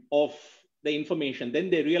trend of the information, then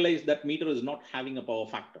they realize that meter is not having a power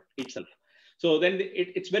factor itself. So then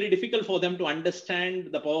it's very difficult for them to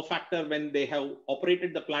understand the power factor when they have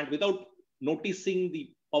operated the plant without noticing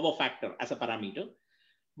the power factor as a parameter.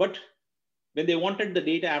 But when they wanted the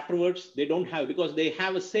data afterwards, they don't have, because they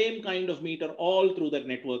have the same kind of meter all through their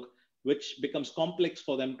network, which becomes complex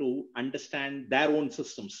for them to understand their own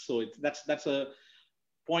systems. So that's a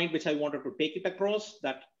point which I wanted to take it across,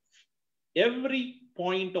 that every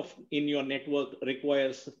point in your network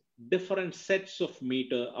requires different sets of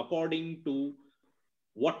meter according to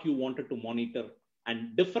what you wanted to monitor,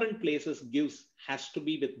 and different places has to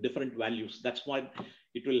be with different values. That's why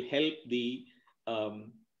it will help the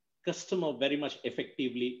customer very much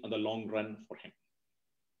effectively on the long run for him.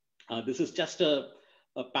 This is just a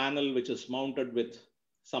panel which is mounted with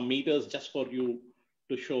some meters just for you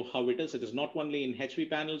to show how it is. It is not only in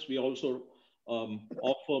HV panels, we also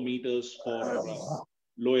offer meters for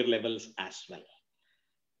lower levels as well.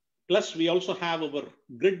 Plus, we also have our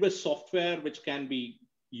grid-based software, which can be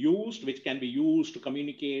used to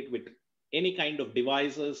communicate with any kind of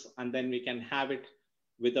devices, and then we can have it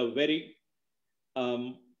with a very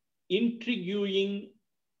intriguing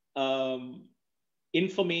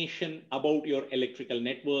information about your electrical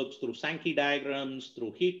networks through Sankey diagrams,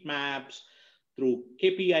 through heat maps, through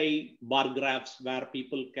KPI bar graphs, where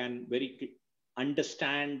people can very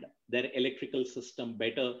understand their electrical system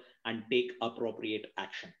better and take appropriate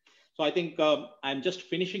action. So I think I'm just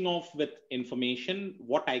finishing off with information,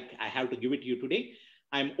 what I have to give it to you today.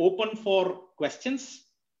 I'm open for questions.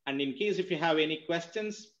 And in case if you have any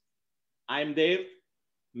questions, I'm there.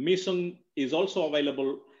 Misung is also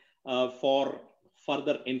available for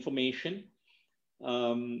further information.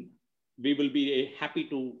 We will be happy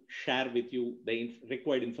to share with you the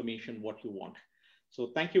required information, what you want. So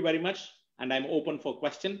thank you very much. And I'm open for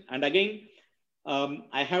question. And again,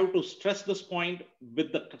 I have to stress this point,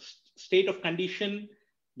 with the state of condition,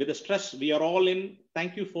 with the stress we are all in.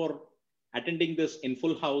 Thank you for attending this in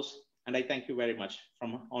full house. And I thank you very much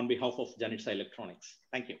on behalf of Janitza Electronics.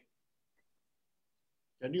 Thank you.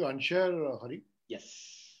 Can you unshare, Hari? Yes.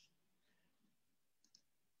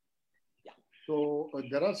 Yeah. So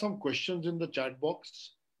there are some questions in the chat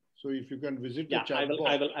box. So if you can visit the chat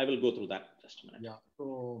box. I will go through that just a minute. Yeah.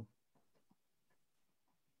 So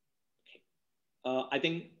I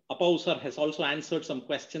think Apau sir has also answered some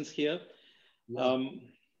questions here. Yeah.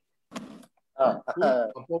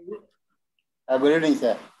 Good evening,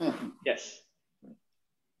 sir. Yes.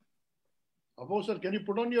 Apau sir, can you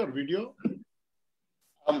put on your video?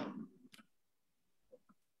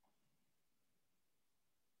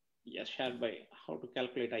 Yes, shared by how to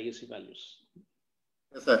calculate ISC values.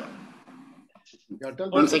 Yes, sir. Yeah,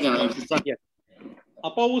 One second. Yes.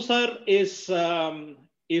 Apau sir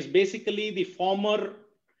is basically the former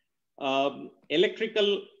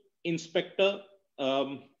electrical inspector,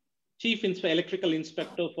 chief electrical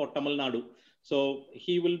inspector for Tamil Nadu. So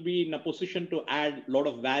he will be in a position to add a lot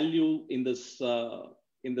of value in this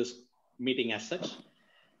meeting as such.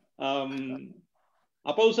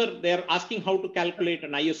 Apau sir, they are asking how to calculate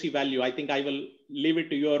an ISC value. I think I will leave it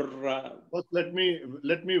to your. First, let me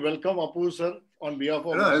welcome Apau sir on behalf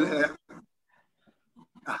of.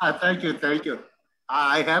 Thank you.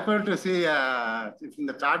 I happen to see in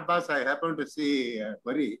the chat box. I happen to see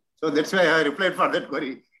query, so that's why I replied for that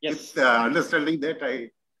query. Yes. With understanding that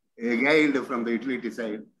I gained from the utility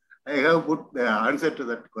side, I have put the answer to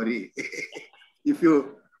that query. If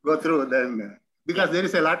you go through, then because there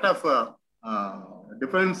is a lot of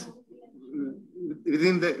difference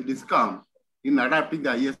within the DISCOM in adapting the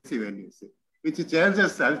ISC values, which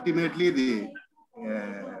changes ultimately the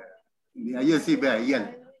ISC by IL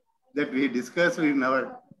that we discussed in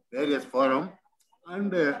our various forum. And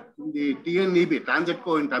the TNEB,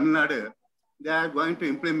 Transitco in Tamil Nadu, they are going to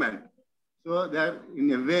implement. So they are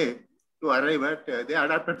in a way to arrive at, they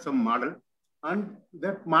adapted some model, and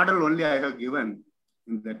that model only I have given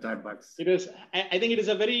in the chat box. It is, I think it is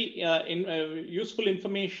a very useful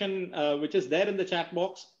information which is there in the chat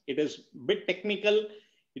box. It is a bit technical.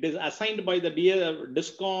 It is assigned by the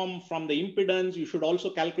DISCOM from the impedance. You should also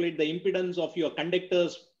calculate the impedance of your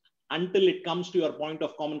conductors until it comes to your point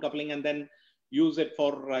of common coupling, and then use it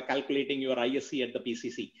for calculating your ISC at the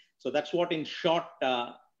PCC. So that's what in short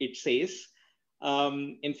it says.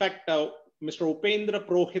 In fact, Mr. Upendra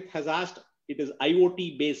Prohit has asked, it is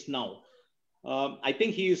IoT based now. I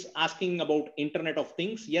think he is asking about Internet of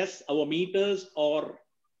Things. Yes, our meters are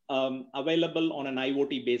available on an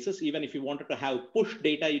IoT basis. Even if you wanted to have push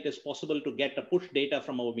data, it is possible to get a push data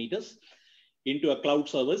from our meters into a cloud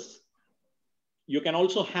service. You can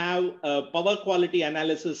also have power quality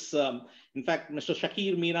analysis In fact, Mr.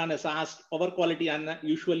 Shakir Miran has asked, power quality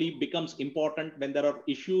usually becomes important when there are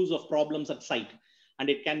issues of problems at site, and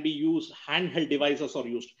it can be used, handheld devices are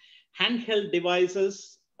used. Handheld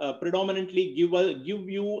devices predominantly give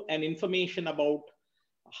you an information about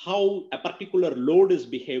how a particular load is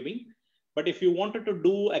behaving. But if you wanted to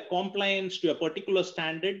do a compliance to a particular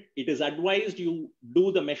standard, it is advised you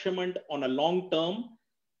do the measurement on a long term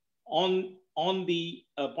on the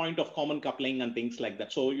point of common coupling and things like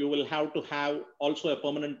that. So you will have to have also a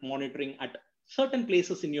permanent monitoring at certain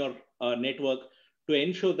places in your network to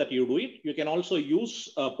ensure that you do it. You can also use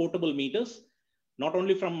portable meters, not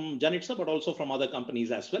only from Janitza, but also from other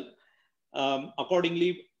companies as well.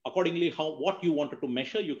 Accordingly, what you wanted to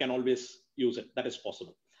measure, you can always use it. That is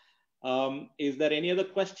possible. Is there any other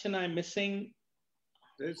question I'm missing?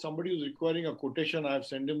 There's somebody who's requiring a quotation. I've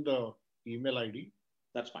sent him the email ID.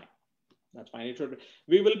 That's fine. That's fine. It should.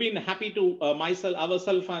 We will be happy to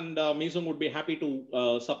ourselves and Mizung would be happy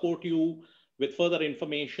to support you with further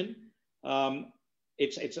information.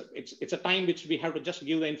 It's a time which we have to just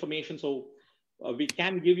give the information, so we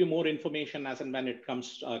can give you more information as and when it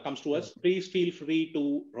comes to us. Please feel free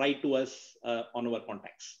to write to us on our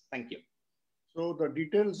contacts. Thank you. So the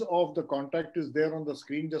details of the contact is there on the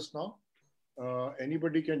screen just now.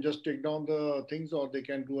 Anybody can just take down the things, or they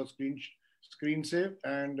can do a screen save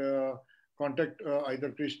and contact either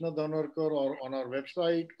Krishna Dhanwarkar or on our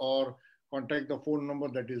website, or contact the phone number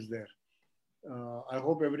that is there. I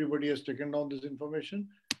hope everybody has taken down this information,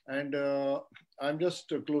 and I'm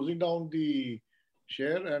just closing down the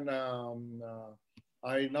share, and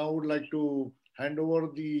I now would like to hand over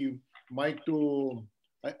the mic to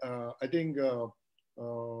I think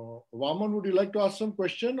Vaman, would you like to ask some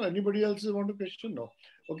question? Anybody else want to question? No.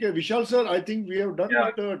 Okay, Vishal sir, I think we have done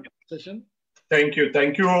with the session. Thank you,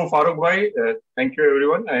 Farooq bhai. Thank you,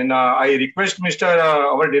 everyone. And I request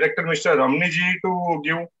our director, Mr. Ramniji, to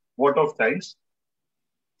give vote of thanks.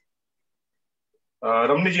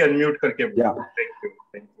 Ramniji, unmute karke. Yeah.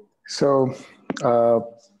 Thank you. So,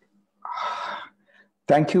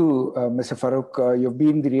 thank you, Mr. Farooq. You've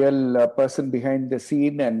been the real person behind the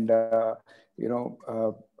scene, and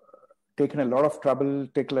taken a lot of trouble,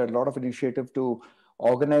 taken a lot of initiative to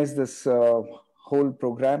organize this whole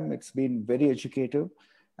program. It's been very educative.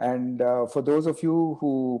 And for those of you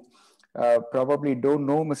who probably don't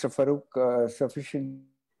know Mr. Farooq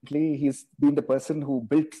sufficiently, he's been the person who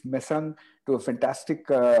built Mesang to a fantastic,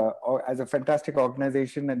 as a fantastic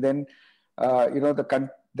organization. And then,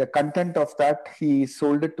 the content of that, he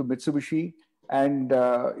sold it to Mitsubishi. And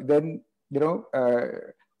then,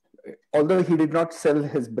 although he did not sell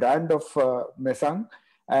his brand of Mesang,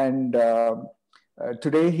 and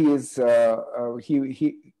today he is, and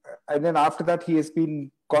then after that, he has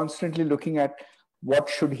been constantly looking at what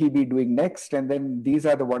should he be doing next. And then these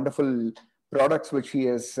are the wonderful products which he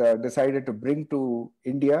has decided to bring to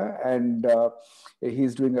India, and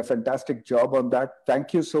he's doing a fantastic job on that.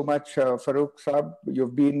 Thank you so much, Farooq Saab.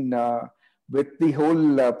 You've been with the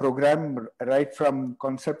whole program right from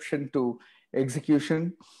conception to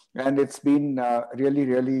execution, and it's been really,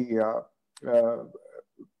 really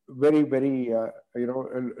very, very, a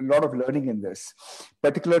lot of learning in this,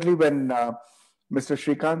 particularly when Mr.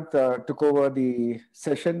 Shrikant took over the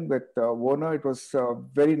session with Wöhner. It was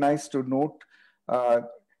very nice to note,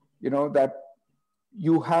 that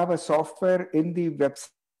you have a software in the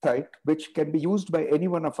website which can be used by any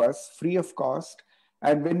one of us free of cost.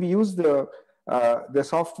 And when we use the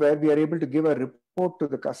software, we are able to give a report to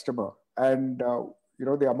the customer. And,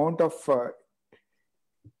 the amount of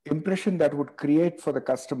impression that would create for the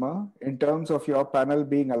customer in terms of your panel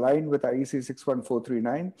being aligned with IEC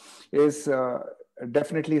 61439 is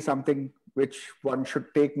definitely something which one should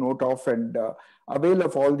take note of, and avail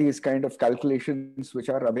of all these kind of calculations which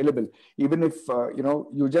are available. Even if,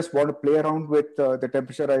 you just want to play around with the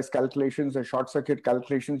temperature rise calculations or short circuit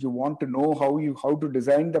calculations, you want to know how to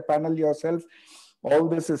design the panel yourself, all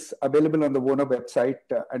this is available on the Wöhner website,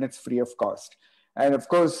 and it's free of cost. And of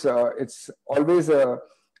course, it's always a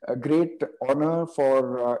great honor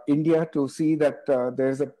for India to see that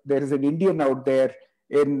there is an Indian out there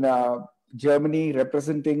in Germany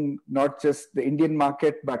representing not just the Indian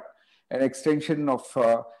market, but an extension of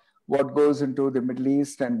what goes into the Middle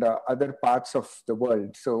East and other parts of the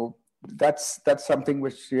world. So that's something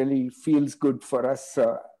which really feels good for us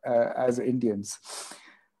as Indians.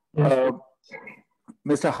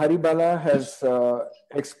 Mr. Haribala has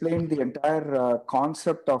explained the entire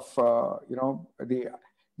concept of the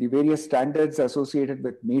various standards associated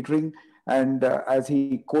with metering, and as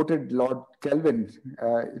he quoted Lord Kelvin,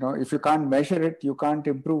 if you can't measure it, you can't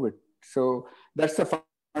improve it. So that's the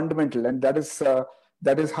fundamental, and that is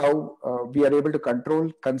that is how we are able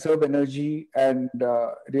to conserve energy, and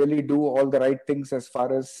really do all the right things as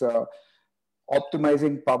far as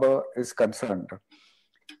optimizing power is concerned.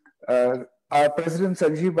 Our President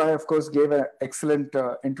Sanjeev Bhai, of course, gave an excellent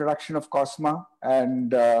introduction of COSMA,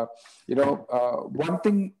 and one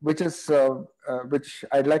thing which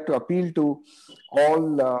I'd like to appeal to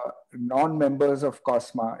all non-members of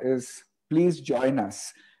COSMA is, please join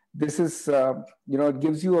us. This is, it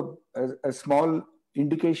gives you a small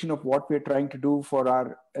indication of what we're trying to do for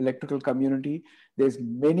our electrical community. There's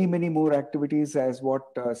many more activities, as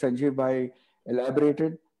what Sanjeev Bhai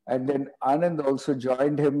elaborated. And then Anand also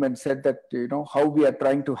joined him and said that, how we are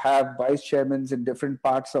trying to have vice chairmen in different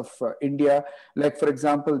parts of India. Like, for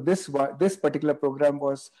example, this particular program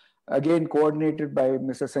was again coordinated by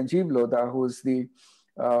Mr. Sanjeev Lodha, who is the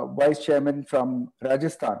vice chairman from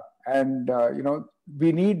Rajasthan. And,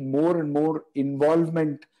 we need more and more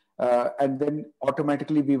involvement, and then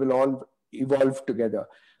automatically we will all evolve together.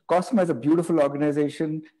 COSMA is a beautiful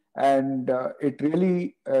organization. And it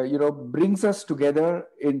really, brings us together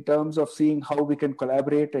in terms of seeing how we can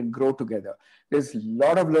collaborate and grow together. There's a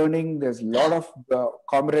lot of learning, there's a lot of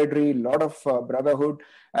camaraderie, a lot of brotherhood,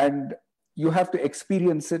 and you have to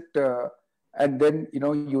experience it, and then,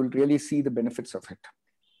 you'll really see the benefits of it.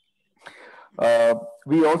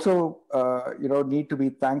 We also, need to be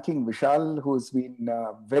thanking Vishal, who's been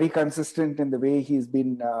very consistent in the way he's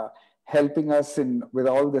been helping us with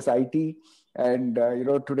all this IT. And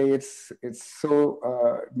today it's so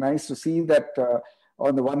nice to see that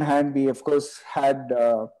on the one hand, we of course had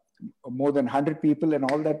more than 100 people and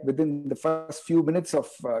all that within the first few minutes of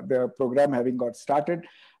the program having got started.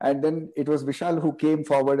 And then it was Vishal who came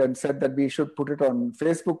forward and said that we should put it on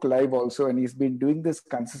Facebook Live also. And he's been doing this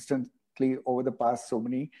consistently over the past so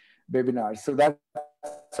many webinars. So that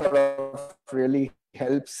sort of really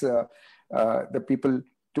helps the people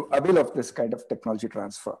to avail of this kind of technology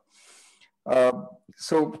transfer.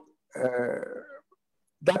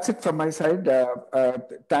 That's it from my side.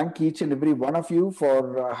 Thank each and every one of you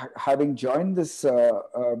for having joined this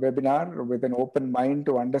webinar with an open mind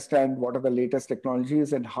to understand what are the latest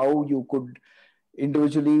technologies and how you could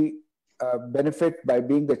individually benefit by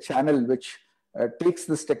being the channel which takes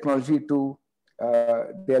this technology to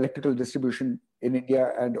the electrical distribution in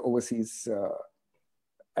India and overseas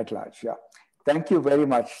at large. Yeah. Thank you very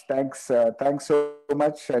much. Thanks so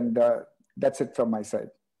much. And that's it from my side.